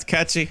good. Yeah, it's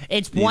catchy.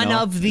 It's one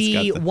of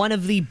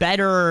the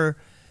better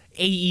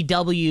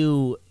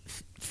AEW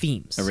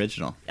themes.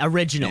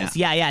 Originals.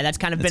 Yeah. That's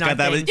kind of been our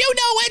thing.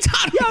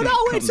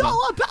 It's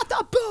all about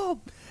the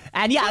Boom.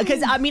 And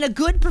because a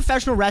good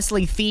professional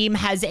wrestling theme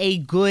has a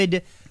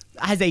great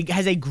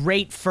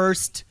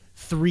first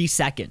 3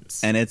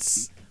 seconds. And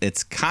it's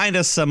kind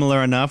of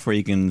similar enough where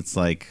you can.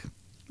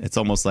 It's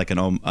almost like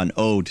an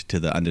ode to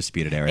the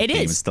Undisputed Era. It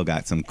theme. is. It's still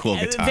got some cool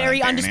guitar. Very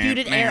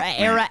Undisputed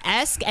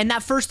Era-esque, and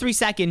that first 3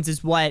 seconds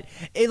is what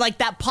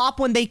that pop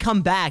when they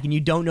come back and you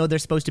don't know they're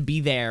supposed to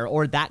be there,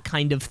 or that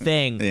kind of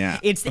thing. Yeah.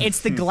 It's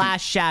the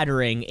glass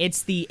shattering.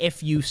 It's the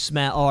if you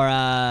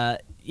smell.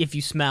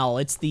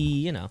 It's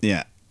the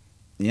Yeah.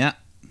 Yeah.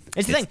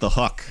 It's the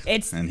hook.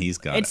 And he's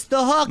got It's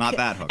the hook. Not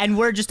that hook. And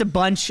we're just a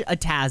bunch of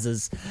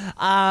Tazes.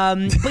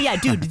 But yeah,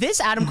 dude, this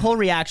Adam Cole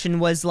reaction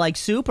was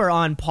super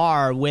on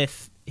par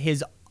with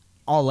his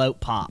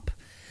all-out pop.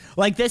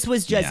 This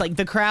was just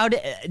the crowd.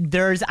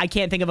 I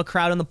can't think of a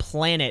crowd on the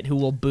planet who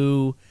will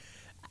boo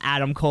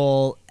Adam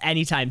Cole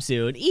anytime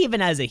soon,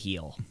 even as a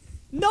heel.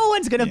 No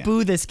one's going to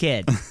boo this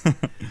kid.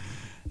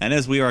 And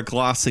as we are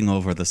glossing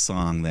over the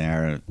song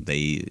there,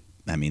 they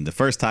I mean, the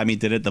first time he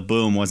did it, the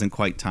boom wasn't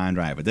quite timed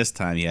right, but this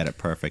time he had it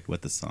perfect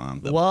with the song.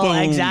 The well, boom,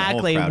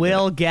 exactly.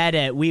 We'll get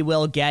it. We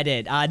will get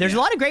it. There's a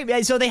lot of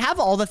great. So they have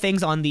all the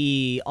things on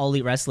the All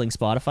Elite Wrestling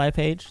Spotify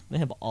page. They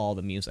have all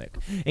the music,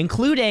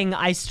 including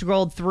I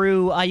scrolled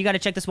through. You got to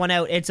check this one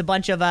out. It's a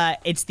bunch of.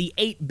 It's the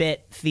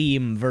 8-bit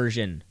theme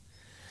version.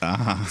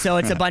 So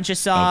it's a bunch of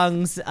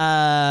songs,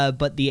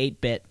 but the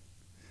 8-bit.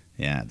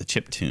 Yeah, the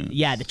chip tune.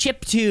 Yeah, the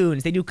chip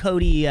tunes. They do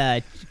Cody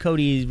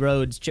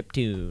Rhodes chip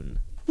tune.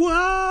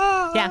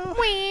 Whoa! Yeah.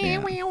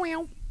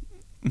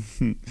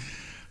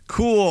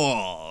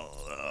 Cool.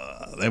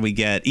 Then we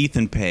get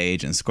Ethan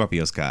Page and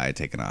Scorpio Sky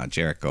taking on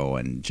Jericho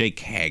and Jake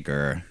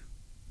Hager.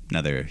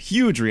 Another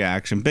huge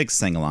reaction, big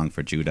sing-along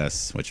for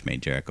Judas, which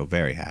made Jericho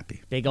very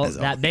happy. Big old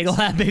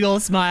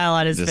smile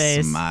on his face.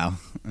 Just smile.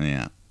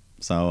 Yeah.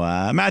 So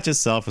match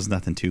itself was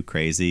nothing too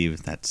crazy.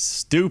 That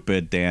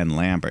stupid Dan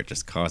Lambert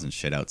just causing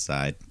shit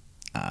outside.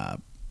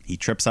 He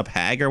trips up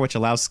Hager, which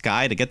allows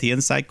Sky to get the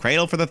inside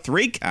cradle for the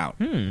 3 count.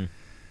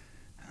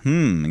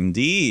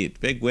 Indeed.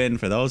 Big win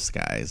for those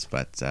guys.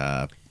 But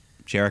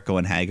Jericho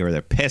and Hager,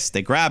 they're pissed.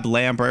 They grab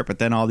Lambert, but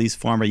then all these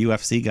former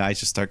UFC guys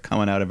just start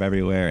coming out of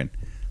everywhere, and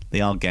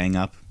they all gang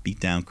up, beat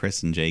down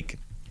Chris and Jake.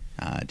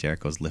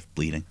 Jericho's lip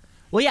bleeding.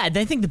 Well, yeah,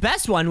 I think the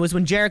best one was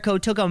when Jericho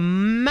took a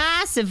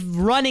massive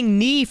running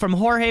knee from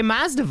Jorge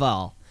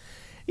Masvidal.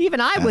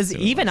 Even I was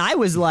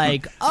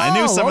like, oh, I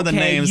knew some of the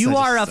names. You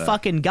are a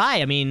fucking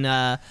guy. I mean,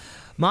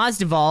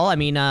 Masvidal. I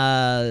mean,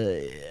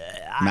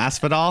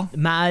 Masvidal?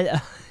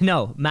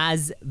 No,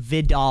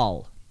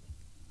 Masvidal.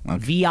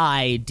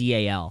 Okay.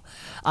 Vidal.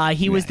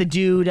 He was the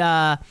dude.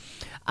 I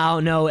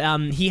don't know.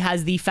 He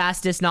has the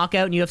fastest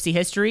knockout in UFC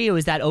history. It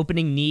was that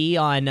opening knee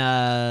on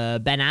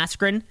Ben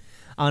Askren.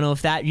 I don't know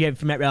if that you have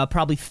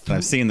probably.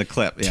 I've seen the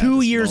clip. Yeah,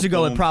 2 years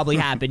ago, boom. it probably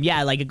happened.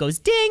 Yeah, like it goes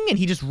ding, and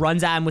he just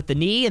runs at him with the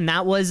knee, and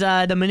that was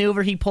the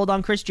maneuver he pulled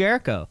on Chris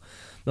Jericho.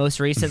 Most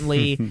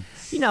recently,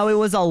 it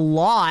was a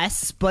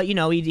loss, but he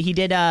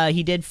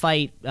did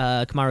fight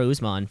Kamaru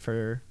Usman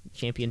for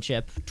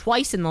championship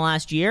twice in the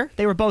last year.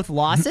 They were both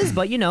losses,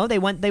 but they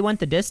went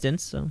the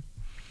distance. So,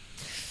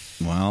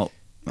 well,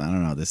 I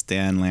don't know this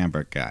Dan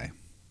Lambert guy.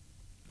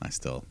 I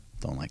still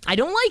don't like him. I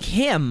don't like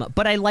him,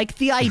 but I like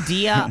the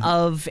idea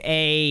of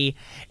a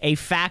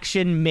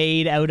faction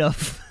made out of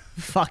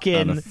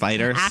fucking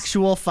fighters.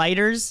 Actual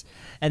fighters,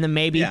 and then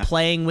maybe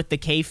playing with the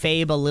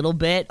kayfabe a little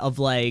bit of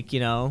like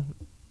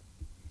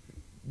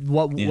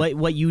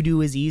what you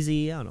do is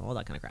easy. I don't know, all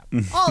that kind of crap.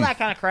 All that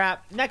kind of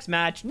crap. Next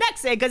match,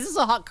 next day, because this is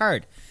a hot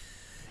card.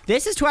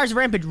 This is 2 hours of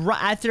Rampage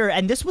after,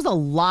 and this was a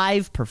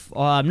live.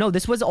 No,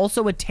 this was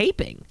also a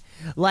taping.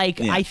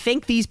 I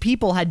think these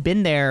people had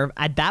been there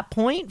at that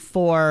point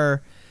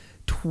for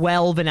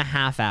 12 and a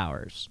half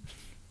hours.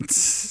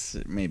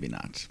 Maybe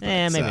not.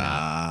 Maybe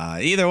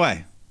not. Either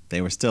way, they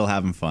were still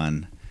having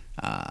fun.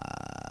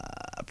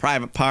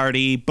 Private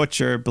Party,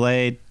 Butcher,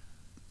 Blade.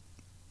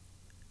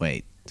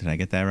 Wait, did I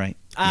get that right?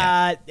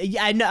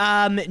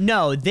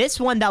 No, this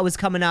one that was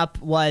coming up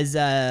was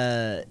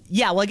I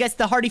guess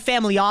the Hardy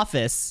Family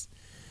Office.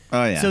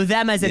 Oh yeah. So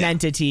them as an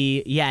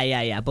entity,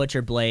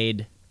 Butcher,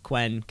 Blade,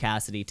 Quen,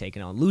 Cassidy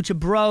taking on Lucha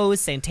Bros,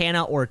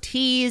 Santana,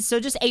 Ortiz. So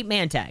just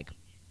 8-man tag.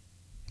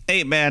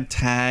 8-man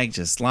tag,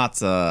 just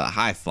lots of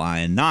high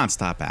flying,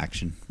 nonstop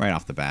action right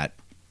off the bat.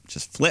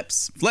 Just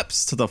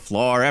flips to the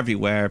floor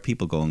everywhere.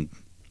 People going,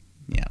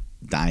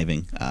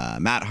 diving.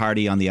 Matt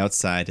Hardy on the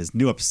outside, his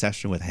new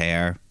obsession with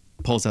hair,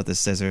 pulls out the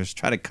scissors,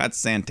 try to cut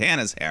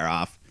Santana's hair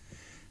off,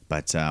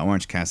 but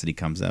Orange Cassidy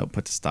comes out,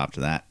 puts a stop to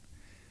that.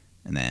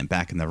 And then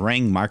back in the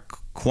ring, Mark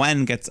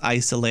Quen gets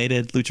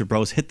isolated. Lucha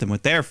Bros hit them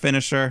with their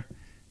finisher,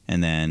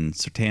 and then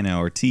Santana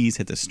Ortiz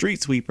hit the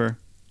street sweeper,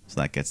 so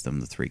that gets them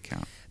the 3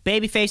 count.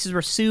 Baby faces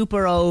were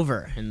super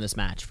over in this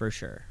match for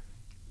sure.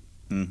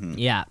 Mm-hmm.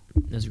 Yeah,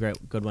 it was a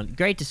good one.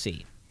 Great to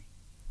see.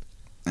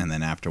 And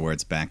then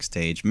afterwards,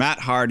 backstage,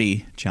 Matt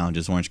Hardy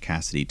challenges Orange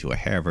Cassidy to a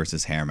hair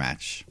versus hair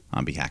match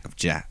on behalf of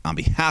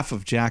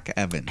Jack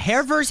Evans.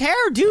 Hair versus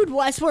hair, dude.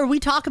 I swear we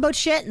talk about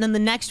shit, and then the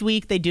next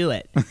week they do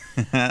it. There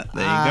you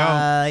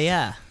go.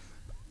 Yeah.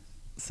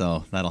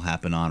 So that'll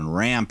happen on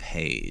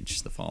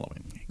Rampage the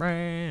following week.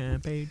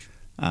 Rampage.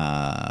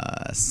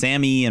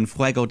 Sammy and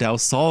Fuego del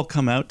Sol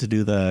come out to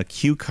do the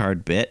cue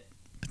card bit,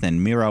 but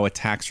then Miro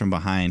attacks from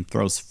behind,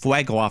 throws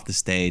Fuego off the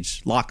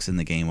stage, locks in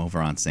the game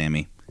over on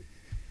Sammy.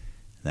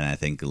 Then I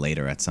think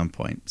later at some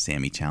point,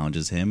 Sammy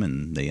challenges him,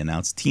 and they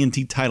announce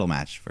TNT title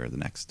match for the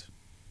next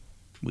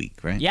week,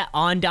 right? Yeah,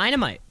 on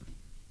Dynamite.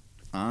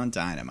 On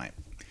Dynamite.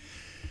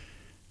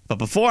 But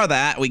before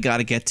that, we got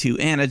to get to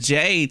Anna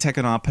Jay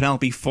taking on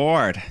Penelope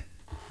Ford.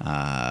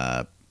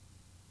 Anna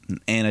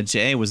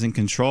Jay was in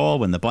control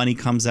when the bunny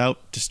comes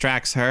out,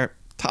 distracts her,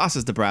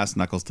 tosses the brass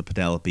knuckles to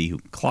Penelope, who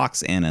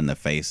clocks Anna in the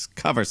face,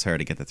 covers her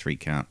to get the 3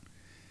 count.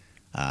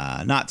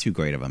 Not too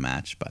great of a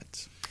match,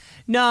 but...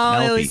 No,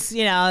 Penelope.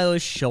 it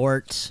was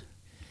short.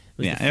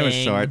 It was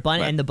short.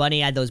 And the bunny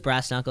had those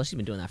brass knuckles. She's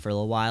been doing that for a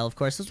little while. Of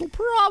course, this will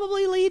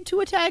probably lead to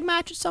a tag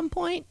match at some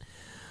point.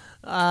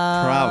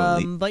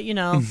 Probably. But,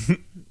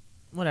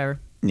 whatever.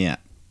 Yeah.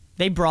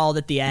 They brawled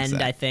at the end,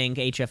 Exactly. I think.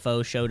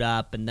 HFO showed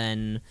up, and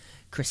then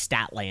Chris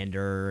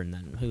Statlander, and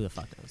then who the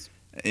fuck knows?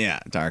 Yeah,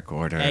 Dark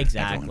Order.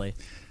 Exactly.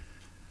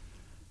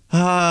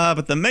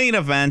 But the main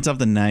event of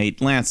the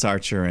night, Lance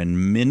Archer and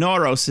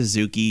Minoru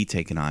Suzuki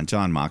taking on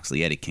Jon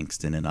Moxley, Eddie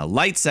Kingston in a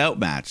lights-out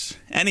match.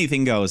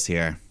 Anything goes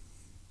here.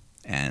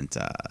 And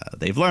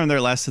they've learned their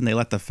lesson. They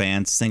let the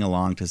fans sing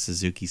along to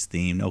Suzuki's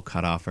theme. No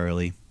cutoff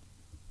early.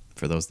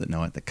 For those that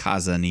know it, the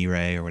Kaza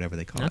Nire or whatever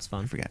they call it. That's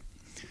fun. I forget.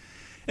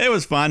 It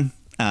was fun.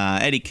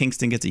 Eddie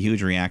Kingston gets a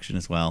huge reaction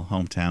as well.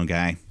 Hometown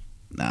guy.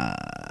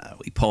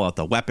 We pull out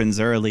the weapons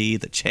early,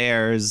 the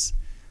chairs,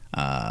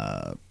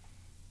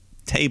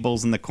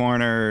 tables in the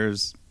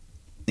corners.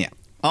 Yeah,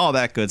 all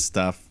that good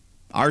stuff.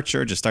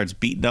 Archer just starts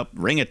beating up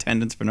ring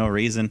attendants for no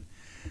reason.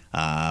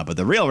 But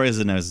the real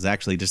reason is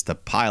actually just to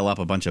pile up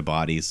a bunch of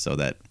bodies so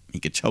that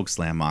he could choke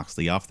slam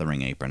Moxley off the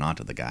ring apron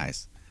onto the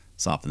guys.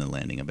 Soften the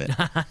landing a bit.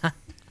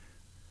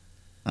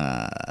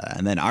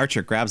 And then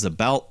Archer grabs a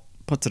belt,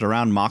 puts it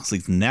around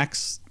Moxley's neck,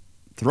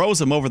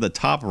 throws him over the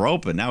top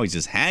rope, and now he's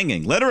just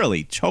hanging,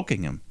 literally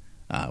choking him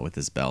with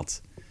his belt.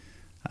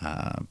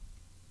 And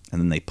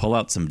then they pull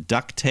out some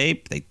duct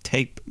tape. They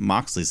tape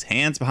Moxley's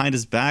hands behind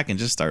his back and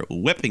just start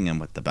whipping him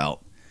with the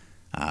belt.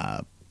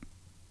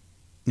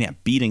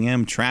 Beating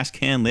him, trash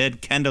can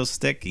lid, kendo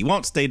stick. He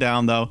won't stay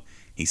down, though.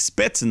 He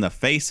spits in the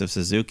face of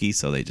Suzuki,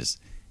 so they just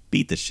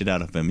beat the shit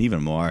out of him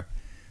even more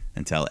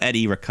until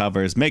Eddie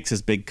recovers, makes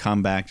his big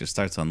comeback, just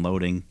starts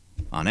unloading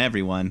on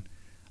everyone.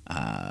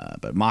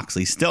 But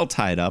Moxley's still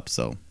tied up,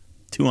 so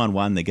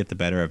 2-on-1, they get the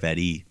better of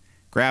Eddie.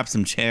 Grab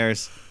some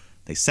chairs.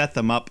 They set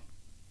them up.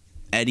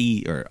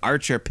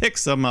 Archer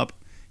picks them up.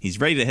 He's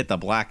ready to hit the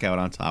blackout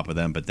on top of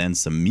them, but then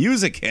some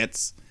music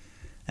hits,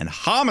 and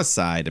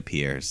Homicide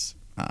appears.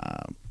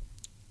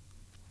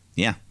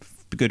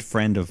 A good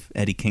friend of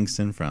Eddie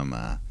Kingston from,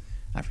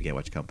 I forget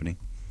which company.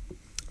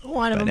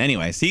 One of them. But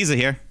anyways, he's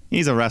here.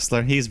 He's a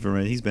wrestler. He's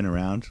been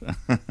around.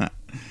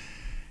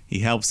 He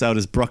helps out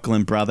his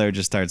Brooklyn brother,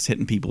 just starts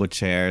hitting people with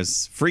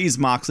chairs, frees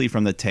Moxley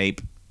from the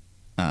tape.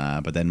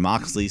 But then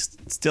Moxley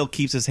still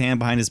keeps his hand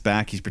behind his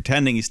back. He's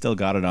pretending he's still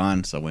got it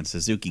on. So when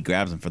Suzuki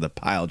grabs him for the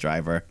pile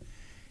driver,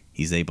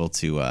 he's able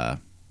to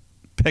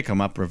pick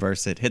him up,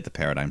 reverse it, hit the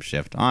paradigm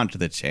shift onto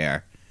the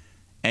chair.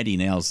 Eddie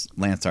nails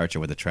Lance Archer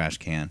with a trash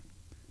can,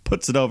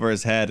 puts it over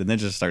his head, and then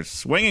just starts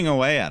swinging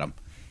away at him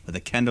with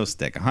a kendo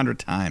stick 100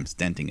 times,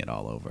 denting it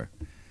all over.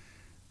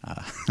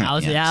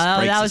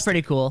 That was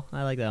pretty cool.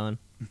 I like that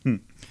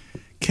one.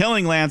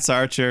 Killing Lance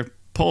Archer,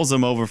 pulls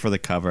him over for the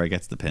cover,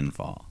 gets the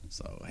pinfall.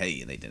 So,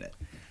 hey, they did it.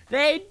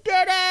 They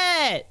did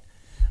it!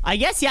 I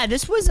guess,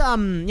 this was,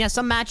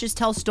 some matches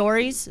tell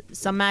stories.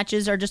 Some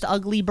matches are just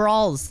ugly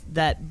brawls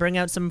that bring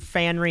out some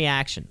fan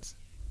reactions.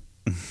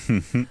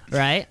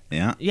 Right?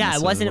 Yeah. Yeah,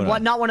 it wasn't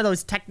not one of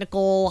those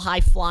technical,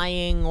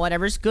 high-flying,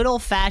 whatever. It's good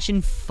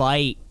old-fashioned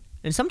fight.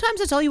 And sometimes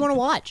that's all you want to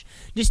watch.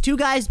 Just two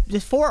guys,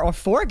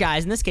 four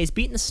guys, in this case,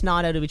 beating the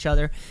snot out of each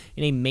other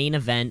in a main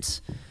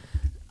event.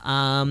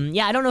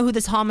 I don't know who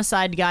this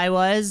Homicide guy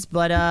was,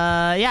 but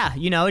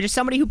just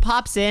somebody who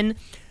pops in.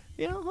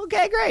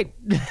 Okay, great.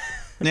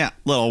 Yeah,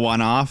 little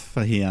one-off.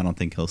 I don't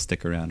think he'll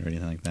stick around or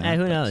anything like that.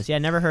 Who knows? Yeah,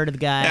 never heard of the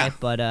guy,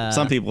 but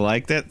some people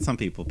liked it, some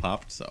people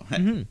popped. So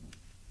hey.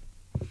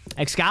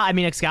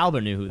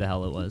 Excalibur knew who the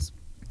hell it was.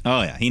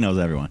 Oh yeah, he knows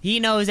everyone. He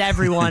knows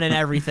everyone and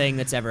everything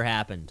that's ever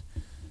happened.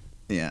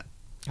 Yeah.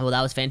 Well,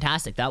 that was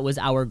fantastic. That was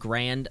our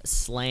Grand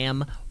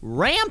Slam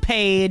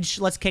Rampage.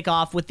 Let's kick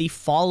off with the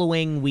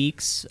following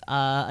week's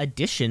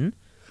edition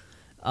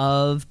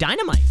of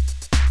Dynamite.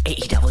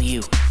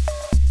 AEW.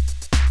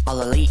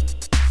 All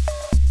Elite.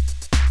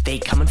 They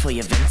coming for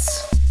you,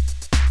 Vince.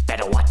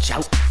 Better watch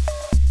out.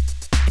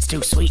 It's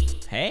too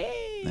sweet.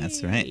 Hey.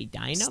 That's right.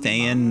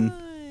 Dynamite.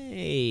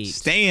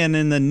 Staying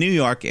in the New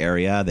York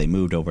area. They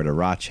moved over to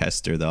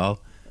Rochester, though.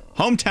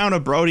 Hometown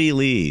of Brody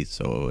Lee.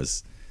 So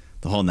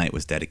the whole night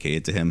was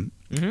dedicated to him.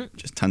 Mm-hmm.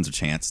 Just tons of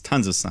chants,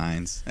 tons of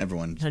signs.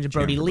 Everyone. Tons of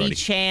Brody Lee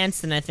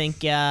chants. And I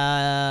think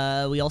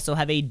we also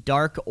have a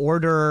Dark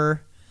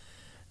Order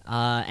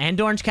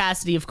and Orange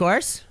Cassidy, of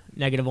course.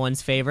 Negative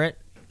One's favorite.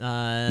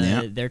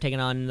 They're taking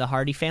on the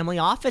Hardy Family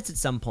Office at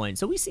some point.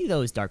 So we see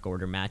those Dark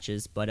Order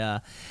matches.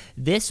 But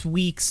this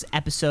week's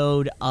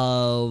episode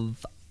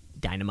of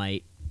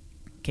Dynamite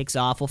kicks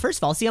off. Well, first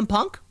of all, CM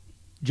Punk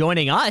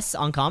joining us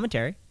on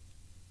commentary.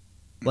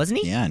 Wasn't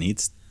he? Yeah, and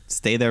he'd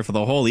stay there for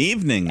the whole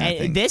evening, I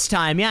think. This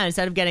time,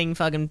 instead of getting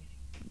fucking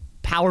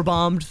power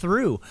bombed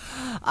through.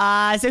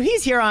 So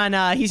he's here on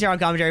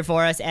commentary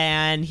for us,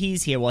 and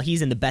he's here. Well,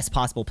 he's in the best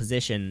possible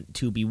position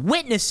to be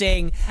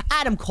witnessing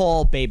Adam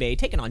Cole, baby,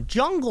 taking on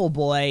Jungle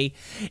Boy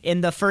in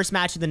the first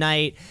match of the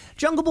night.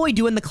 Jungle Boy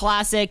doing the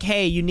classic,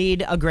 hey, you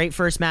need a great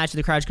first match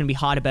the crowd's going to be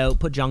hot about,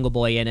 put Jungle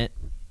Boy in it.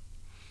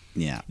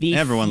 Yeah,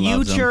 everyone loves him.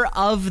 The future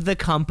of the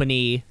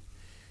company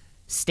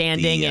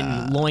standing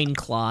in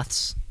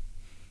loincloths.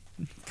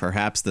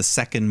 Perhaps the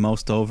second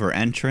most over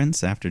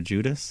entrance after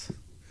Judas.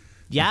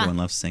 Yeah. Everyone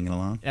loves singing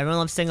along. Everyone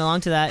loves singing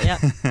along to that,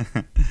 yeah.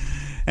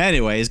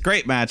 Anyways,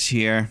 great match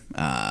here.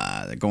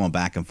 They're going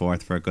back and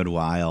forth for a good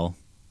while.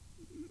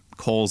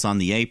 Cole's on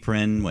the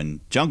apron.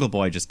 When Jungle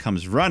Boy just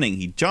comes running,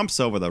 he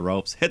jumps over the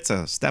ropes, hits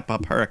a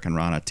step-up Hurricane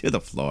Rana to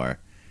the floor.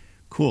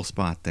 Cool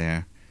spot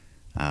there.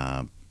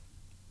 And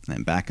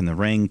back in the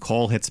ring,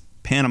 Cole hits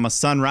Panama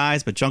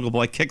Sunrise, but Jungle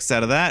Boy kicks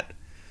out of that.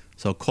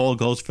 So Cole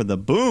goes for the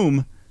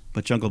boom,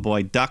 but Jungle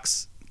Boy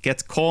ducks,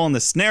 gets Cole in the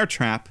snare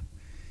trap,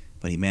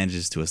 but he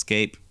manages to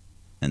escape.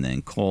 And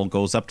then Cole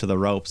goes up to the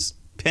ropes,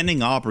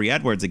 pinning Aubrey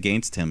Edwards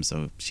against him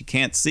so she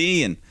can't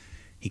see, and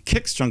he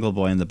kicks Jungle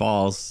Boy in the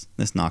balls.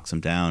 This knocks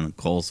him down, and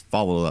Cole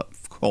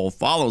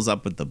follows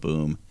up with the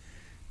boom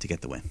to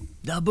get the win.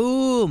 The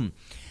boom.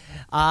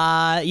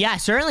 Yeah,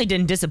 certainly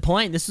didn't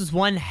disappoint. This was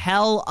one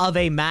hell of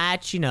a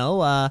match,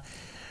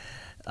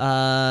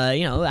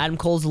 Adam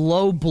Cole's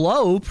low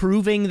blow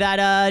proving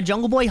that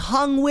Jungle Boy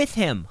hung with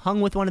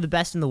one of the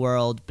best in the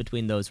world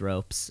between those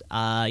ropes.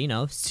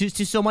 To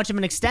so much of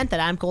an extent that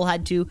Adam Cole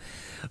had to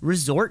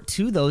resort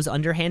to those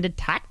underhanded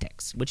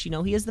tactics, which,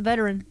 he is the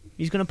veteran.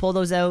 He's going to pull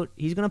those out.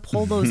 He's going to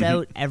pull those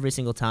out every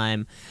single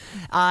time.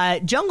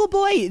 Jungle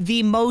Boy,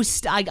 the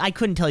most, I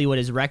couldn't tell you what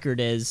his record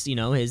is,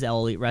 his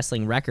Elite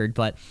Wrestling record,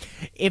 but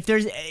if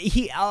there's,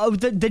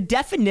 the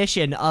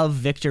definition of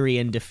victory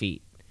and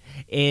defeat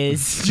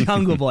is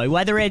Jungle Boy.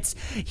 Whether it's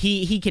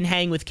he can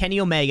hang with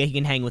Kenny Omega, he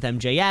can hang with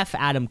MJF,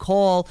 Adam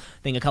Cole,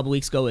 I think a couple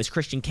weeks ago is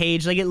Christian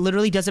Cage. Like, it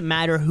literally doesn't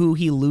matter who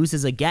he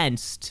loses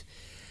against.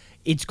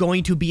 It's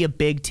going to be a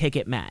big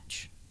ticket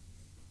match.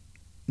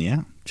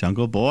 Yeah,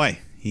 Jungle Boy.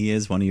 He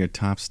is one of your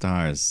top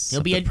stars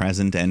of the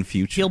present and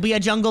future. He'll be a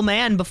Jungle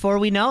Man before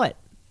we know it.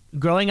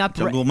 Growing up...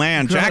 Jungle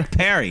Man, Jack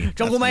Perry.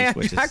 Jungle Man,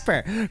 Jack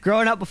Perry.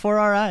 Growing up before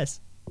our eyes.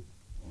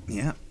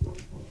 Yeah.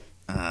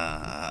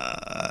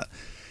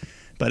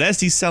 But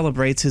as he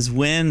celebrates his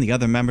win, the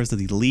other members of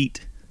the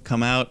Elite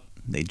come out.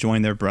 They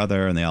join their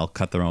brother, and they all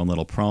cut their own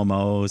little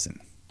promos. And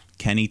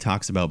Kenny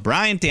talks about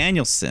Bryan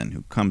Danielson,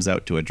 who comes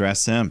out to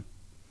address him.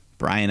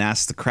 Bryan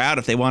asks the crowd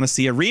if they want to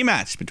see a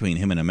rematch between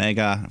him and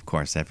Omega. Of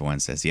course, everyone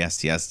says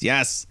yes, yes,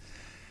 yes.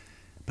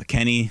 But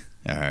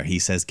he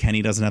says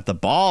Kenny doesn't have the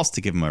balls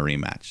to give him a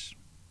rematch.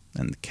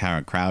 And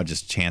the crowd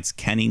just chants,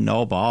 Kenny,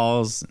 no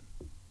balls.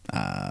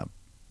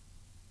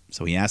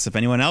 So he asks if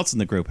anyone else in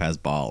the group has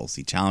balls.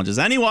 He challenges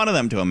any one of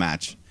them to a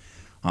match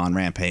on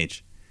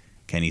Rampage.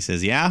 Kenny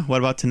says, yeah, what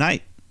about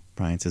tonight?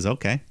 Bryan says,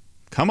 okay.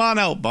 Come on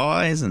out,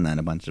 boys. And then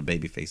a bunch of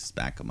baby faces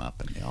back him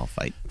up, and they all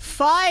fight.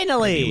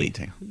 Finally,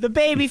 the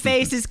baby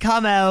faces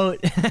come out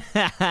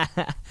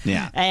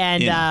yeah,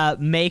 and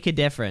make a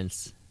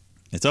difference.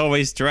 It's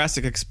always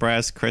Jurassic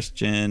Express,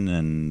 Christian,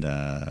 and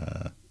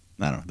I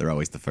don't know. They're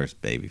always the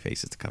first baby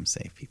faces to come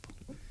save people.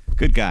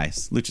 Good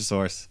guys.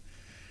 Luchasaurus.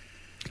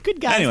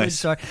 Good guys.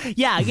 Luchasaurus.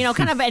 Yeah,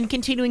 kind of, and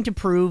continuing to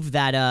prove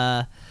that,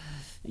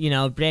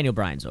 Daniel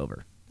Bryan's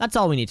over. That's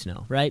all we need to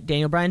know, right?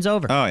 Daniel Bryan's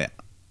over. Oh,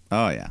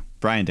 yeah.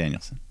 Bryan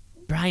Danielson.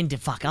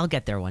 Fuck, I'll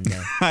get there one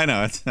day. I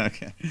know, it's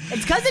okay.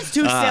 It's because it's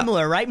too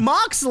similar, right?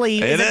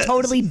 Moxley is a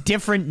totally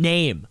different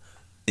name.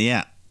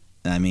 Yeah.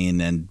 I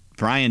mean, and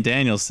Bryan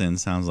Danielson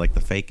sounds like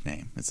the fake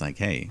name. It's like,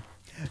 hey,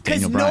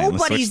 because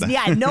nobody's,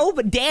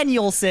 but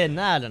Danielson.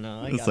 I don't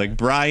know. It's like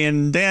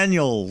Bryan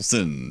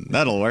Danielson.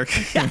 That'll work.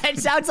 Yeah, it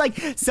sounds like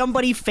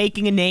somebody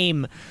faking a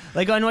name.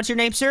 Like, going, what's your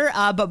name, sir?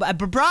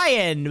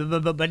 Brian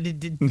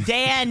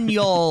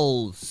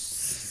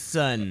Danielson.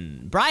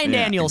 Bryan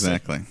Danielson.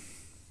 Exactly.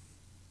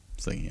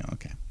 So,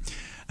 okay.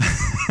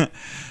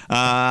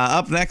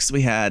 Up next,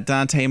 we had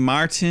Dante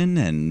Martin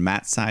and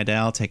Matt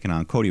Sydal taking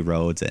on Cody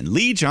Rhodes and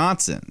Lee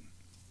Johnson.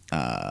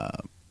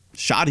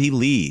 Shoddy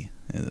Lee,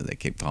 they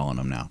keep calling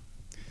him now.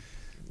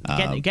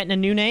 Getting a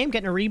new name?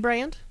 Getting a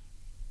rebrand?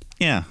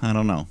 Yeah, I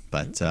don't know.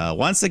 But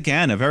once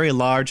again, a very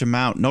large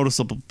amount,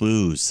 noticeable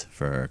boos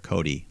for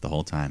Cody the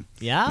whole time.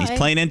 Yeah. And he's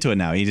playing into it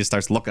now. He just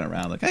starts looking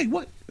around like, hey,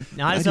 what?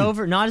 Not as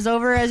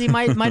over as he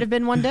might have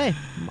been one day.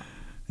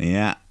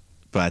 Yeah.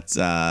 But,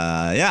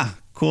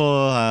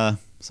 cool.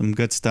 Some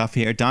good stuff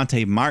here.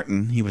 Dante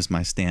Martin, he was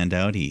my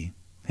standout. He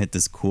hit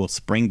this cool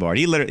springboard.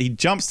 He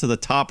jumps to the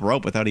top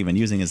rope without even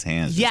using his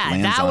hands.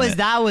 Yeah,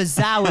 that was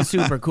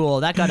super cool.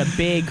 That got a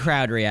big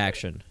crowd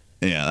reaction.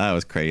 Yeah, that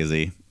was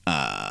crazy.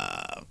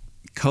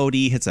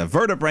 Cody hits a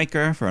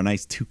vertebreaker for a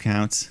nice 2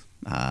 counts.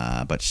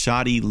 But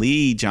Shoddy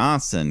Lee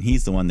Johnson,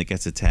 he's the one that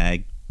gets a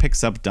tag.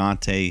 Picks up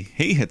Dante.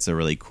 He hits a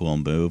really cool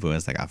move. It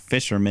was like a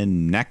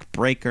fisherman neck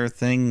breaker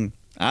thing.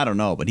 I don't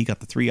know, but he got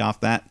the 3 off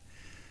that.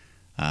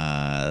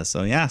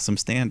 Some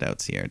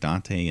standouts here.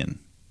 Dante and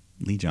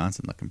Lee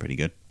Johnson looking pretty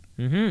good.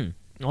 Mm-hmm.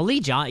 Well,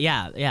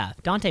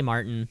 Dante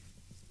Martin.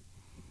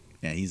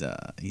 Yeah, he's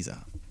a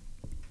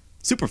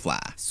super fly.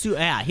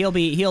 He'll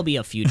be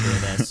a future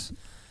of this.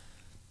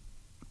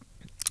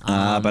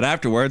 But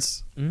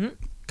afterwards,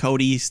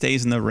 Cody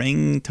stays in the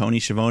ring. Tony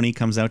Schiavone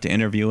comes out to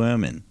interview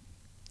him, and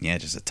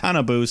just a ton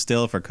of boos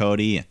still for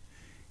Cody.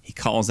 He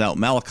calls out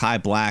Malachi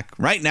Black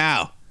right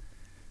now.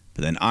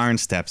 But then Arn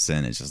steps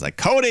in. It's just like,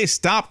 Cody,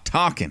 stop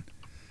talking.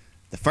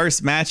 The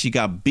first match you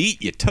got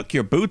beat, you took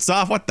your boots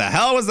off. What the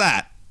hell was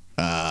that?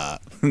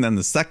 And then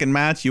the second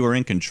match, you were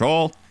in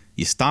control.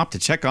 You stopped to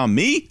check on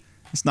me?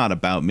 It's not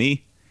about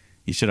me.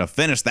 You should have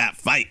finished that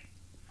fight.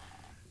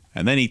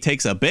 And then he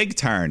takes a big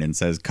turn and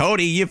says,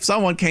 Cody, if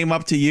someone came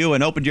up to you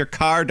and opened your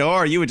car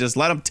door, you would just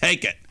let them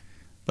take it.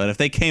 But if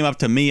they came up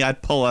to me,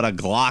 I'd pull out a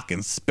Glock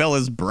and spill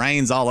his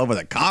brains all over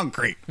the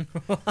concrete.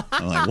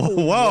 I'm like,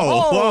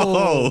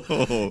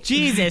 whoa.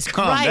 Jesus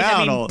Calm Christ.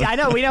 down, I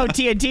know we know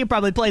TNT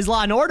probably plays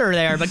Law and Order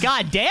there, but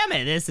god damn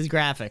it, this is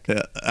graphic.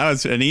 Yeah,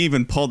 and he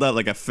even pulled out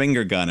like a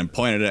finger gun and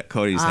pointed at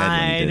Cody's head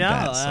when he did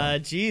that. So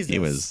Jesus. He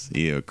was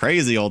a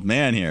crazy old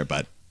man here,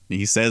 but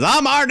he says,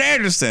 I'm Arn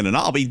Anderson, and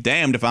I'll be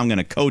damned if I'm going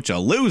to coach a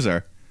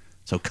loser.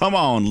 So come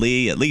on,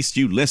 Lee, at least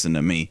you listen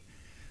to me.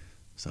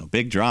 So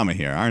big drama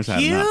here. Arn's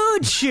had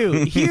enough.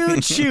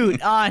 Huge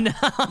shoot on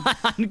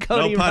Cody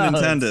No pun Rhodes.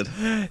 intended.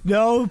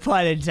 No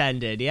pun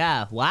intended.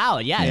 Yeah. Wow.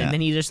 Yeah. And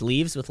then he just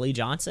leaves with Lee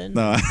Johnson.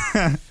 No,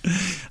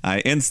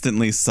 I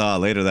instantly saw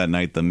later that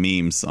night the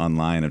memes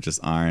online of just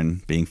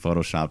Arn being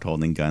photoshopped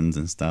holding guns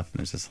and stuff,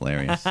 and it's just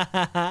hilarious.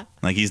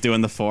 Like he's doing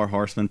the 4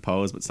 horsemen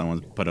pose, but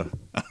someone's put a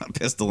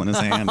pistol in his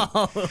hand.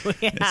 Oh,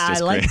 yeah. I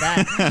like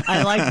that.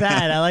 I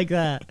like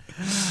that.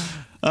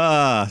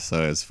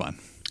 So it's fun.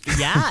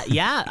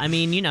 Yeah. I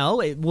mean,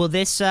 will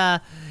this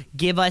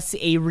give us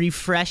a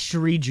refreshed,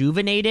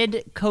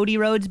 rejuvenated Cody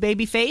Rhodes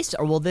babyface,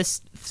 or will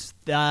this,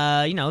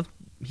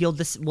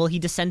 will he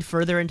descend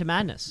further into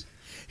madness?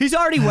 He's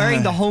already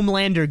wearing the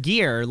Homelander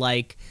gear.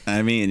 Like,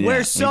 I mean,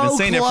 we're so we've been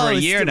saying close it for a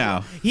year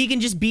now. He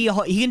can just do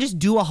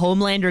a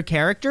Homelander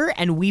character,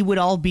 and we would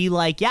all be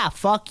like, yeah,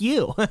 fuck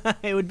you.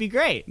 It would be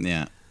great.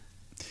 Yeah,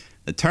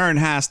 the turn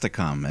has to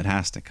come. It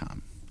has to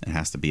come. It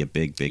has to be a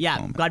big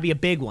moment. Got to be a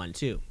big one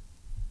too.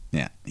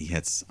 Yeah, he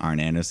hits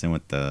Arn Anderson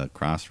with the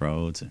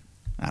crossroads.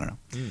 I don't know.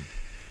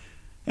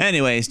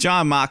 Anyways,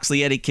 Jon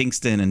Moxley, Eddie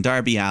Kingston, and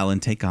Darby Allin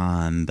take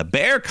on the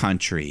Bear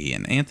Country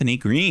and Anthony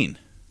Green.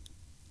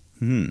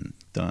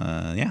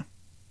 Yeah.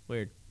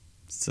 Weird.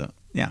 So,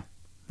 yeah.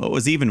 What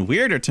was even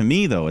weirder to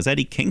me, though, is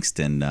Eddie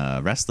Kingston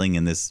wrestling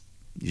in this.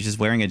 He's just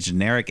wearing a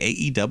generic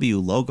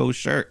AEW logo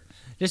shirt.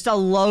 Just a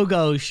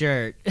logo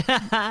shirt.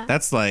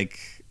 That's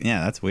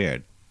that's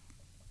weird.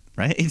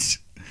 Right?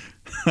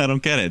 I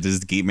don't get it.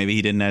 Maybe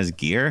he didn't have his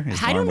gear?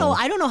 I don't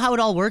know how it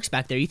all works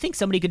back there. You think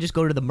somebody could just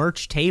go to the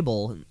merch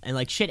table and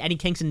like, shit, Eddie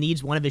Kingston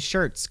needs one of his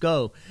shirts.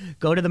 Go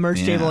to the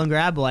merch table and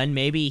grab one.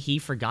 Maybe he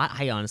forgot.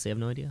 I honestly have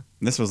no idea.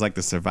 This was like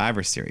the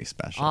Survivor Series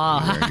special.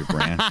 You wear your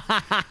brand.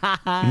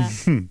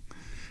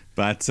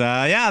 But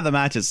the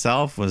match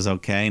itself was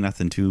okay.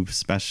 Nothing too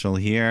special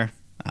here.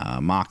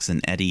 Mox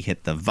and Eddie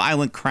hit the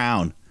Violent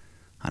Crown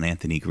on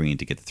Anthony Green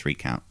to get the 3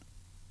 count.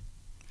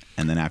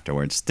 And then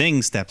afterwards,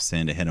 Sting steps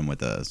in to hit him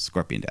with a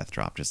Scorpion Death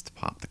Drop just to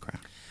pop the crowd.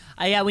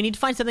 We need to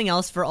find something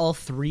else for all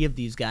 3 of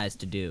these guys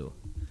to do.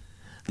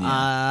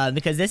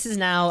 Because this is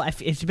now,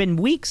 it's been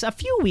a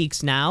few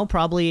weeks now,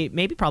 probably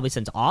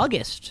since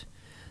August,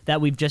 that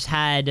we've just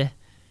had,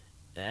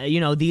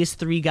 these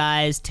 3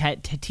 guys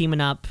teaming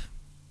up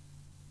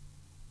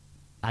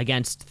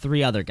against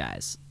 3 other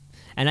guys.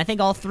 And I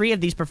think all 3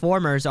 of these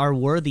performers are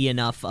worthy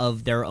enough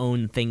of their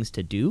own things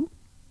to do.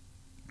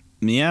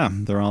 Yeah,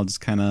 they're all just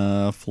kind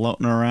of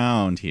floating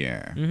around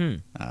here.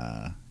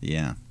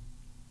 Yeah.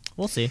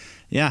 We'll see.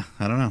 Yeah,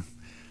 I don't know.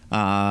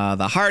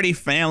 The Hardy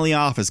family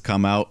office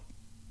come out.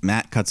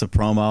 Matt cuts a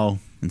promo,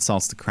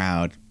 insults the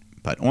crowd.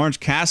 But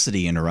Orange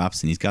Cassidy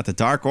interrupts, and he's got the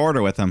Dark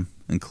Order with him,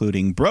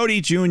 including Brody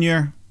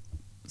Jr.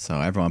 So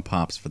everyone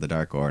pops for the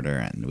Dark Order,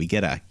 and we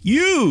get a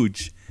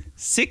huge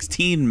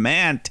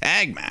 16-man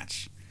tag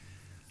match.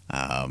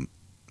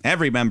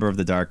 Every member of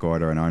the Dark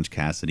Order and Orange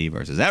Cassidy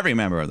versus every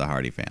member of the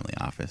Hardy family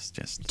office.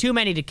 Just too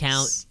many to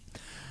count.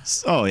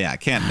 Oh, yeah, I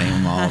can't name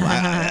them all.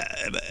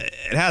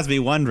 It has me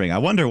wondering. I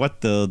wonder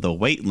what the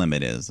weight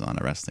limit is on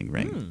a wrestling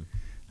ring.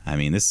 I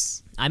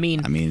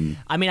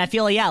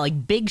feel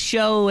like Big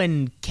Show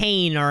and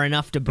Kane are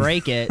enough to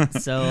break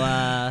it. So,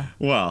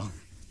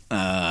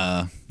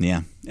 yeah.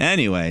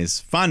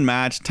 Anyways, fun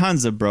match.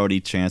 Tons of Brody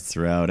chants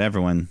throughout.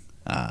 Everyone,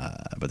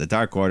 but the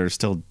Dark Order is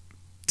still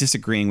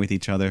disagreeing with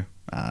each other.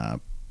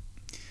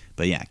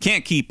 But yeah,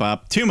 can't keep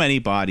up. Too many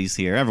bodies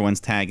here. Everyone's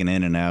tagging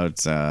in and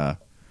out.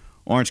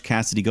 Orange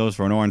Cassidy goes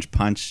for an orange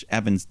punch.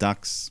 Evans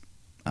ducks.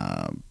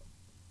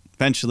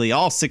 Eventually,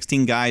 all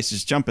 16 guys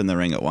just jump in the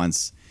ring at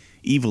once.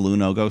 Evil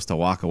Uno goes to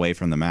walk away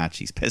from the match.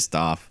 He's pissed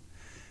off.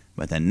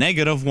 But then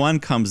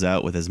 -1 comes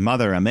out with his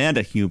mother,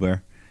 Amanda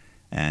Huber.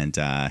 And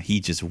he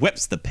just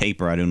whips the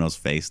paper at Uno's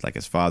face like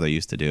his father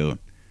used to do.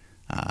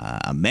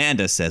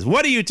 Amanda says,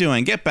 "What are you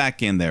doing? Get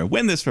back in there.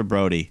 Win this for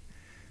Brody."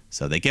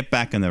 So they get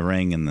back in the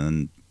ring, and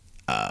then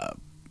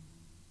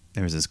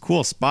there's this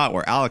cool spot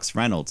where Alex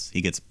Reynolds, he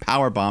gets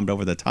power bombed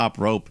over the top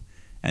rope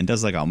and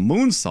does like a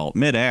moonsault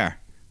midair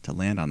to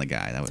land on the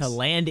guy. That was to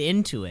land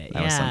into it.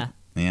 Yeah.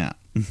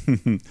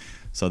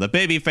 So the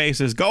baby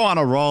faces go on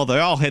a roll. They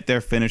all hit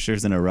their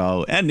finishers in a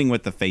row, ending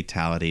with the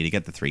fatality to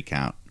get the 3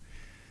 count.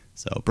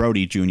 So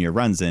Brody Jr.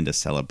 runs in to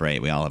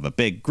celebrate. We all have a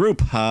big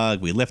group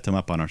hug. We lift him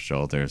up on our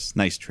shoulders.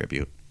 Nice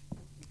tribute.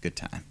 Good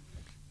time.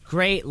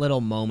 Great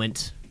little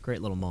moment.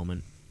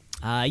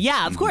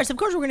 Yeah, of course,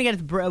 we're gonna get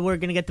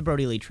the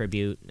Brody Lee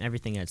tribute,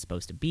 everything that it's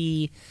supposed to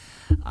be.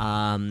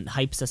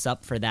 Hypes us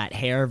up for that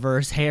hair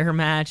versus hair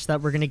match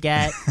that we're gonna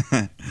get.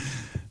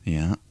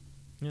 Yeah.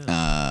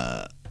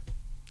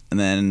 And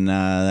then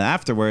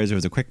afterwards, there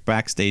was a quick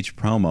backstage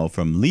promo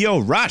from Lio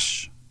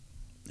Rush,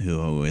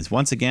 who is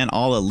once again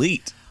all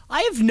elite.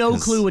 I have no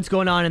clue what's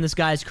going on in this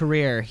guy's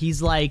career.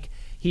 He's like,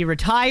 he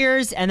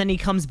retires and then he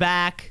comes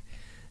back,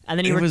 and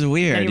then he was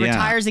weird. Then he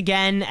retires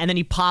again, and then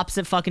he pops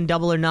at fucking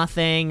Double or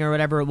Nothing or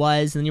whatever it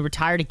was, and then he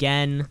retired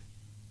again.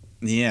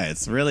 Yeah,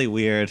 it's really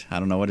weird. I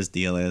don't know what his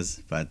deal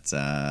is, but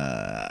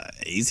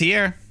he's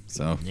here.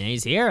 So yeah,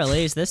 he's here at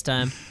least this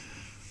time.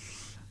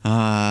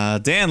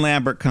 Dan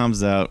Lambert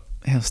comes out.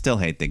 He'll still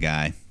hate the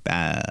guy.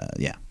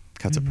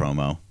 Cuts a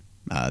promo.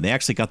 They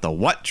actually got the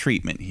what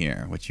treatment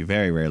here, which you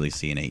very rarely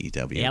see in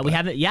AEW. Yeah, we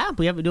haven't. Yeah,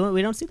 we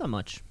don't see that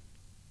much.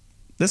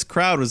 This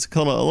crowd was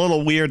a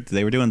little weird.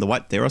 They were doing the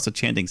what? They were also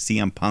chanting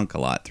CM Punk a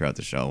lot throughout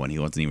the show when he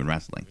wasn't even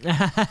wrestling.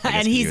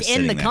 And he's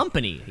in the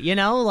company, you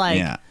know?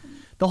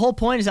 The whole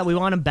point is that we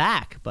want him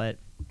back, but...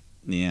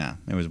 Yeah,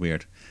 it was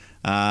weird.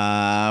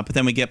 But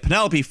then we get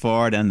Penelope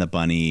Ford and the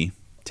Bunny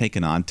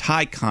taking on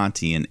Ty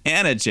Conti and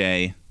Anna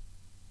Jay.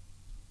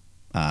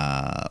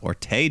 Or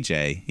Tay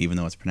J, even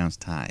though it's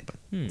pronounced Ty, but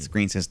the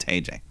screen says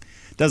Tay J.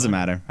 Doesn't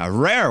matter. A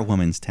rare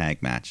women's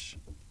tag match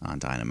on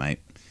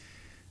Dynamite.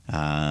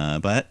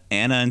 But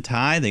Anna and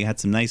Ty, they had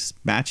some nice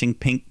matching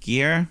pink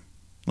gear.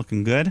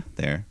 Looking good.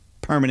 They're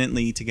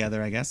permanently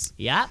together, I guess.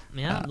 Yeah,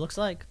 looks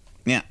like.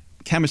 Yeah,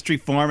 chemistry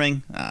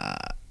forming.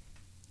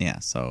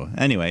 So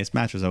anyways,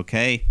 match was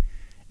okay.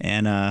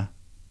 Anna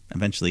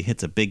eventually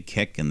hits a big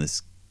kick in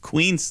this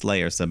Queen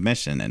Slayer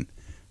submission, and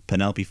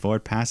Penelope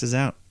Ford passes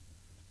out.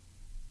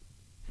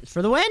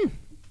 For the win.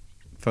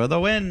 For the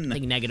win. I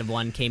think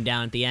 -1 came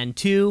down at the end,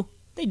 too.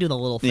 They do the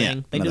little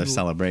thing. Yeah, another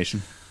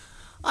celebration.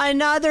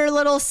 Another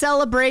little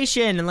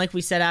celebration. And like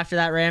we said after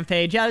that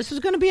Rampage, this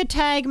was going to be a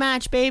tag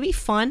match, baby.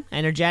 Fun,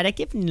 energetic,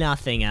 if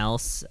nothing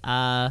else.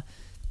 There's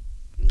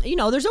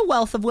a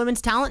wealth of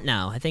women's talent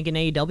now, I think, in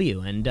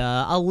AEW. And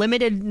a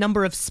limited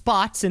number of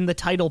spots in the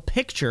title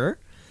picture.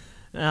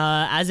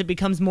 As it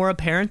becomes more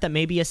apparent that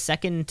maybe a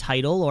second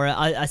title or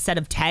a set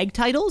of tag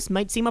titles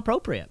might seem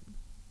appropriate.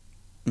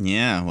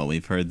 Yeah, well,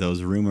 we've heard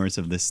those rumors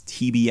of this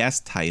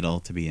TBS title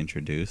to be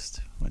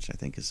introduced, which I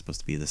think is supposed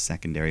to be the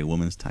secondary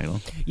women's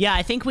title. Yeah,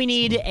 I think we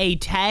need a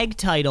tag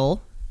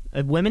title,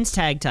 a women's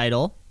tag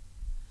title,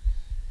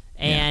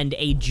 and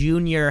a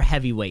junior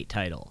heavyweight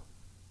title.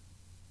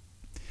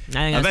 I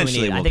think that's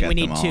Eventually what we need. we'll I think get we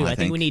need them two. all, I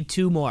think we need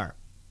two more.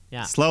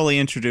 Yeah. Slowly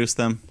introduce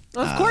them.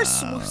 Of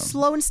course,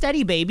 slow and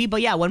steady, baby.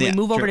 But yeah, when we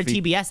move over to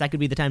TBS, that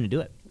could be the time to do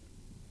it.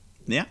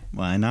 Yeah,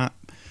 why not?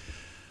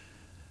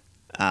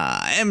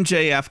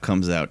 MJF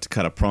comes out to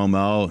cut a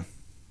promo,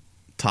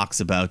 talks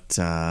about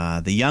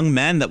the young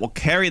men that will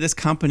carry this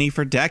company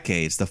for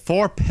decades, the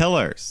 4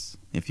 pillars,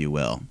 if you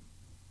will.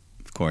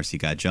 Of course, you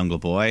got Jungle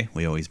Boy.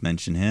 We always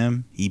mention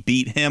him. He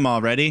beat him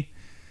already.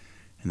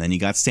 And then you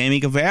got Sammy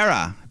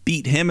Guevara.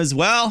 Beat him as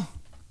well.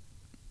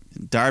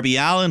 Darby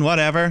Allin,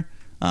 whatever.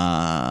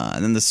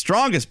 And then the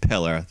strongest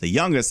pillar, the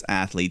youngest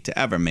athlete to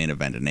ever main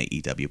event an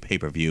AEW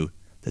pay-per-view,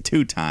 the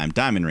 2-time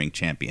Diamond Ring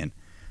champion,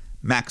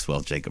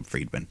 Maxwell Jacob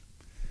Friedman.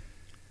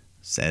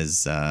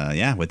 Says,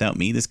 without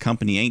me, this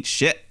company ain't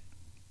shit.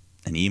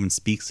 And he even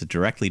speaks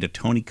directly to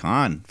Tony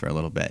Khan for a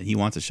little bit. He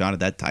wants a shot at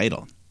that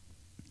title.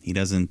 He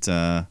doesn't,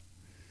 And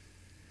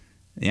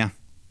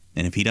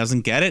if he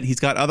doesn't get it, he's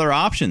got other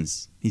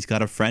options. He's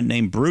got a friend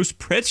named Bruce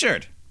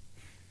Pritchard.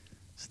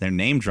 So they're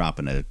name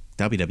dropping a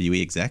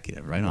WWE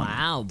executive right on.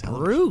 Wow,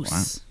 Bruce.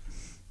 Wow.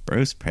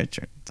 Bruce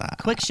Pritchard.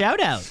 Quick shout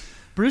out.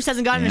 Bruce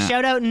hasn't gotten a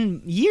shout out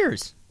in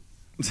years.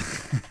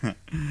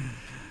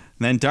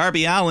 Then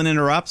Darby Allin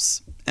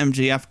interrupts.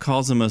 MJF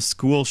calls him a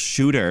school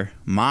shooter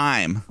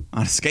mime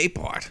on a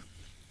skateboard.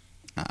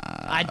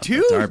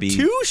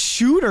 Two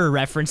shooter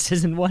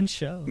references in one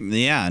show.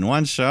 Yeah, in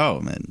one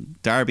show. And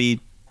Darby,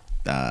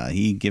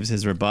 he gives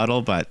his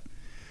rebuttal, but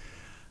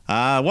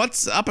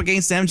what's up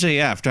against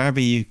MJF?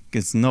 Darby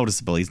is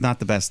noticeable. He's not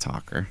the best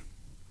talker.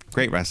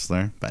 Great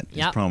wrestler, but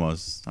his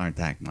promos aren't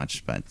that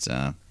much. But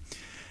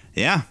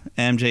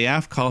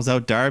MJF calls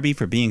out Darby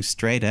for being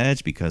straight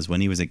edge because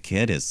when he was a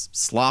kid, his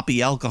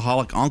sloppy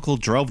alcoholic uncle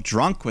drove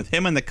drunk with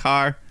him in the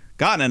car,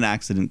 got in an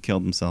accident,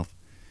 killed himself.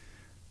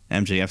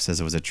 MJF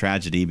says it was a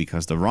tragedy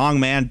because the wrong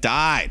man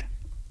died.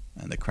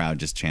 And the crowd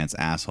just chants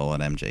asshole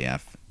at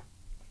MJF.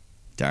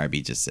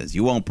 Darby just says,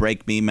 "You won't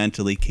break me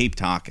mentally, keep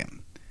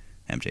talking."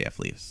 MJF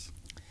leaves.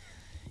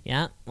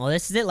 Yeah, well,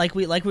 this is it. Like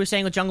we were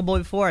saying with Jungle Boy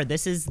before,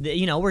 this is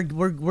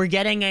we're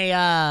getting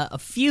a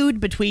feud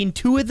between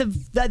two of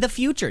the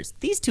futures.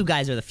 These two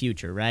guys are the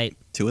future, right?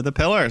 Two of the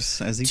pillars,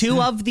 as he said.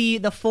 Two of the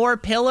 4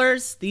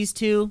 pillars. These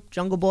two,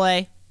 Jungle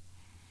Boy.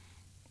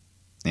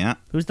 Yeah.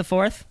 Who's the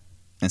 4th?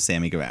 And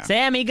Sammy Guevara.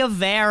 Sammy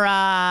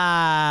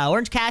Guevara.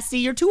 Orange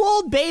Cassidy, you're too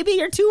old, baby.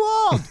 You're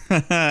too old.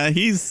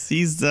 He's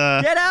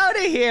Get out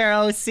of here,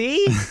 OC.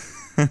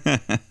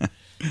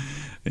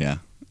 Yeah.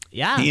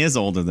 Yeah. He is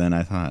older than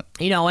I thought.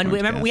 You know, and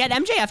Orange we had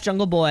MJF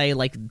Jungle Boy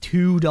like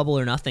 2 Double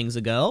or Nothings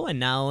ago, and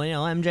now, you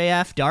know,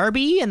 MJF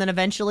Darby, and then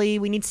eventually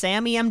we need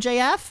Sammy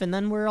MJF, and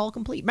then we're all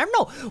complete. Remember,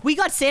 no, we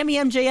got Sammy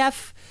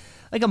MJF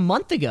like a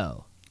month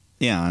ago.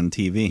 Yeah, on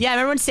TV. Yeah,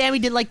 remember when Sammy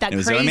did like that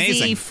crazy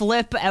amazing.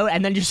 flip out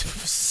and then just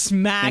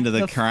smacked into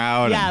the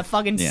crowd. Yeah,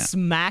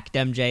 smacked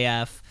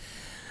MJF.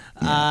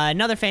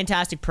 Another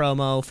fantastic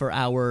promo for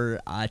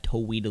our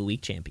Tweet of the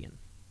Week champion.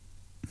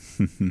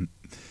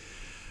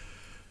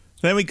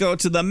 Then we go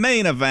to the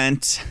main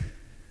event.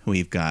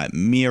 We've got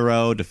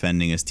Miro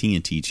defending his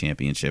TNT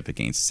championship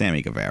against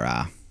Sammy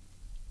Guevara.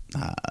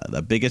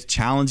 The biggest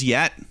challenge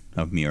yet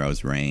of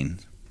Miro's reign.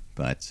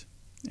 But,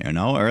 you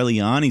know, early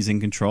on he's in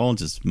control,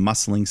 just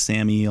muscling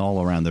Sammy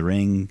all around the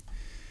ring.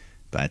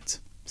 But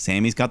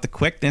Sammy's got the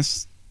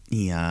quickness.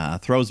 He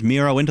throws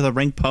Miro into the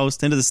ring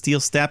post, into the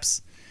steel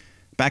steps.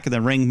 Back in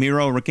the ring,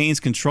 Miro regains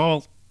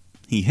control.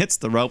 He hits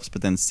the ropes,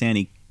 but then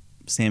Sammy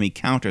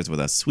counters with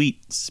a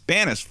sweet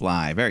Spanish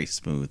fly, very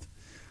smooth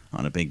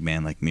on a big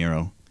man like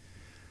Miro.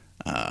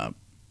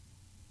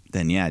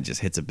 Then,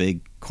 just hits a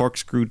big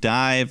corkscrew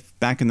dive.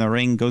 Back in the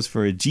ring, goes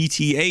for a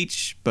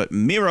GTH, but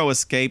Miro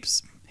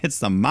escapes, hits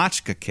the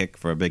Machka kick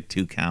for a big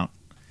 2 count.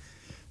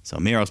 So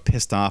Miro's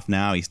pissed off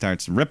now. He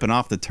starts ripping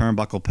off the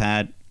turnbuckle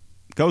pad,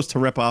 goes to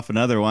rip off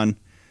another one,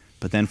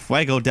 but then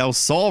Fuego del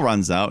Sol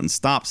runs out and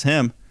stops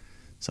him.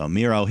 So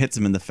Miro hits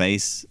him in the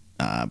face.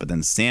 But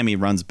then Sammy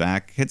runs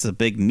back, hits a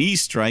big knee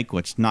strike,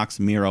 which knocks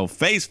Miro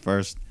face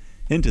first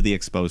into the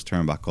exposed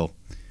turnbuckle.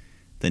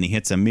 Then he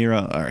hits a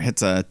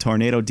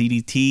tornado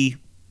DDT,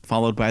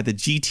 followed by the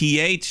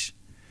GTH.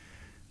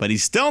 But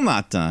he's still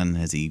not done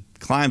as he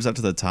climbs up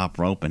to the top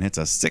rope and hits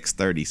a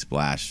 630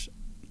 splash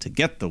to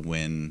get the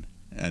win.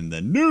 And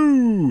the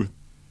new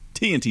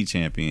TNT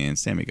champion,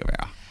 Sammy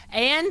Guevara.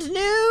 And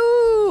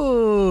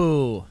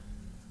new!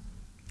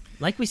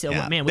 Like we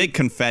said, man, big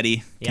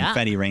confetti. Yeah.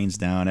 Confetti rains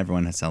down.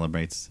 Everyone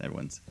celebrates.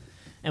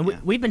 And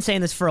we've been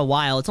saying this for a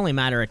while. It's only a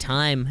matter of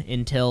time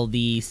until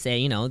the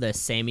Sammy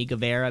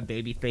Guevara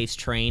babyface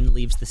train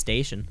leaves the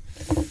station.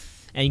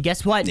 And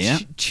guess what? Yeah.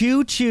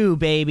 Choo choo,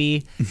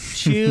 baby.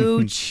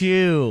 Choo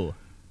choo.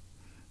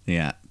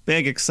 Yeah.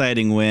 Big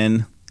exciting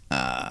win.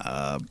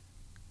 I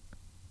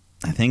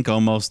think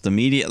almost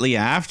immediately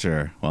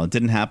after. Well, it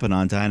didn't happen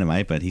on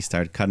Dynamite, but he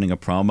started cutting a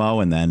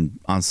promo, and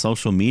then on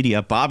social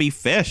media, Bobby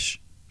Fish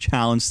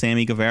challenged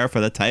Sammy Guevara for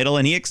the title,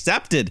 and he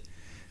accepted.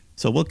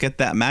 So we'll get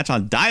that match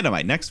on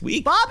Dynamite next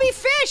week. Bobby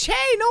Fish,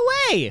 hey, no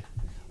way.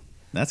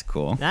 That's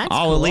cool. That's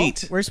all cool.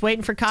 Elite. We're just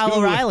waiting for Kyle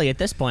O'Reilly at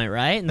this point,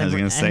 right? And I was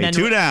going to say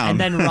 2 down. And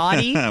then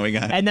Roddy.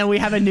 And then we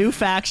have a new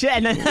faction.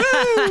 And then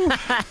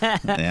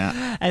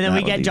yeah. And then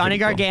we get Johnny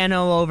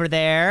Gargano over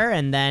there,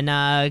 and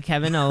then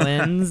Kevin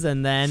Owens,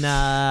 and then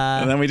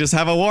and then we just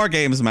have a War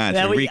Games match.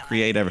 We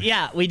recreate everything.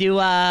 Yeah, we do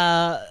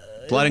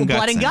Blood and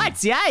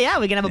Guts. Yeah.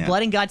 We can have a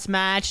Blood and Guts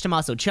match.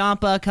 Tommaso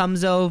Ciampa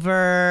comes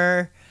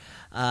over.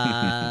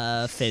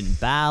 Finn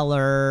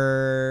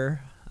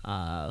Balor.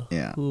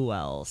 Who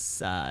else?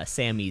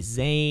 Sami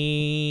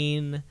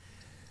Zayn.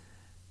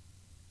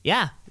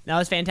 Yeah, that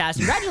was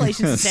fantastic.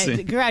 Congratulations,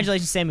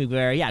 Sammy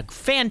Guevara. Yeah,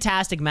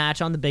 fantastic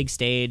match on the big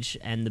stage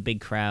and the big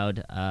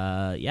crowd.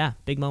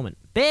 Big moment.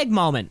 Big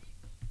moment.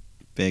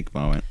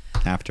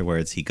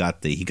 Afterwards, he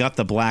got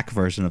the black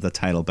version of the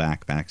title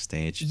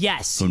backstage.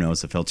 Yes. Who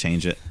knows if he'll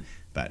change it?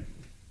 But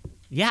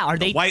yeah,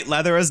 the white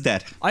leather is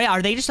dead. Oh yeah,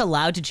 are they just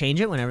allowed to change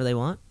it whenever they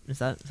want? Is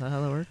that how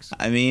that works?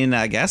 I mean,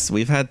 I guess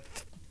we've had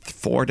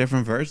 4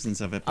 different versions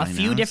of it. A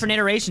few different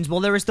iterations. Well,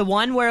 there was the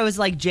one where it was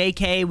like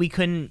JK, we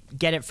couldn't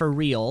get it for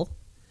real.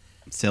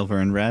 Silver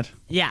and red.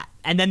 Yeah,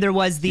 and then there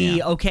was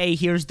the okay,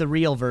 here's the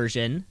real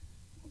version.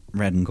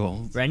 Red and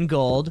gold.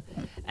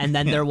 And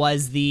then there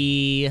was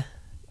the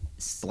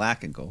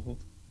black and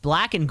gold.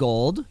 Black and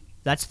gold.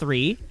 That's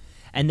 3.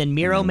 And then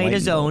Miro made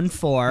his own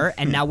 4,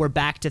 and now we're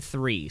back to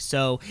 3.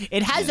 So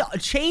it has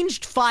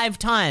changed 5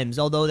 times,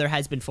 although there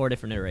has been 4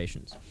 different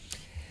iterations.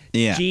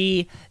 Yeah.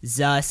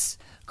 Jesus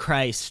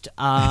Christ.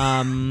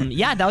 That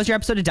was your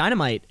episode of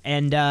Dynamite.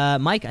 And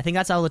Mike, I think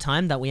that's all the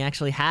time that we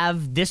actually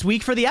have this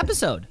week for the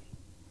episode.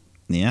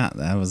 Yeah,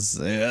 there's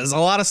a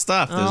lot of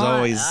stuff. There's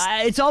always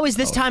it's always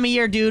this time of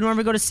year, dude. Whenever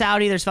we go to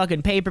Saudi, there's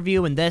fucking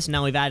pay-per-view and this. And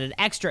now we had an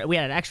extra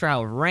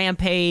hour of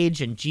Rampage,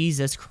 and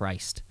Jesus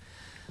Christ.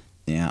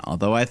 Yeah,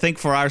 although I think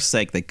for our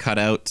sake, they cut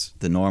out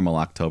the normal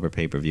October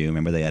pay-per-view.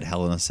 Remember, they had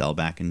Hell in a Cell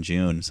back in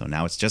June, so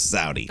now it's just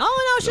Saudi. Oh,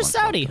 no, it's just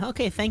Saudi.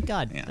 Okay, thank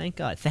God. Yeah. Thank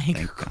God.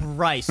 Thank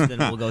Christ. Then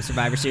we'll go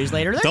Survivor Series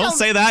later. Don't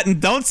say that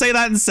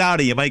in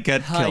Saudi. You might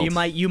get killed.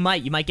 You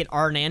might get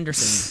Arn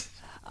Anderson.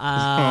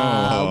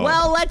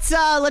 Well,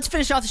 let's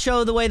finish off the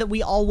show the way that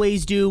we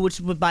always do, which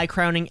is by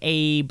crowning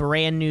a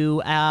brand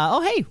new.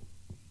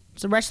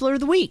 It's the Wrestler of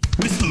the Week.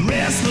 It's the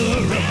Wrestler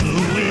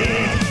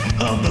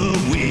of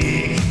the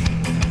Week.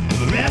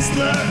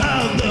 Wrestler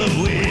of the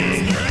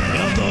Week.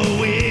 Of the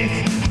Week.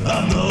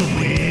 Of the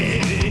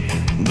Week.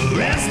 The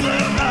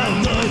Wrestler of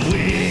the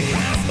Week.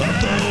 Of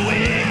the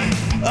Week.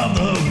 Of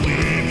the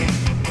Week.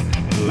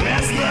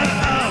 Wrestler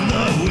of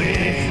the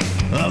Week.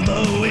 Of the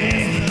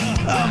Week.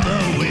 Of the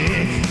Week.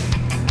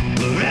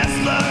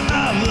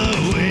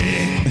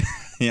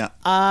 Yeah.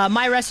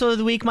 My wrestler of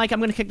the week, Mike, I'm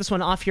going to kick this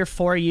one off here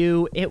for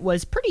you. It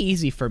was pretty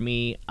easy for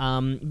me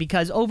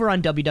because over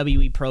on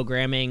WWE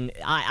programming,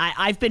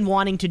 I've been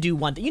wanting to do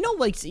one thing. You know,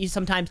 like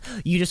sometimes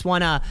you just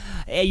want to,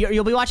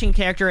 you'll be watching a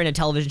character in a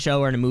television show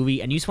or in a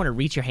movie, and you just want to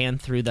reach your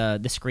hand through the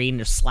screen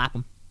and just slap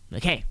them.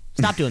 Like, hey,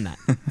 stop doing that.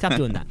 Stop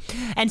doing that.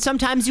 And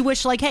sometimes you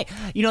wish, like, hey,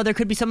 you know, there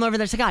could be someone over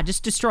there that's like, God,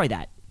 just destroy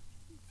that.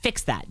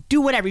 Fix that.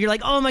 Do whatever. You're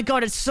like, oh my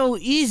God, it's so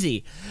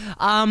easy.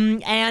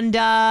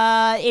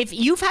 If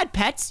you've had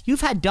pets,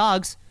 you've had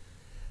dogs,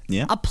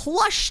 a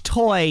plush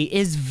toy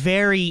is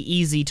very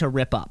easy to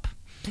rip up.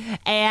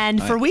 And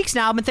for weeks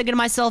now, I've been thinking to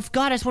myself,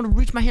 God, I just want to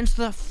reach my hands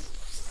to the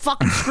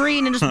fucking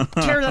screen and just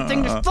tear that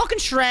thing to fucking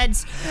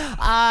shreds.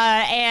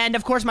 And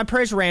of course, my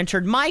prayers were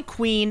answered. My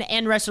queen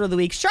and wrestler of the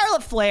week,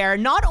 Charlotte Flair,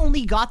 not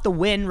only got the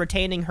win,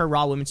 retaining her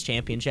Raw Women's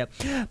Championship,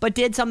 but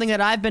did something that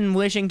I've been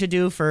wishing to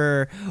do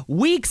for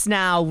weeks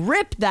now: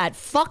 rip that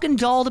fucking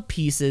doll to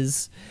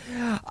pieces.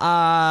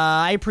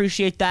 I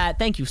appreciate that.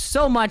 Thank you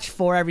so much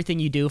for everything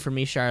you do for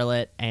me,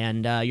 Charlotte.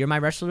 And you're my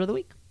wrestler of the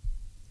week.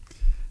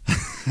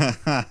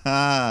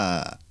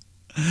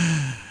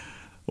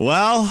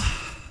 Well,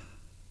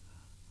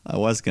 I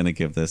was going to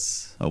give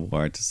this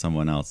award to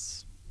someone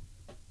else,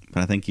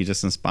 but I think you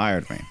just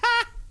inspired me.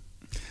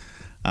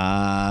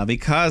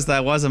 Because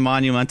that was a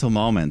monumental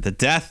moment. The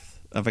death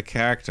of a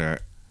character.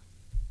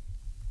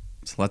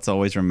 So let's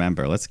always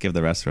remember, let's give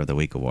the Wrestler of the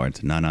Week award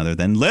to none other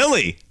than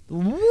Lilly.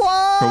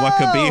 Whoa! For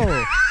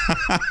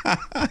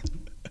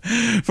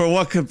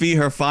what could be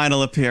her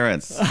final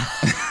appearance.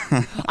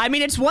 I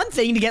mean, it's one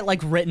thing to get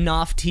like written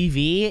off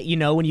TV, you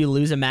know, when you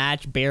lose a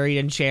match, buried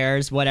in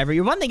chairs, whatever.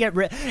 You're one thing to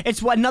get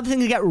it's another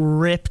thing to get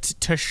ripped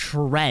to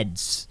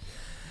shreds.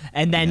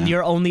 And then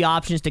your only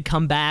option is to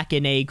come back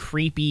in a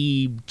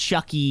creepy,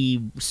 Chucky,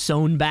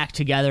 sewn back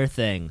together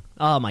thing.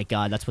 Oh my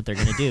God, that's what they're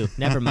gonna do.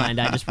 Never mind.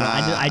 I just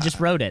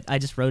wrote it. I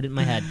just wrote it in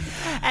my head.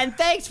 And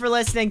thanks for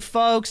listening,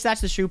 folks.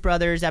 That's the Shoot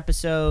Brothers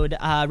episode.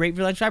 Rate,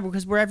 review, subscribe,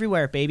 because we're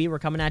everywhere, baby. We're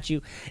coming at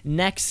you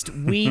next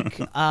week.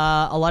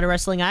 A lot of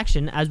wrestling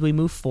action as we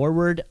move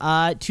forward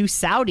to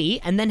Saudi,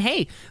 and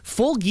then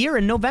full gear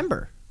in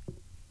November.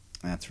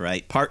 That's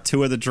right. Part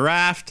 2 of the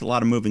draft. A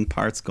lot of moving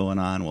parts going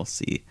on. We'll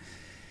see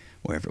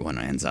where everyone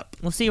ends up.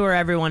 We'll see where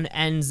everyone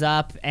ends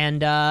up.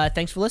 And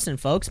thanks for listening,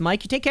 folks.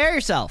 Mike, you take care of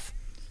yourself.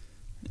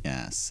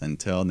 Yes,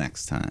 until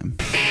next time.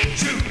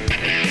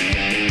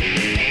 Shoot.